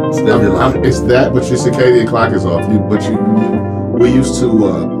stimulus. It's that, but your circadian clock is off. We used to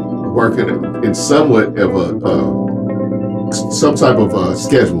work in somewhat of some type of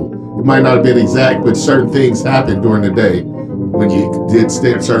schedule. It might not have been exact, but certain things happen during the day when you did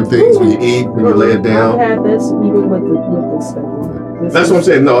certain things, when you eat, when you lay it down. I had this even with the schedule. That's what I'm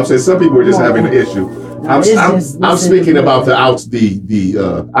saying. No, I'm saying some people are just having an issue. I'm speaking about the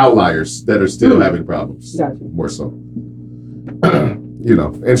outliers that are still having problems. Gotcha. More so.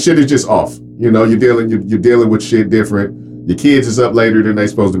 And shit is just off. You're dealing with shit different. Your kids is up later than they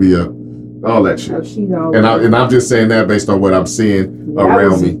supposed to be up. All that shit. And I'm just saying that based on what I'm seeing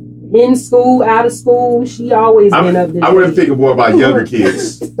around me. In school, out of school, she always been up this. I really think more about younger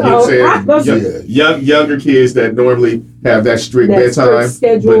kids. You know what I'm saying? Younger kids that normally have that strict bedtime,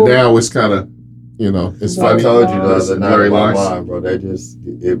 schedule. But now it's kind of, it's I funny. told you the other night very about nice. mine, bro. They just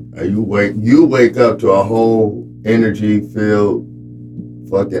you wake up to a whole energy filled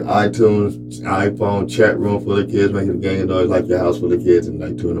fucking iTunes, iPhone chat room full of kids making a gang of noise like your house full of kids at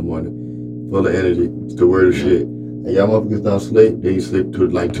like 2 a.m. full of energy. It's the word of shit. And y'all motherfuckers don't sleep, then you sleep to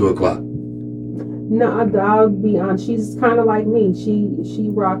like 2 o'clock. No, I'll be honest. She's kind of like me. She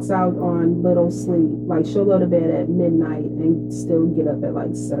rocks out on little sleep. Like she'll go to bed at midnight and still get up at like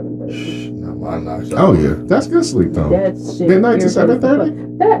 7:30. No, mine knocks out. Oh yeah, that's good sleep though. That's shit. Midnight to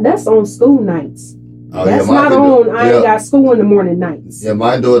 7:30. That's on school nights. Oh, That's mine not can on. do- I ain't got school in the morning nights. Yeah,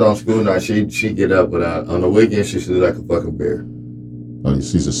 mine do it on school night. She get up, but on the weekend she sleeps like a fucking bear. Oh,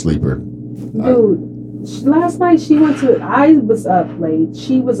 she's a sleeper. Dude, last night she went to. I was up late.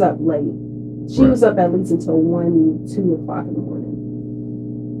 She was up late. She was up at least until 1-2 o'clock in the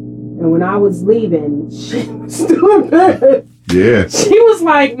morning. And when I was leaving, she was still in bed. Yeah. She was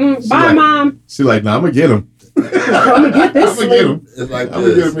like, "Bye, Mom. She's like, "Nah, I'm gonna get him. I'm gonna get this I'm gonna get him. It's like I'm gonna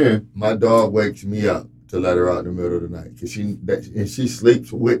get this. him in." My dog wakes me up to let her out in the middle of the night because she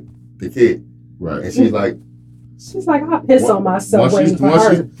sleeps with the kid, Right. and she's like, She's like, I'll piss on myself waiting for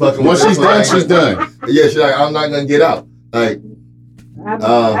her. Once she's done, she's done. Yeah, she's like, I'm not gonna get out. Like,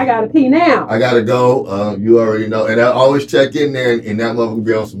 I gotta pee now. I gotta go. You already know. And I always check in there, and that motherfucker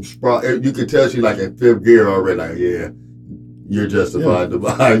be on some sprawl. You could tell she's like in 5th gear already. Like, yeah, you're justified to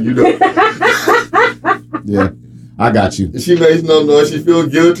buy. Yeah, I got you. She makes no noise. She feels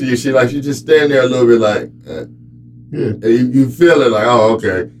guilty. She just stand there a little bit like, Yeah. and you feel it like, oh,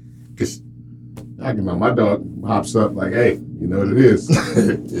 okay. Cause I can know my dog hops up like, "Hey, you know what it is?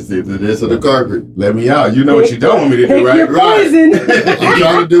 it's either this or the carpet. Let me out. You know what you don't want me to do, Pick right?" your poison. I'm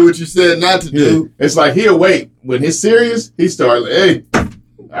trying to do what you said not to Yeah. do. It's like he'll wait when he's serious. He starts like, "Hey, all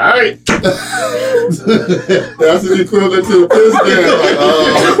right." That's an equivalent to a piss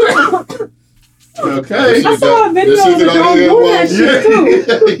stand. Like, Okay. I saw a video of the dog doing that shit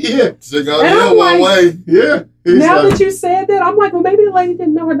too. Yeah. she gonna And I'm live one like- way. Yeah. He's Now like, that you said that, I'm like, well, maybe the lady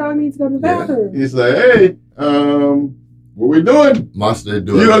didn't know her dog needs to go to the bathroom. he's like, "Hey, what we doing? Monster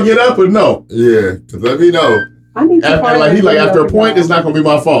do You it. gonna get up or no?" Yeah, cause let me know. I need to After, find that he like video after a for point, y'all. it's not gonna be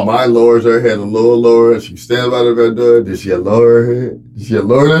my fault. Mine lowers her head a little lower. She stands by the red door. Did she lower her head? Did she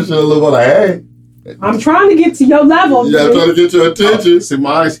lower that shit a little bit? Like, hey, I'm trying to get to your level. yeah, I'm dude. trying to get your attention. See,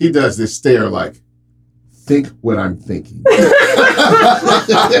 my eyes, he does this stare like, think what I'm thinking.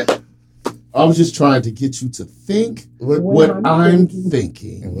 I was just trying to get you to think what I'm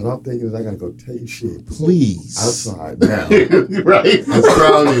thinking. And what I'm thinking is I gotta go tell you shit. Please. Outside now. Right? I'm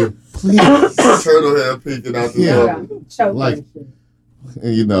frowning. Please. Turtle head peeking out the Yeah. door. Choking Like-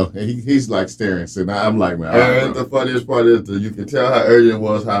 and shit. And he's like staring. So now I'm like, man, all right, And bro. the funniest part is that you can tell how urgent it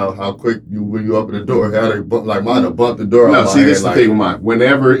was, how quick when you open the door, how they bump, like mine, bumped the door No, out my see, head, this is the like, thing with mine.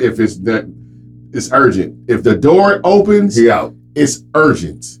 Whenever, if it's that, it's urgent. If the door opens, he out. it's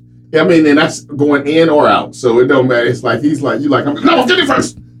urgent. I mean, and that's going in or out. So it don't matter. It's like, he's like, you like, no, get it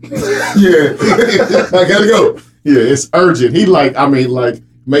first. Yeah. I gotta go. Yeah, it's urgent. He like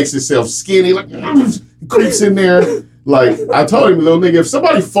makes himself skinny, like creeps in there. Like I told him, little nigga, if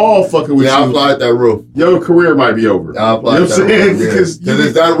somebody fall fucking with Yeah, I you, applied that rule. your career might be over. I applied You know what I'm that saying? rule. Yeah. Because Because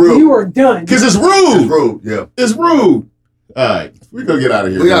it's that rule. You are done. it's It's rude. rude, yeah. It's rude. All right, we gonna get out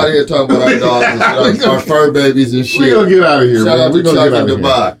of here. We out here talking about our dogs and shit, our fur babies and shit. We gonna get out of here, Shout man. out We to gonna Chuck get out and of here.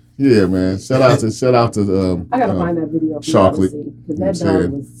 Dubai. Yeah, man. Shout out to I gotta find that video for Chocolate. because that You know what I'm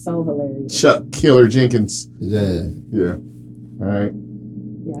dog was so hilarious. Chuck Killer Jenkins. Yeah. Yeah. All right.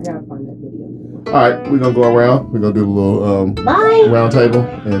 Yeah, I gotta find that video. All right, we're gonna go around. We're gonna do a little Bye. round table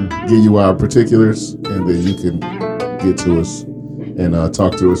and give you our particulars, and then you can get to us and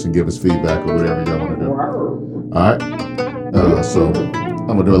talk to us and give us feedback or whatever y'all want to do. All right. So I'm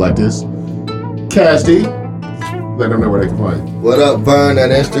gonna do it like this. Cash D, let them know where they can find you. What up, Vern? At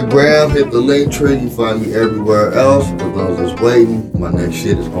Instagram, hit the link tree. You find me everywhere else. For those that's waiting, my next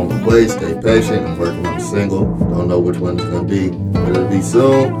shit is on the way. Stay patient. I'm working on a single. Don't know which one it's gonna be, but it'll be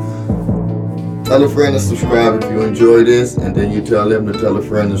soon. Tell a friend to subscribe if you enjoy this, and then you tell them to tell a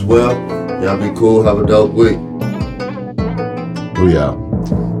friend as well. Y'all be cool. Have a dope week. Oh yeah.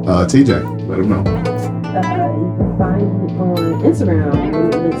 TJ, let them know. You can find me on Instagram,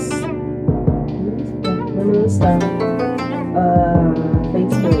 Limitless Stuff.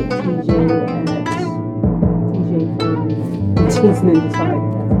 Facebook, TJ at TJ from Cheese Ninjas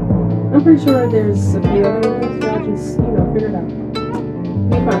Podcast. I'm pretty sure there's a few other ones. Y'all just, figure it out. You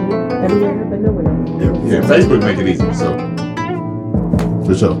can find me everywhere but nowhere. Yeah, Facebook make it easy. So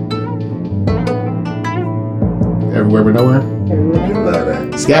for sure. Everywhere but nowhere. Everywhere. I love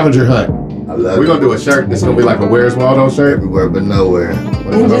that. Scavenger hunt. I love We're it. gonna do a shirt. It's gonna be like a Where's Waldo shirt. Everywhere but nowhere.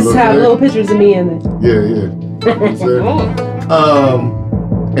 And just have little pictures of me in it. Yeah.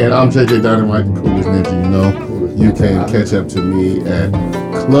 And I'm JJ Dynamite, the coolest ninja you know. You can catch up to me at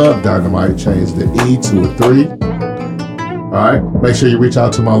Club Dynamite. Change the E to a 3. All right. Make sure you reach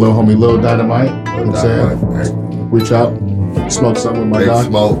out to my little homie, Lil Dynamite. You know what I'm saying? Reach out, smoke something with my Big guy.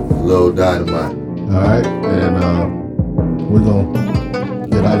 Smoke, Lil Dynamite. All right. And we're gonna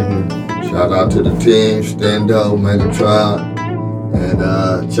get out of here. Shout out to the team, Stendo, Megatron, and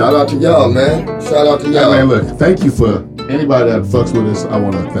shout out to y'all, man. Shout out to Yeah, y'all. man, look, thank you for anybody that fucks with us. I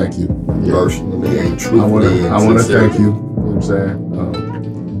want to thank you. Yeah. Personally and I truthfully. want to and thank sincerely. you. You know what I'm saying?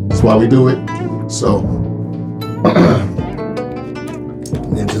 That's why we do it. So,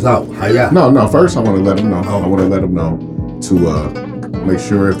 Ninjas out. Hiya. no. First, I want to let them know. I want to let them know to make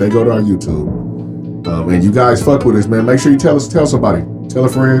sure if they go to our YouTube, and you guys fuck with us, man. Make sure you tell somebody, tell a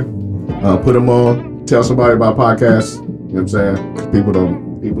friend, put them on, tell somebody about podcasts. You know what I'm saying? 'Cause people don't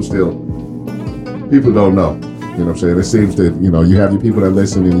know. You know what I'm saying? It seems that you have your people that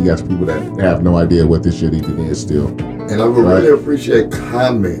listen, and you got people that have no idea what this shit even is still. And I would really appreciate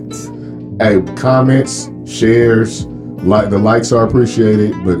comments. Hey, comments, shares, the likes are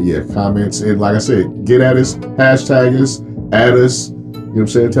appreciated, but yeah, comments, and like I said, get at us, hashtag us, add us, you know what I'm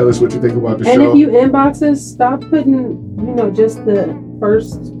saying? Tell us what you think about the And show. if you inbox us, stop putting, just the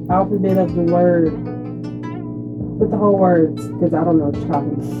first alphabet of the word. Put the whole words, because I don't know what you're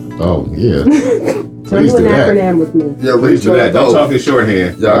talking about. Oh, yeah. Don't Please do do an that. acronym with me. Yeah, Please do that. Don't talk in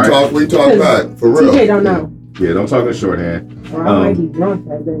shorthand. Y'all all right? talk, we talk back. For real. TJ don't know. Yeah, don't talk in shorthand. Or I might be drunk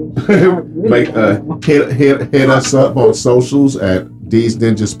that day. I really Make don't know. hit us up on socials at These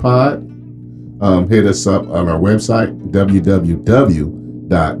Ninjas Pod. Hit us up on our website,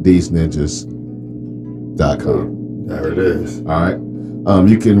 www.theseninjas.com. There it is. All right.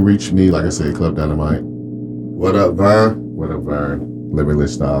 You can reach me, like I said, Club Dynamite, What up, Vern? whatever,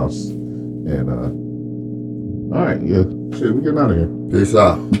 Limitless Styles, and all right, yeah, shit, we getting out of here. Peace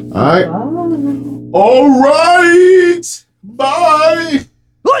out. All right, Bye. all right,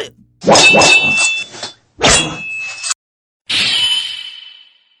 bye.